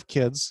she doesn't have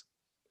kids.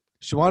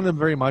 She wanted him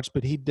very much,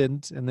 but he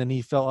didn't, and then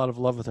he fell out of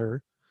love with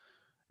her.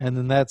 And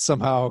then that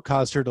somehow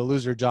caused her to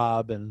lose her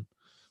job. And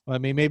well, I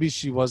mean, maybe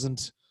she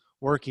wasn't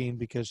working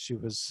because she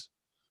was,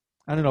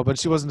 I don't know, but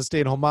she wasn't a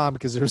stay-at-home mom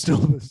because there was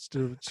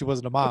she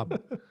wasn't a mom.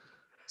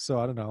 So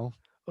I don't know.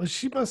 Well,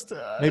 she must.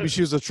 Maybe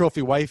she was a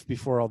trophy wife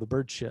before all the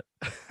bird shit.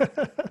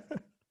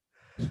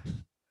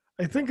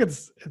 I think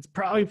it's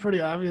probably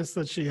pretty obvious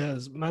that she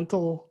has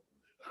mental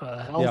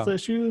health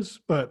issues,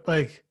 but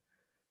like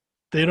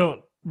they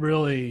don't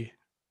really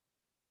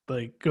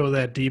like go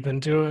that deep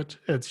into it.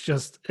 It's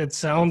just it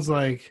sounds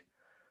like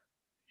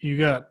you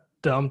got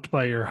dumped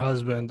by your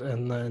husband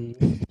and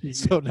then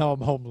So now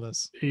I'm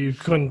homeless. You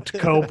couldn't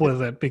cope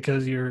with it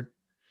because you're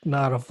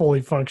not a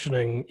fully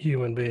functioning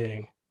human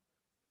being.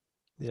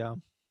 Yeah.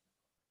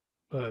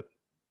 But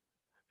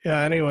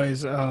yeah,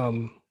 anyways,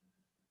 the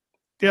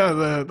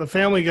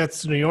family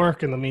gets to New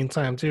York in the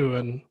meantime too,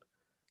 and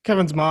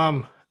Kevin's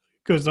mom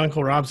goes to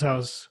Uncle Rob's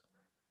house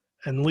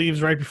and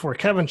leaves right before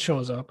Kevin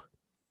shows up.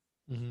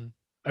 Mm-hmm.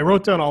 I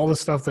wrote down all the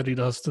stuff that he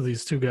does to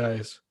these two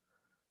guys.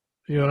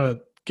 You want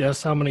to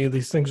guess how many of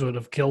these things would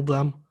have killed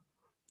them?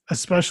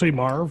 Especially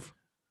Marv.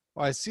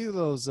 Well, I see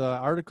those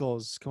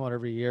articles come out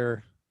every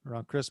year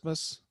around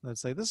Christmas.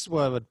 That's like, this is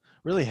what would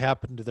really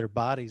happen to their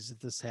bodies if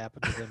this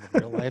happened to them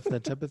in real life,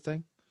 that type of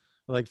thing.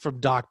 Like from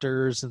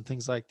doctors and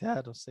things like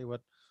that. They'll say, well,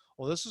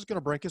 this is going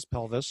to break his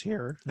pelvis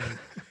here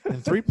and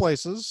in 3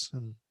 places,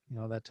 and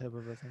that type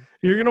of a thing.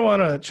 You're going to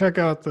want to check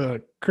out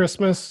the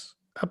Christmas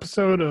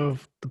episode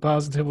of the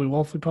Positively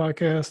Wolfly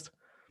podcast.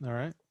 All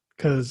right.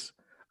 Because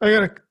I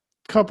got a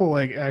couple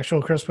like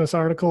actual Christmas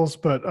articles,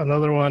 but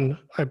another one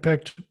I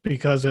picked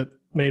because it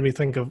made me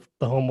think of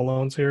the Home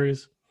Alone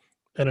series.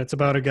 And it's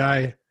about a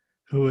guy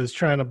who was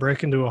trying to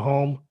break into a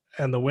home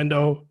and the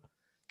window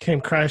came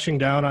crashing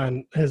down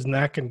on his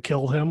neck and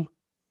killed him.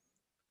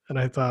 And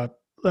I thought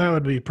that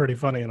would be pretty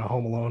funny in a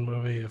Home Alone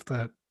movie if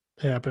that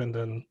happened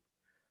and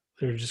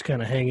they were just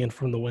kind of hanging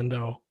from the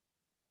window.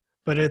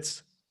 But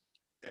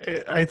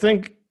I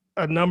think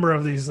a number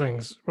of these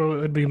things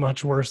would be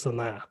much worse than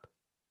that.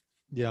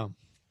 Yeah.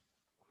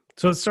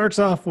 So it starts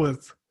off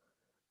with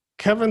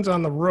Kevin's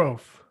on the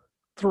roof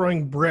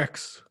throwing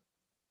bricks.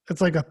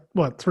 It's like a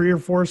 3 or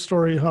 4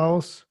 story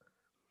house,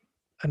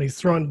 and he's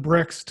throwing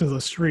bricks to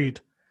the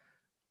street.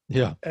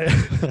 Yeah.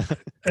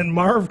 And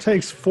Marv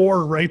takes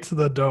 4 right to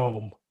the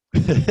dome,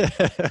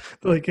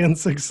 like in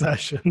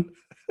succession.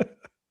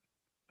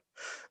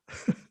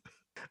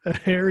 And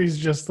Harry's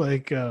just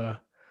like,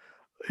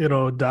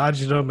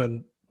 dodging him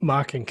and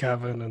mocking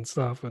Kevin and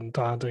stuff and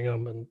taunting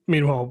him. And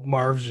meanwhile,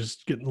 Marv's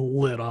just getting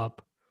lit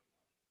up.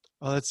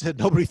 Oh, that's it.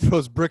 Nobody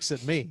throws bricks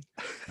at me.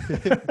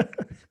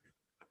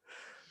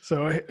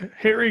 So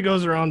Harry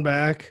goes around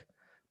back.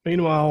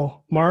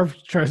 Meanwhile, Marv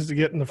tries to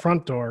get in the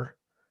front door.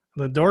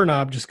 The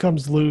doorknob just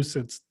comes loose.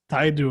 It's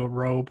tied to a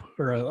rope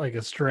or like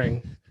a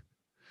string.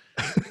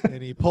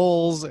 And he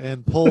pulls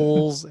and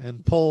pulls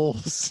and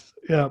pulls.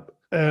 Yep.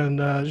 And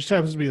just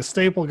happens to be a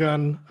staple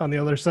gun on the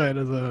other side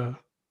of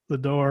the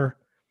door.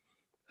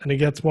 And he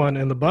gets one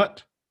in the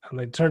butt. And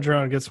then he turns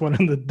around and gets one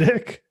in the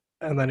dick.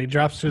 And then he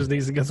drops to his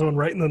knees and gets one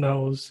right in the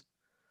nose.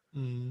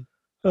 Mm.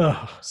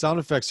 Ugh. Sound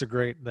effects are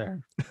great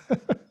there.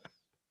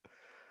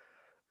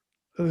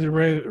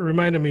 It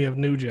reminded me of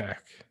New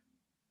Jack,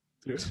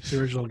 the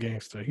original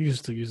gangster. He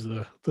used to use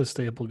the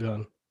staple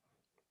gun.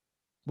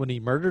 When he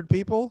murdered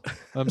people?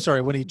 I'm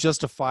sorry, when he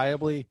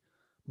justifiably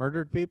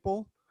murdered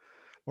people?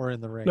 Or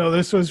in the ring? No,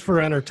 this was for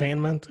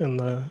entertainment in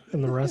the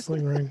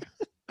wrestling ring.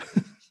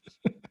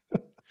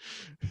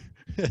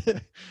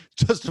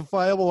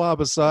 Justifiable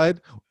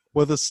homicide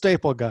with a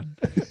staple gun.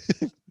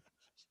 I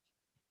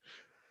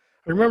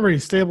remember he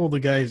stapled the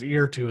guy's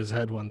ear to his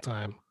head one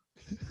time.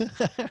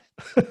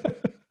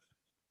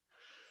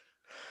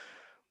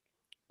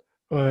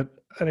 But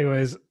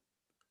anyways,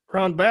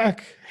 round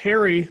back,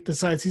 Harry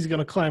decides he's going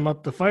to climb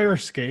up the fire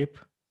escape,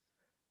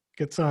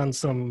 gets on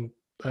some,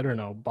 I don't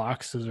know,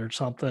 boxes or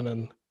something,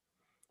 and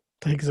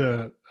takes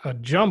a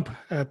jump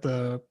at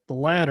the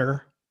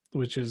ladder,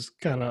 which is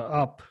kind of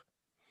up.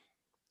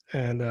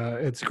 And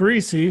it's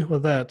greasy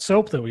with that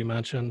soap that we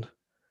mentioned.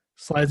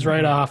 Slides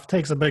right off,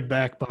 takes a big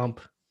back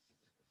bump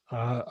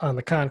on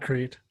the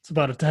concrete. It's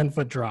about a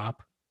 10-foot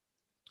drop.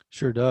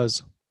 Sure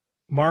does.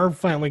 Marv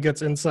finally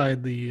gets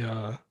inside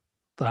the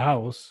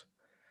house,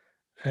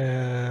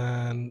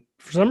 and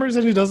for some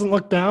reason he doesn't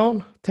look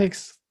down.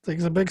 Takes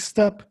a big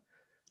step,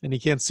 and he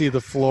can't see the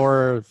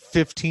floor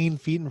 15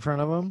 feet in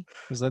front of him.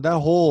 Because that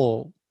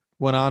hole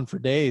went on for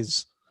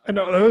days. I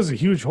know that was a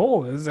huge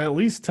hole. It was at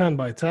least 10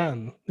 by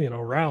 10,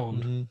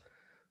 round.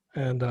 Mm-hmm.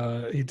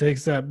 And he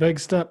takes that big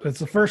step. It's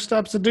the first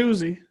step's a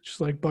doozy,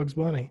 just like Bugs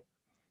Bunny.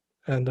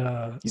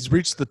 And he's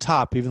reached the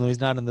top, even though he's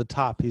not in the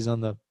top. He's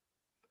on the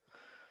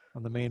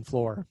main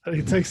floor.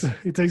 he takes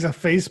a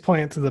face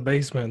plant to the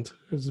basement.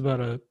 It's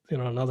about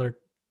another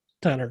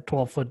 10 or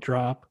 12 foot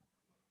drop.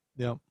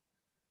 Yep.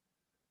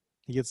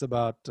 He gets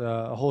about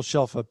a whole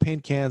shelf of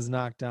paint cans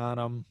knocked on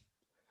him.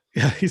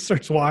 Yeah, he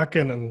starts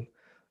walking and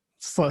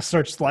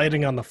starts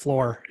sliding on the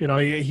floor.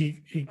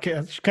 He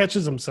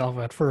catches himself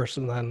at first,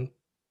 and then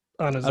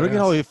on his I don't ass. get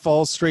how he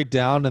falls straight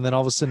down, and then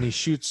all of a sudden he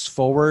shoots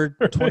forward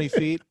 20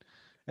 feet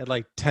at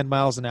like 10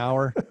 miles an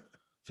hour,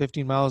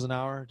 15 miles an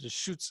hour, just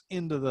shoots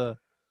into the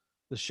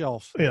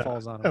shelf and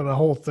falls on him. And the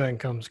whole thing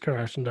comes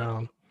crashing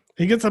down.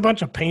 He gets a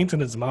bunch of paint in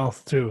his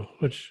mouth too,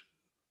 which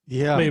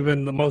may have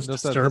been the most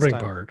disturbing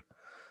part.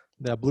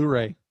 That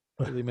Blu-ray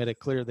really made it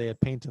clear they had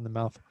paint in the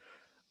mouth.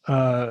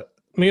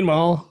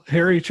 Meanwhile,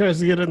 Harry tries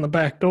to get in the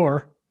back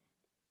door,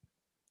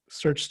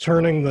 starts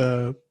turning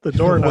the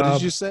doorknob. What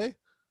did you say?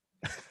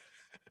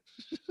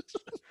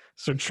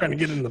 Starts trying to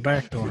get in the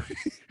back door.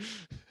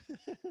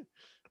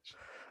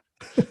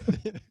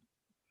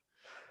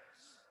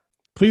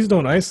 Please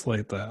don't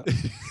isolate that.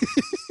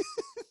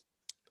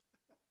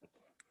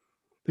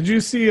 Did you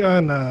see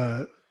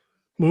on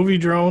Movie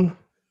Drone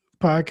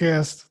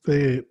podcast,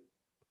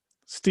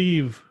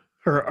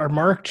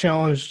 Mark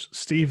challenged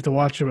Steve to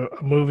watch a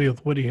movie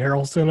with Woody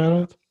Harrelson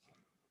in it?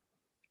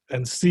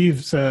 And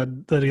Steve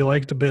said that he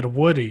liked a bit of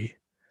Woody.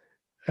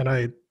 And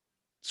I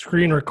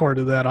screen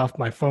recorded that off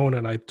my phone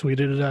and I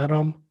tweeted it at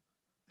him.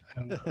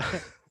 And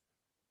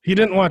he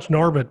didn't watch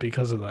Norbit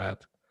because of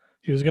that.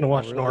 He was going to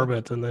watch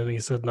Norbit, and then he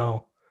said,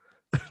 no,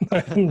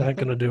 I'm not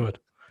going to do it.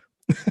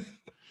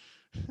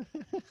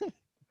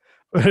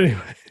 But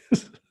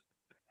anyways.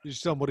 You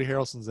just tell him Woody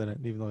Harrelson's in it,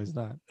 even though he's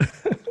not.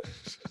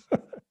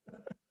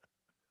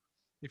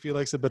 If he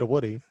likes a bit of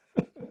Woody.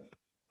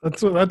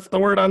 That's the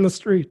word on the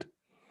street.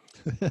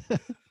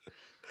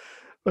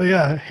 But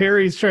yeah,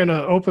 Harry's trying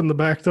to open the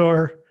back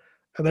door,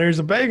 and there's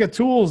a bag of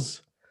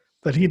tools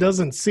that he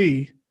doesn't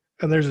see,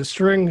 and there's a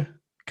string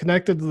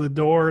connected to the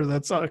door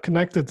that's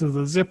connected to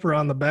the zipper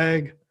on the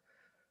bag.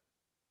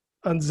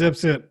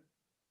 Unzips it,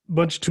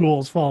 bunch of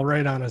tools fall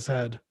right on his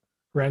head,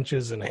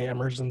 wrenches and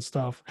hammers and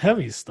stuff,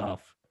 heavy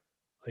stuff.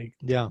 Like,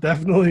 yeah,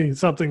 definitely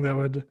something that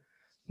would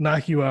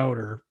knock you out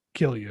or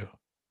kill you.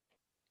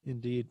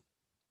 Indeed.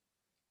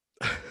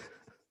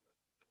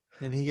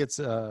 And he gets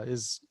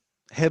his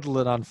head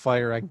lit on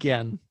fire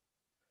again.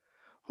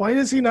 Why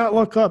does he not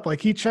look up?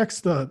 Like, he checks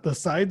the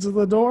sides of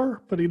the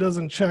door, but he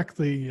doesn't check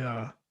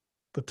the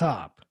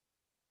top.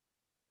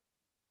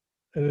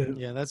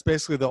 Yeah, that's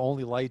basically the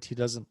only light he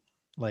doesn't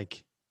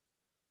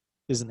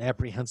isn't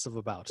apprehensive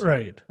about.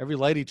 Right. Every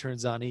light he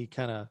turns on, he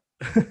kind of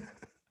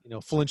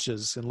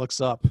flinches and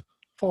looks up.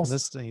 False. And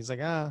this thing, he's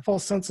like,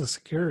 false sense of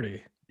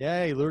security.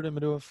 Yeah, he lured him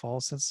into a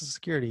false sense of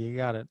security. You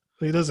got it.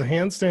 He does a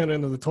handstand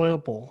into the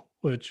toilet bowl,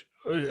 which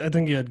I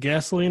think he had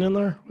gasoline in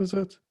there. Was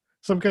it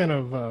some kind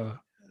of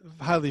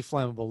highly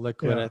flammable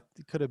liquid? Yeah.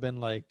 It could have been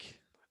like.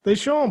 They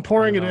show him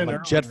pouring it in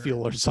like jet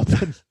fuel or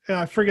something.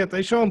 Yeah, I forget.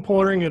 They show him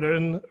pouring it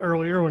in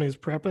earlier when he's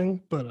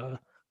prepping, but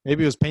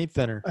maybe it was paint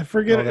thinner. I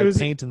forget. It was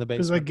paint in the basement.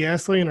 It was like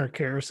gasoline or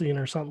kerosene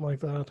or something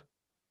like that.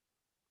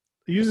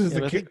 He uses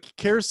I think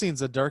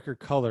kerosene's a darker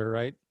color,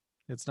 right?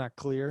 It's not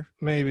clear.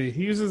 Maybe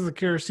he uses the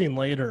kerosene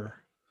later.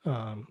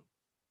 We'll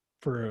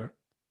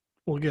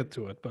get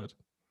to it, but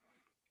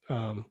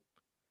and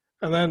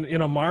then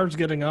Marv's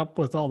getting up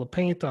with all the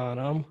paint on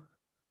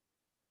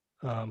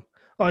him.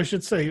 I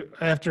should say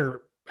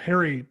after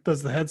Harry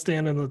does the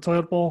headstand in the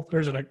toilet bowl,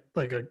 there's a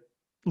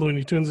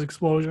Looney Tunes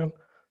explosion.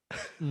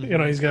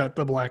 Mm-hmm. He's got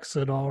the black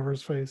soot all over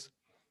his face.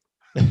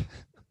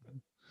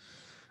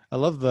 I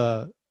love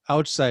the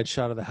outside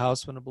shot of the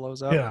house when it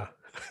blows up. Yeah.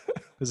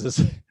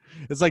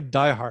 It's like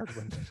Die Hard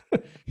when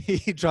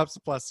he drops the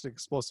plastic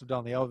explosive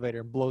down the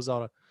elevator and blows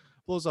out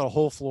a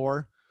whole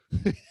floor.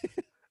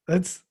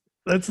 That's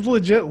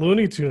legit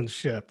Looney Tunes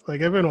shit.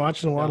 Like, I've been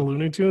watching a lot of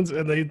Looney Tunes,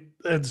 and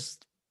it's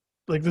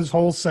like this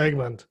whole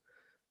segment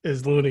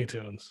is Looney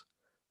Tunes,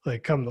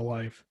 like, come to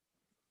life.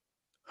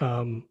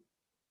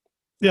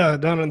 Yeah,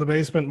 down in the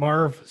basement,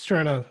 Marv is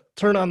trying to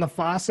turn on the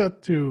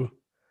faucet to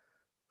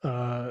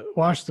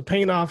wash the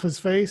paint off his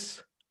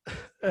face,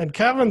 and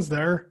Kevin's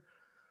there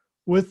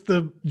with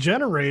the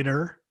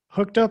generator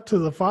hooked up to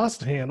the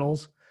faucet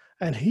handles,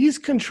 and he's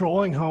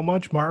controlling how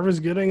much Marv is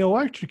getting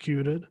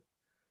electrocuted.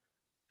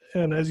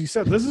 And as you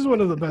said, this is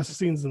one of the best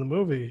scenes in the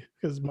movie,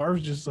 because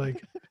Marv's just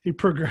like, he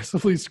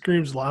progressively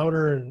screams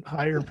louder and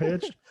higher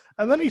pitched,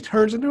 and then he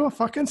turns into a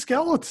fucking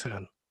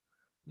skeleton.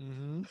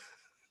 Mm-hmm.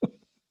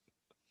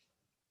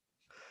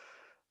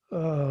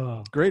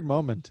 Great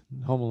moment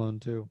in Home Alone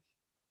 2.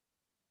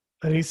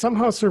 And he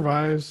somehow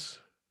survives.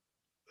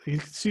 He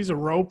sees a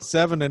rope.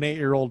 7 and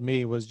 8-year-old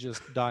me was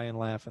just dying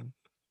laughing.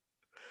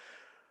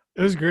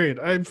 It was great.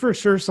 I for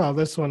sure saw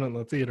this one in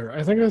the theater.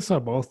 I think I saw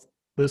both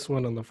this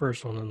one and the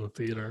first one in the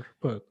theater.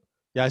 But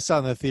yeah, I saw it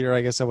in the theater.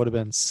 I guess I would have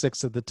been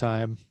 6 at the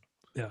time.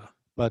 Yeah.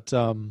 But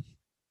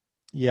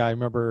yeah, I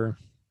remember.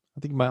 I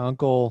think my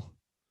uncle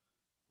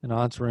and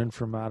aunts were in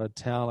from out of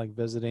town, like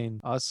visiting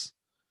us,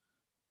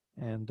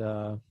 and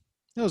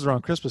it was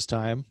around Christmas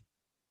time.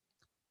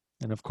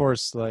 And of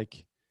course,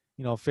 like,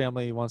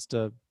 family wants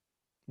to,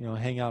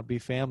 hang out, be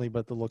family,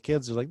 but the little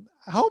kids are like,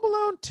 Home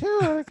Alone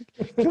 2.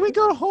 Can we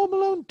go to Home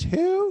Alone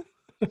 2?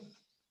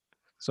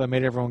 So I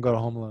made everyone go to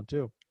Home Alone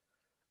 2.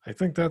 I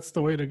think that's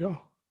the way to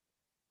go.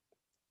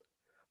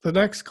 The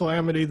next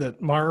calamity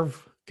that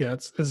Marv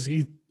gets is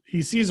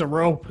he sees a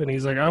rope and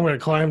he's like, I'm going to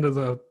climb to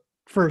the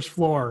first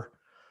floor.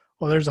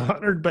 Well, there's a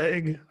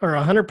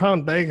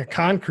 100-pound bag of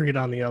concrete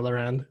on the other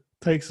end.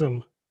 Takes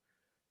it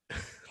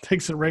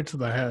right to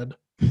the head.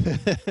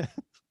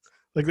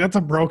 Like, that's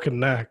a broken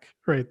neck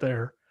right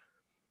there.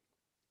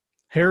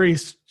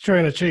 Harry's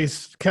trying to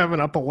chase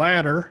Kevin up a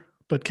ladder,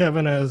 but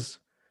Kevin has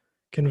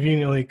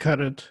conveniently cut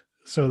it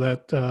so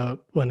that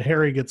when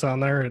Harry gets on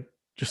there, it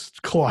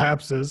just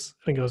collapses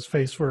and goes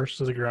face first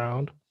to the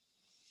ground.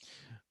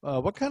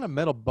 What kind of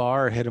metal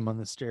bar hit him on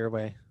the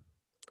stairway?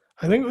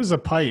 I think it was a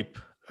pipe.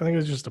 I think it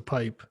was just a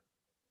pipe.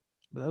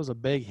 That was a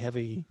big,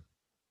 heavy,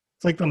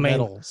 it's like the main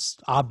metal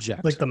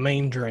object. Like the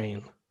main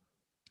drain.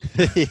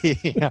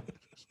 Yeah.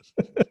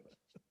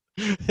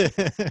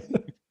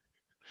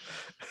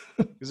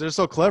 Because they're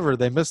so clever,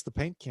 they miss the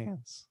paint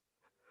cans,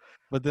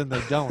 but then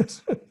they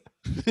don't.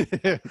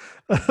 I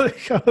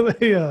like how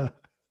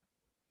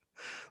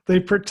they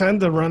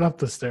pretend to run up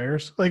the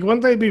stairs. Like,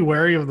 wouldn't they be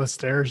wary of the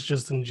stairs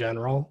just in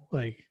general?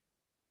 Like,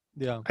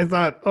 yeah. I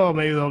thought, oh,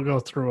 maybe they'll go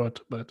through it,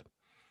 but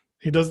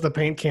he does the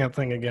paint can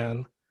thing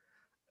again,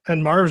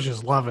 and Marv's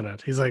just loving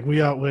it. He's like,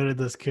 we outwitted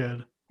this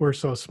kid. We're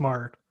so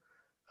smart.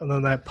 And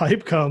then that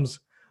pipe comes,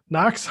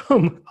 knocks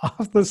him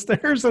off the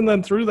stairs, and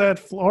then through that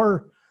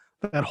floor,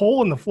 that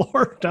hole in the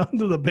floor, down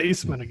to the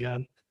basement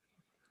again.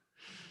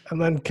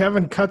 And then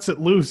Kevin cuts it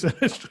loose, and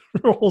it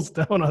rolls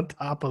down on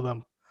top of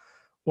them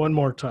one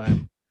more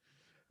time.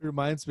 It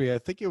reminds me, I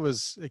think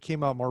it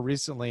came out more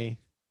recently.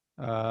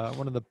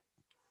 One of the,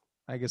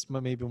 I guess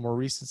maybe more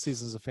recent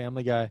seasons of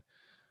Family Guy.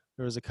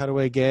 There was a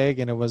cutaway gag,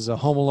 and it was a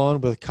Home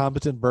Alone with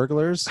competent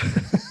burglars.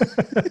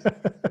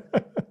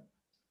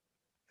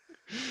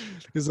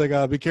 He's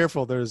like, be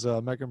careful. There's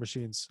micro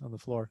machines on the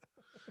floor.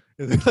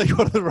 And then, like,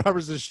 one of the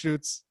robbers just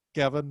shoots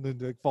Kevin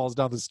and like, falls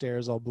down the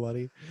stairs all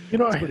bloody.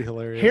 It's pretty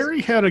hilarious.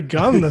 Harry had a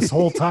gun this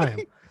whole time.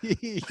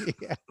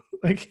 Yeah.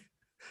 Like,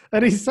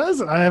 and he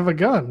says, I have a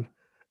gun.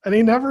 And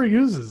he never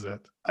uses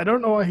it. I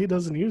don't know why he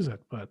doesn't use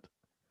it, but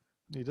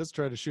he does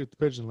try to shoot the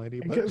pigeon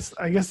lady. But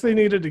I guess they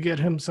needed to get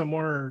him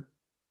somewhere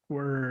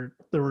where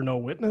there were no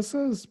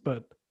witnesses,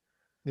 but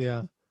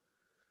yeah,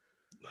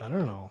 I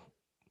don't know.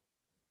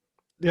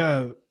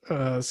 Yeah,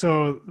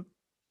 so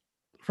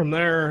from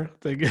there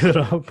they get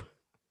up.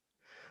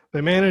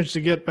 They manage to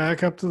get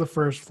back up to the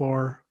first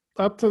floor,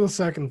 up to the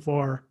second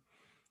floor.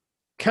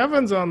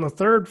 Kevin's on the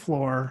third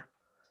floor,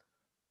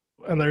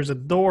 and there's a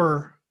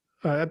door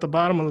at the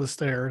bottom of the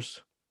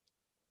stairs.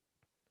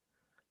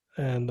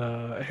 And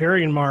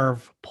Harry and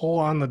Marv pull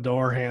on the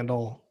door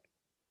handle.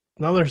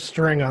 Another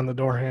string on the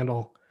door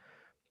handle.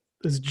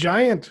 This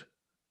giant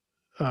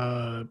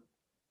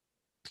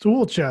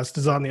tool chest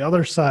is on the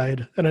other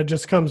side, and it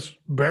just comes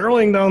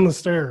barreling down the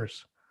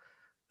stairs.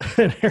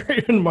 And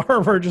Harry and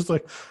Marv are just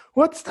like,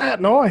 what's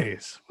that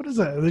noise? What is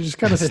that? They just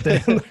kind of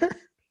stand there.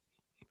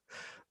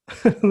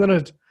 And then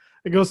it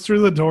goes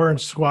through the door and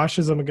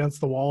squashes them against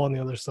the wall on the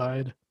other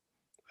side.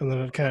 And then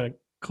it kind of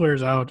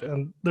clears out,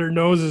 and their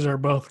noses are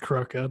both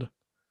crooked.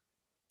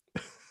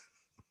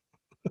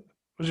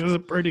 Which is a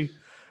pretty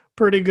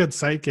good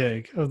sight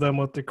gag of them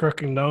with the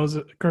crooked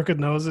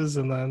noses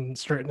and then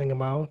straightening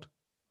them out.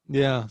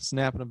 Yeah,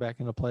 snapping them back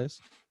into place.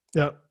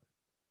 Yep.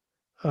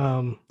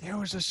 There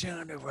was a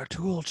sound of a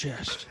tool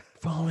chest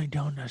falling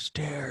down the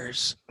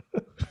stairs.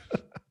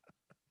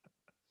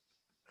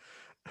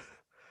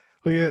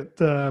 We get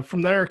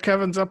from there,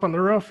 Kevin's up on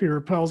the roof. He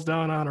rappels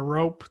down on a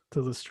rope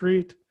to the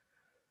street.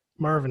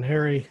 Marv and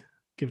Harry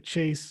give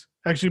chase.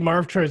 Actually,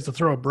 Marv tries to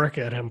throw a brick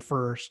at him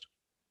first.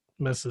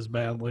 Misses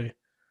badly.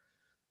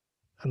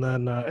 And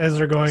then as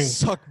they're going...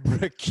 Suck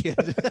brick,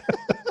 kid.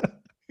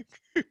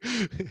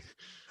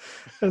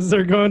 As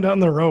they're going down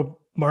the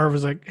rope, Marv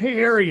is like, hey,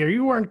 Harry, are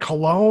you wearing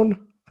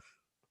cologne?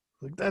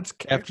 Like, that's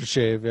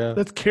aftershave, yeah.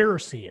 That's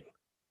kerosene.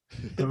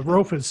 The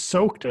rope is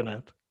soaked in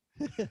it.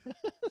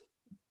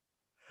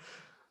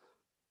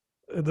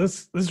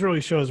 This really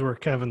shows where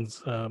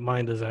Kevin's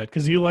mind is at,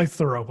 because he lights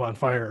the rope on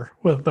fire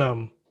with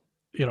them,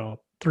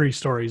 3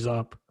 stories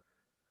up.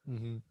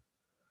 Mm-hmm.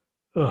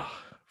 Ugh,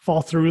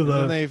 fall through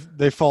and then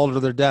they fall to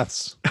their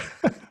deaths,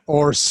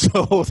 or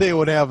so they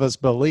would have us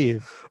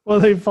believe. Well,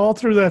 they fall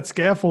through that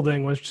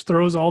scaffolding, which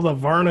throws all the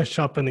varnish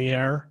up in the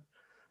air,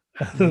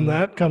 and then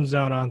that comes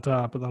down on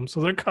top of them.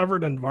 So they're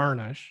covered in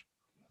varnish.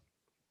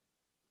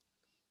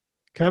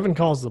 Kevin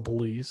calls the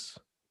police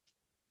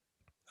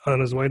on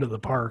his way to the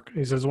park.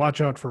 He says, watch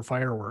out for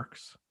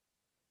fireworks.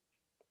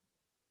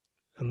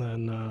 And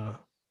then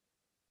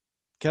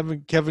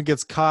Kevin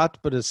gets caught,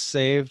 but is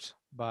saved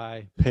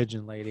by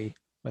Pigeon Lady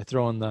by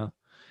throwing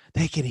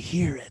they can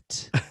hear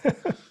it,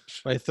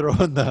 by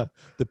throwing the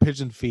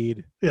pigeon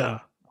feed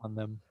on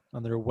them,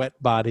 on their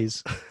wet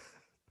bodies.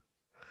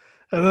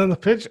 And then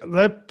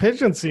that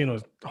pigeon scene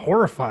was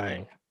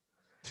horrifying.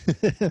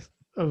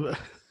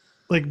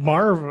 Like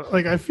Marv,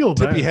 like I feel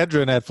Tippi bad.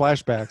 Hedren had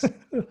flashbacks.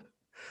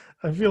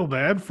 I feel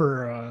bad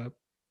for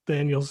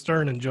Daniel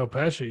Stern and Joe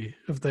Pesci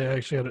if they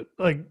actually had it.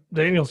 Like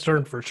Daniel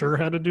Stern for sure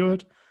had to do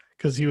it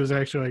because he was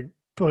actually like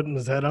putting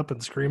his head up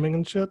and screaming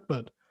and shit.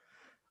 But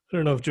I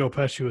don't know if Joe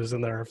Pesci was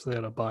in there if they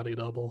had a body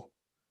double.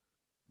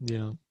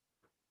 Yeah.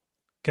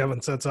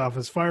 Kevin sets off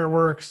his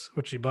fireworks,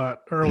 which he bought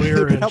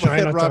earlier in Probably had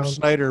Chinatown.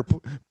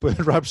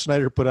 Rob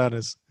Schneider put on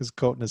his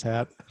coat and his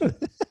hat.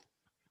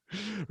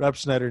 Rob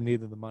Schneider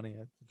needed the money.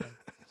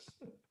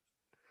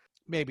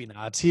 Maybe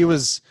not. He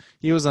was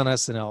on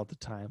SNL at the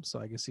time, so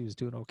I guess he was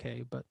doing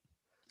okay. But it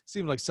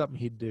seemed like something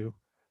he'd do.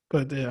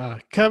 But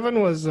Kevin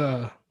was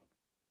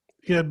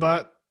he had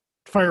bought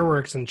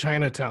fireworks in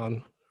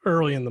Chinatown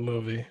early in the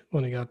movie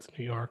when he got to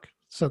New York.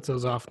 Sets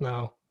those off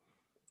now.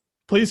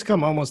 Police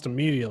come almost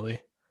immediately.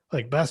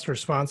 Like best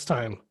response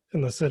time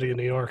in the city of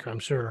New York, I'm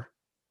sure.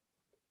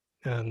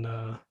 And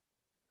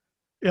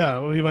yeah,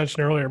 we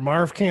mentioned earlier,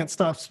 Marv can't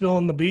stop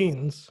spilling the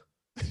beans.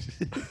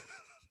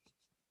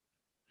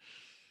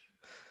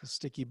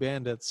 Sticky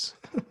bandits.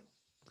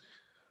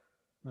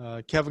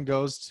 Kevin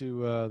goes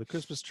to the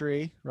Christmas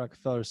tree,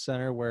 Rockefeller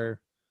Center,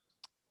 where,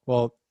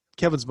 well,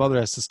 Kevin's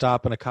mother has to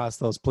stop and accost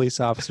those police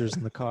officers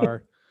in the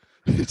car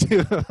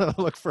to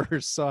look for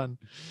her son.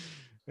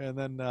 And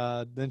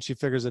then she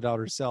figures it out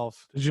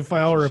herself. Did you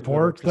file a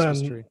report?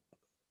 Then tree.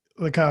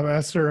 the cop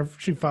asked her if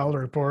she filed a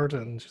report,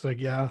 and she's like,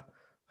 "Yeah."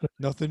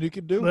 Nothing you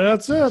can do.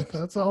 That's it.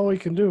 That's all we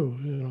can do.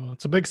 You know,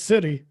 it's a big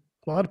city,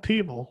 a lot of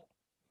people.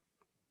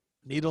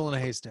 Needle in a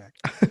haystack.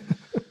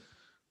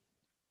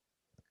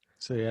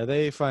 So yeah,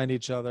 they find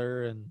each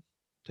other and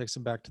takes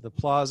them back to the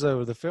plaza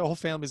where the whole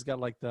family's got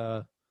like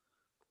a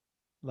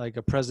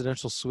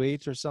presidential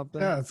suite or something.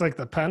 Yeah, it's like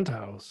the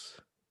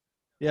penthouse.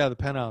 Yeah, the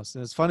penthouse.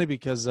 And it's funny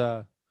because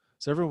so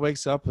everyone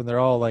wakes up and they're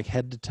all like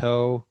head to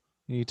toe.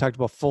 You talked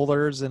about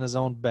Fuller's in his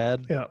own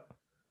bed. Yeah.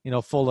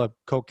 Full of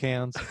Coke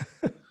cans.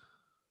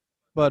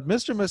 But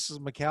Mr. and Mrs.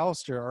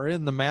 McAllister are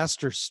in the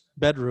master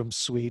bedroom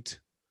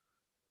suite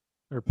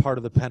or part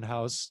of the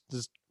penthouse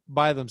just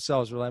by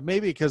themselves. We're like,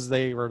 maybe because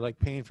they were like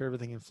paying for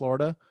everything in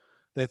Florida,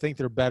 they think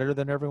they're better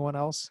than everyone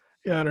else.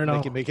 Yeah, I don't know.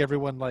 They can make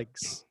everyone like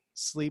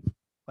sleep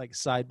like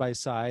side by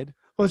side.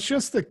 Well, it's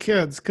just the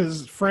kids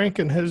because Frank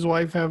and his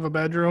wife have a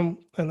bedroom,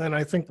 and then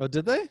I think. Oh,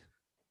 did they?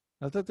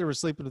 I thought they were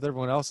sleeping with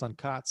everyone else on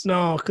cots.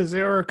 No, because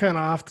they were kind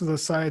of off to the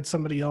side.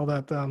 Somebody yelled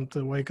at them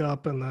to wake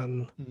up, and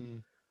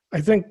then I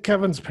think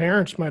Kevin's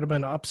parents might have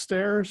been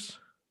upstairs.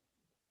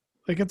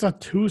 Like it's a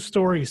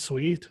 2-story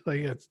suite.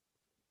 Like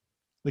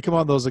they come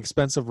on those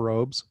expensive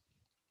robes.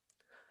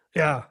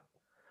 Yeah,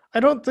 I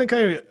don't think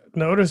I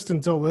noticed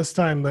until this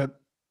time that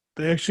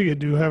they actually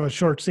do have a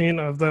short scene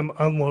of them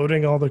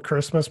unloading all the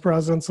Christmas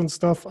presents and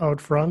stuff out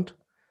front.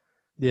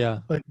 Yeah,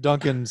 like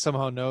Duncan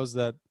somehow knows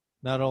that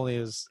not only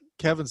is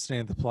Kevin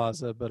staying at the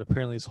plaza, but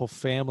apparently his whole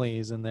family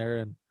is in there,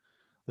 and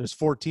there's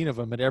 14 of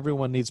them, and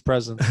everyone needs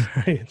presents.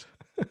 Right.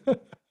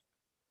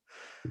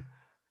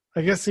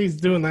 I guess he's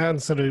doing that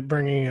instead of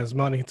bringing his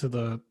money to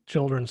the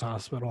children's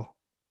hospital.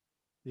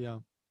 Yeah.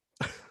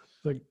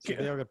 Like, so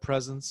they all got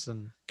presents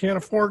and can't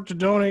afford to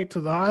donate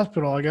to the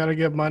hospital. I got to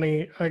give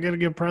money. I got to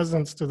give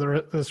presents to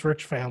this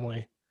rich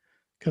family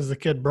because the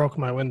kid broke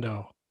my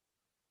window.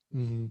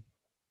 Mm-hmm.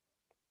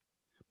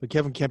 But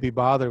Kevin can't be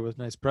bothered with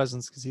nice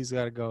presents because he's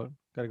got to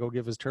go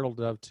give his turtle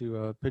dove to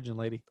a pigeon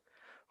lady.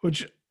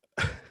 Which,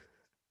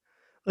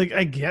 like,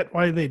 I get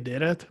why they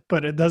did it,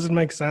 but it doesn't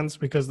make sense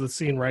because the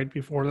scene right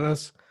before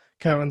this,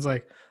 Kevin's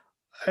like,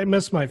 I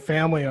miss my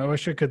family. I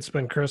wish I could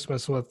spend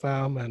Christmas with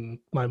them and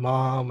my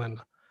mom, and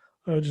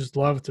I would just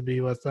love to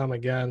be with them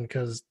again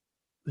because,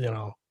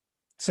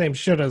 same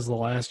shit as the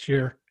last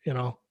year,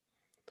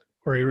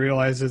 where he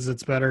realizes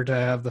it's better to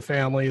have the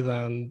family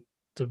than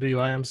to be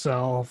by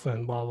himself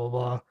and blah, blah,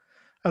 blah.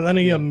 And then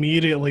he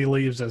immediately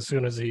leaves as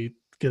soon as he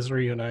gets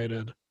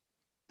reunited.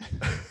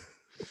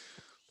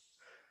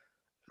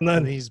 And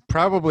then he's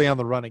probably on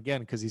the run again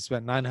because he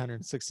spent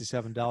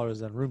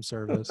 $967 on room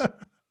service.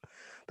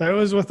 That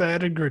was with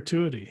added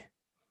gratuity.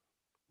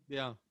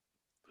 Yeah.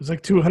 It was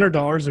like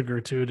 $200 of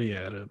gratuity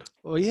added.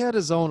 Well, he had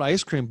his own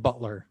ice cream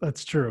butler.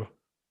 That's true.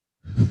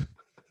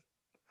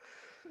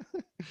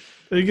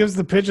 He gives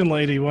the pigeon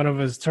lady one of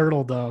his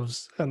turtle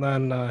doves, and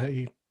then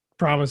he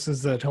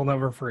promises that he'll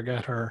never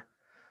forget her.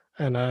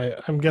 And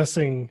I'm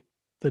guessing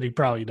that he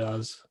probably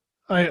does.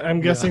 I'm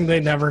guessing they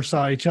never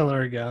saw each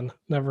other again.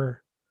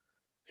 Never,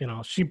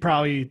 she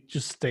probably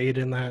just stayed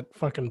in that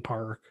fucking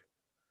park.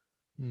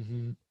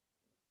 Mm-hmm.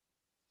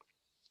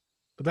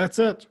 But that's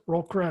it.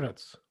 Roll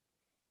credits.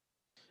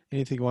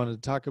 Anything you wanted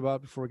to talk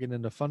about before we get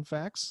into fun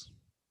facts?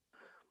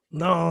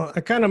 No, I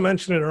kind of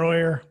mentioned it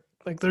earlier.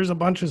 Like, there's a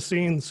bunch of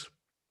scenes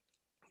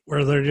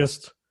where they're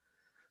just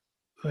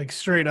like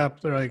straight up.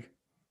 They're like,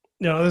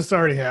 this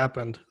already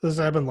happened. This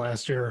happened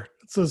last year.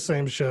 It's the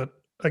same shit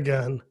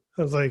again.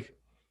 It's like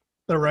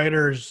the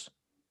writers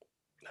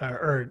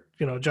or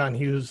John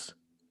Hughes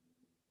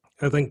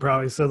I think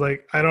probably said,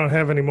 like, I don't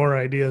have any more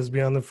ideas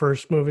beyond the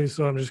first movie,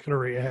 so I'm just going to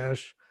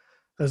rehash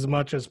as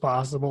much as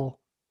possible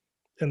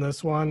in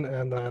this one,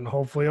 and then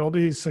hopefully it'll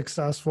be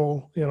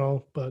successful,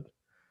 but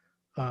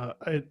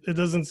it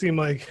doesn't seem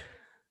like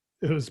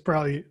it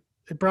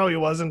probably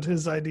wasn't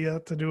his idea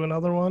to do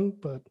another one,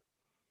 but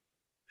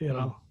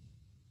Yeah.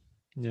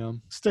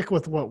 stick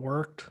with what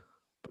worked.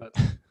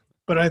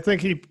 But I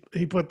think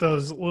he put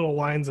those little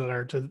lines in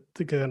there to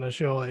kind of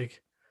show,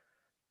 like,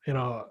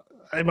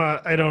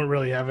 I don't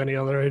really have any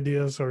other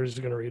ideas, so we're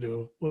just gonna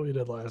redo what we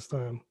did last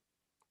time.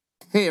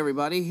 Hey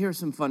everybody, here's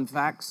some fun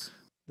facts.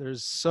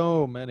 There's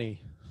so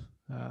many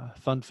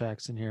fun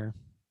facts in here,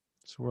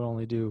 so we'll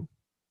only do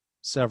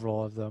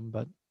several of them.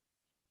 But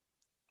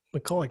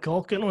Macaulay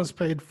Culkin was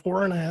paid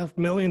 $4.5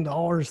 million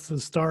to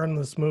star in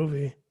this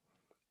movie,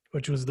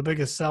 which was the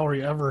biggest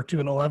salary ever to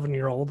an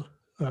 11-year-old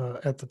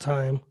at the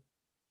time.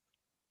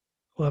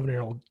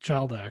 11-year-old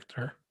child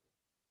actor.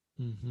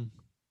 Mm-hmm.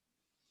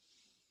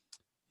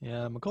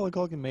 Yeah, Macaulay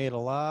Culkin made a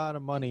lot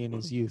of money in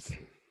his youth.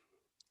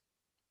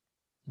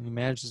 And he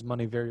managed his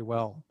money very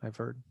well, I've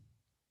heard.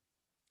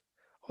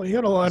 Well, he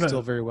had a lot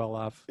Still very well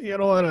off. He had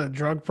a lot of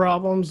drug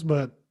problems,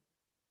 but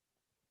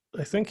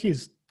I think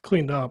he's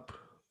cleaned up.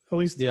 At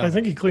least I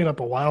think he cleaned up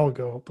a while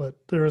ago, but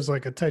there was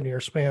like a 10-year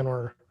span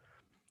where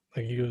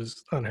like he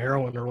was on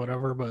heroin or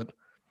whatever, but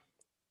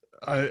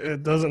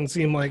it doesn't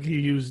seem like he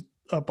used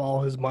up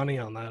all his money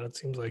on that. It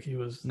seems like he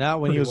was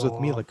not when he was well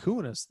with Mila off.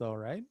 Kunis, though,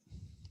 right?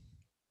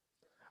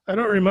 I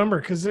don't remember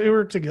because they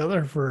were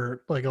together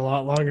for like a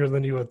lot longer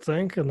than you would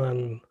think, and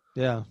then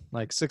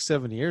like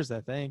 6-7 years,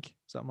 I think,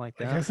 something like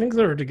that. I think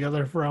they were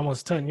together for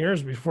almost 10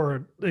 years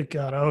before it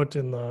got out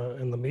in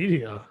the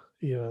media.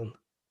 Even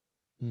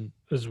it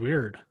was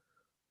weird.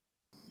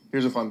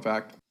 Here's a fun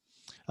fact.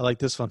 I like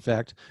this fun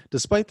fact.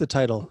 Despite the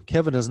title,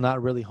 Kevin is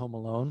not really home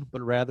alone,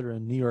 but rather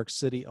in New York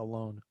City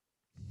alone.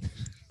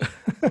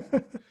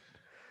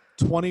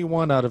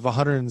 21 out of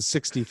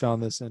 160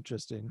 found this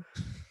interesting.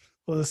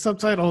 Well, the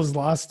subtitle is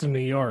Lost in New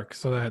York,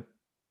 so that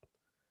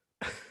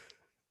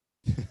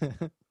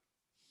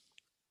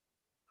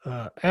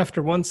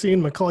after one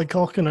scene, Macaulay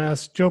Culkin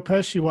asked Joe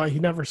Pesci why he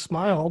never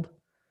smiled.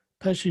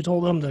 Pesci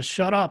told him to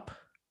shut up.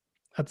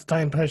 At the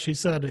time, Pesci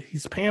said,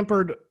 he's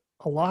pampered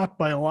a lot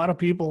by a lot of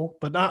people,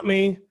 but not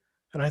me,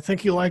 and I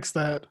think he likes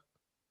that.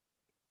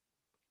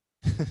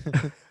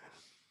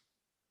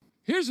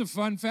 Here's a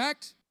fun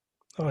fact.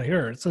 Oh,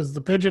 here it says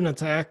the pigeon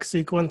attack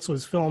sequence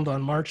was filmed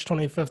on March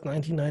 25th,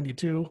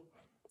 1992.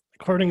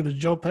 According to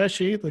Joe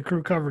Pesci, the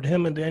crew covered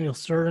him and Daniel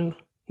Stern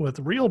with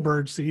real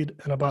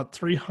birdseed and about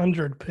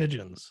 300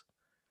 pigeons.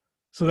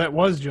 So that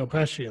was Joe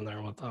Pesci in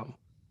there with them.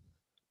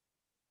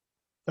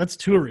 That's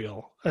too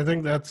real. I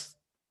think that's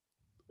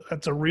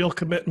a real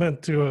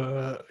commitment to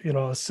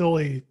a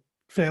silly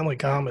family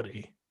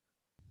comedy.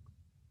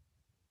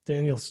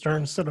 Daniel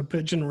Stern said a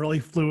pigeon really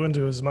flew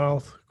into his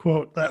mouth.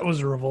 Quote, that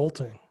was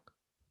revolting.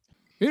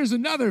 Here's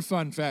another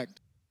fun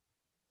fact.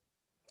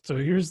 So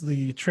here's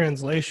the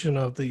translation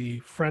of the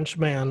French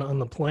man on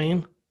the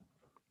plane.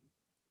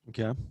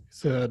 Okay. He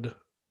said,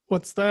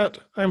 what's that?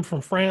 I'm from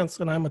France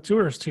and I'm a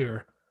tourist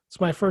here. It's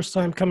my first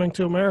time coming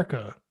to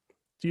America.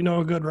 Do you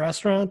know a good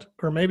restaurant?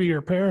 Or maybe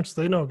your parents,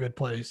 they know a good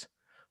place.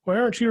 Why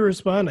aren't you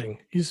responding?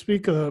 You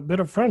speak a bit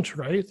of French,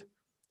 right?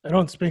 I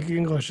don't speak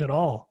English at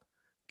all.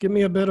 Give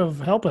me a bit of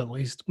help at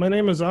least. My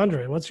name is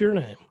Andre. What's your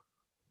name?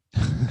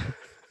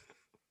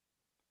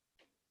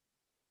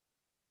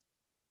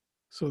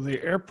 So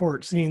the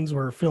airport scenes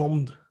were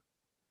filmed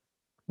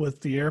with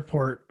the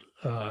airport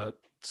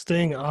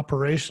staying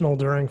operational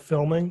during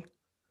filming.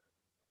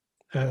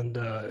 And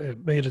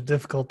it made it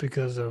difficult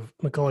because of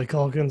Macaulay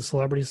Culkin's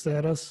celebrity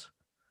status.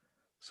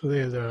 So they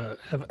had to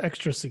have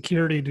extra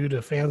security due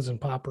to fans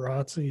and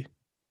paparazzi.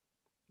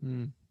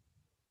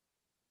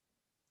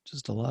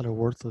 Just a lot of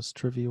worthless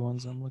trivia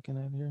ones I'm looking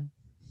at here.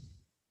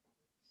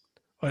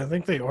 I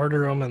think they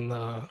order them in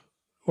the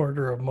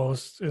order of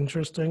most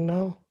interesting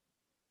now.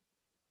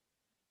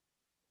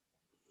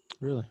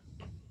 Really?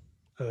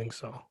 I think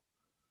so.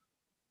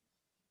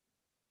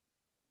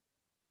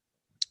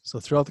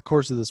 So throughout the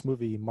course of this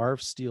movie,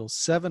 Marv steals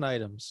 7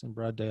 items in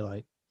broad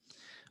daylight.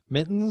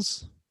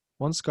 Mittens,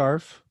 1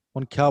 scarf,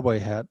 1 cowboy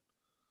hat,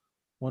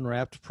 1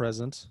 wrapped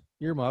present,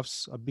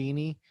 earmuffs, a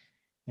beanie,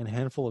 and a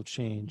handful of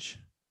change.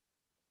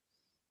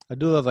 I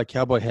do love that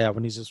cowboy hat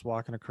when he's just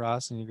walking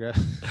across and he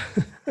grabs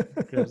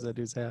that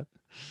dude's hat.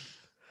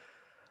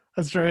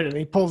 That's right. And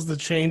he pulls the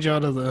change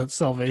out of the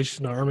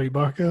Salvation Army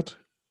bucket.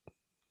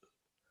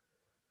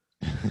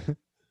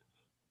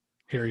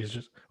 Here he's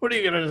just, what are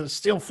you going to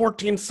steal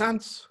 14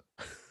 cents?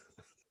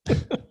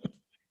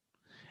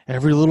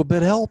 Every little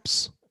bit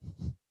helps.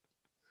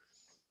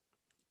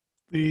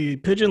 The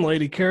pigeon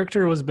lady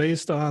character was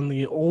based on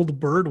the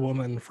old bird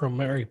woman from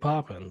Mary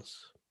Poppins.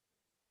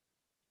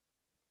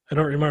 I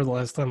don't remember the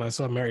last time I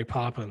saw Mary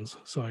Poppins,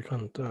 so I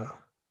couldn't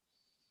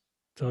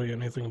tell you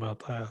anything about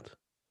that.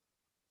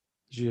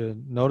 Did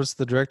you notice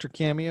the director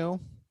cameo?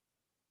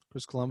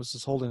 Chris Columbus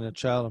is holding a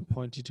child and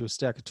pointing to a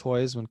stack of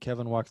toys when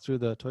Kevin walked through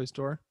the toy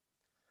store.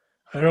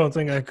 I don't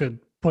think I could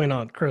point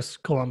out Chris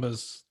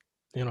Columbus,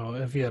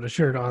 if he had a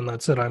shirt on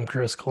that said "I'm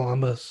Chris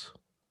Columbus."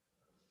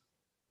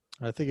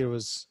 I think it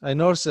was. I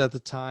noticed it at the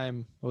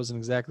time. I wasn't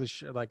exactly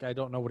sure. Like, I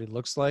don't know what he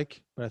looks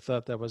like, but I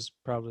thought that was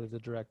probably the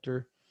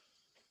director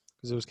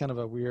because it was kind of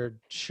a weird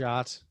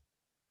shot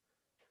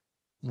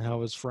and how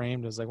it was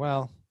framed. I was like,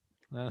 well,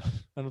 I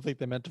don't think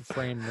they meant to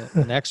frame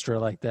an extra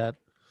like that.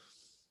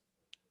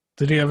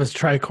 Did he have his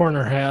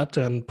tri-corner hat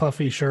and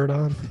puffy shirt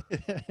on?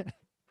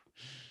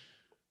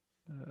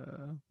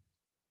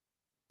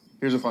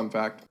 Here's a fun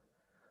fact.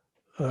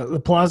 The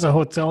Plaza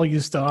Hotel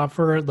used to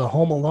offer the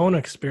Home Alone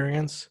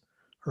experience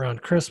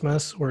around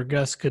Christmas, where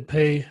guests could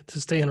pay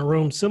to stay in a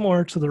room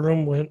similar to the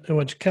room in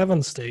which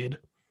Kevin stayed,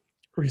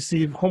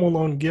 receive Home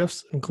Alone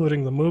gifts,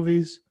 including the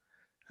movies,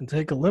 and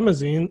take a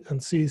limousine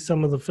and see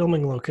some of the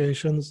filming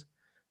locations,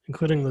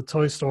 including the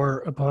toy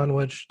store upon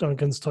which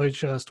Duncan's Toy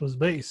Chest was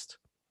based.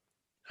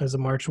 As of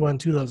March 1,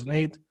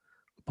 2008, the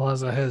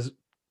Plaza has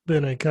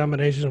been a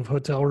combination of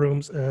hotel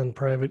rooms and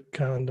private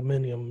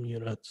condominium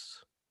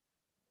units.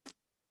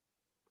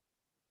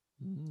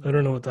 I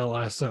don't know what that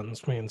last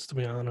sentence means, to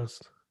be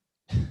honest.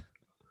 I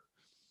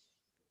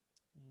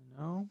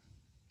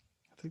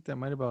think that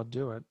might about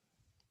do it.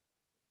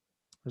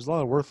 There's a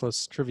lot of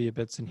worthless trivia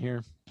bits in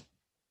here.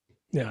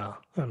 Yeah,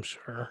 I'm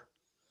sure.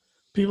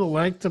 People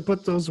like to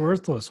put those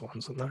worthless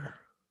ones in there.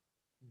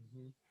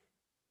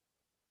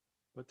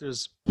 But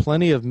there's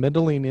plenty of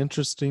middling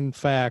interesting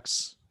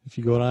facts if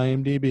you go to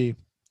IMDb.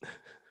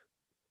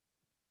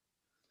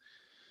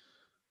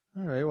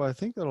 All right, well, I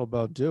think that'll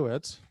about do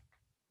it.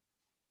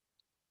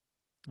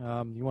 You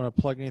want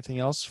to plug anything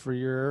else for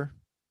your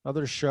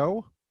other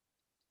show?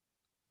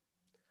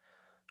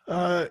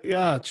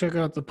 Yeah, check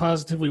out the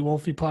Positively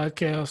Wolfie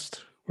podcast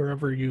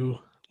wherever you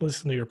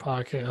listen to your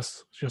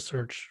podcasts. Just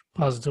search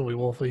Positively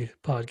Wolfie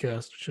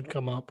podcast. It should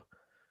come up.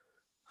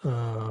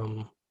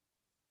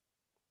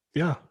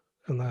 Yeah,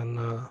 and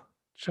then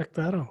check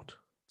that out.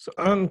 It's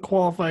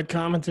unqualified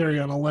commentary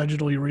on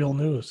allegedly real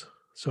news.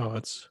 So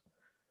it's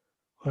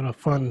a lot of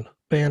fun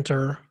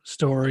banter,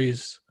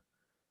 stories,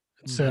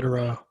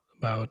 etc.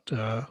 about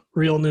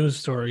real news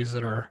stories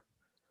that are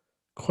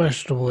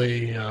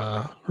questionably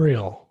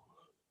real.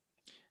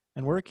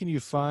 And where can you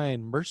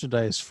find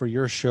merchandise for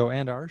your show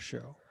and our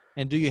show?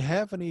 And do you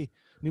have any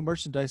new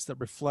merchandise that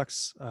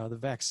reflects the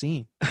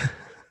vaccine?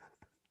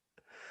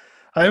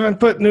 I haven't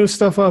put new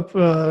stuff up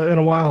in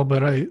a while,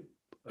 but I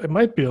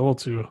might be able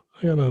to.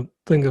 I gotta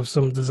think of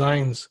some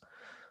designs.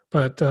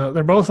 But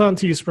they're both on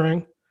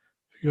Teespring.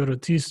 If you go to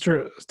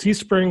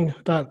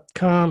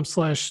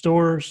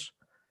teespring.com/stores,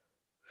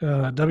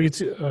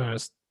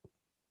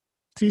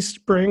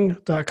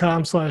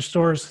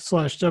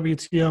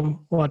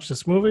 teespring.com/stores/WTM watch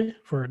this movie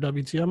for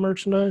WTM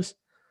merchandise,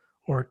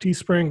 or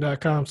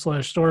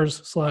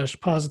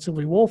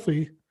teespring.com/stores/positively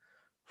Wolfie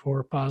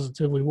for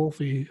Positively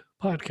Wolfie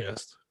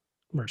podcast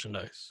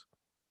merchandise.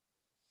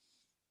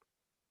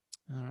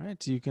 All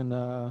right. You can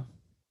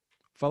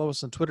follow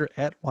us on Twitter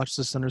at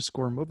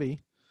watchthiss_movie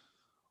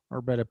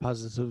or Brett at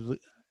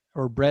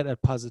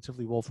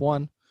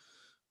PositivelyWolf1.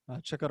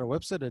 Check out our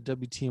website at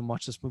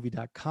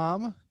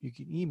WTMWatchThisMovie.com. You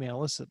can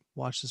email us at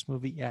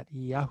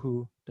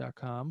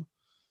watchthismovie@yahoo.com.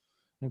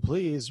 And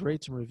please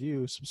rate and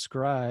review,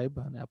 subscribe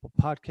on Apple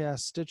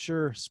Podcasts,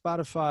 Stitcher,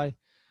 Spotify,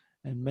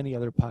 and many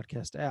other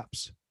podcast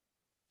apps.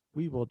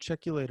 We will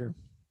check you later.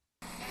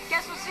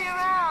 Guess we'll see you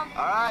around.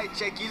 All right,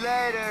 check you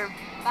later.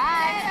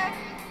 Bye.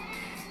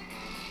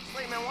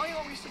 Wait, man, why are you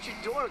always such a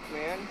dork,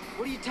 man?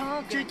 What are you talking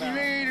about? Check you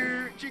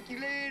later. Check you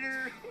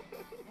later.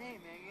 Hey,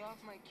 man, get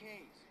off my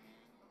case.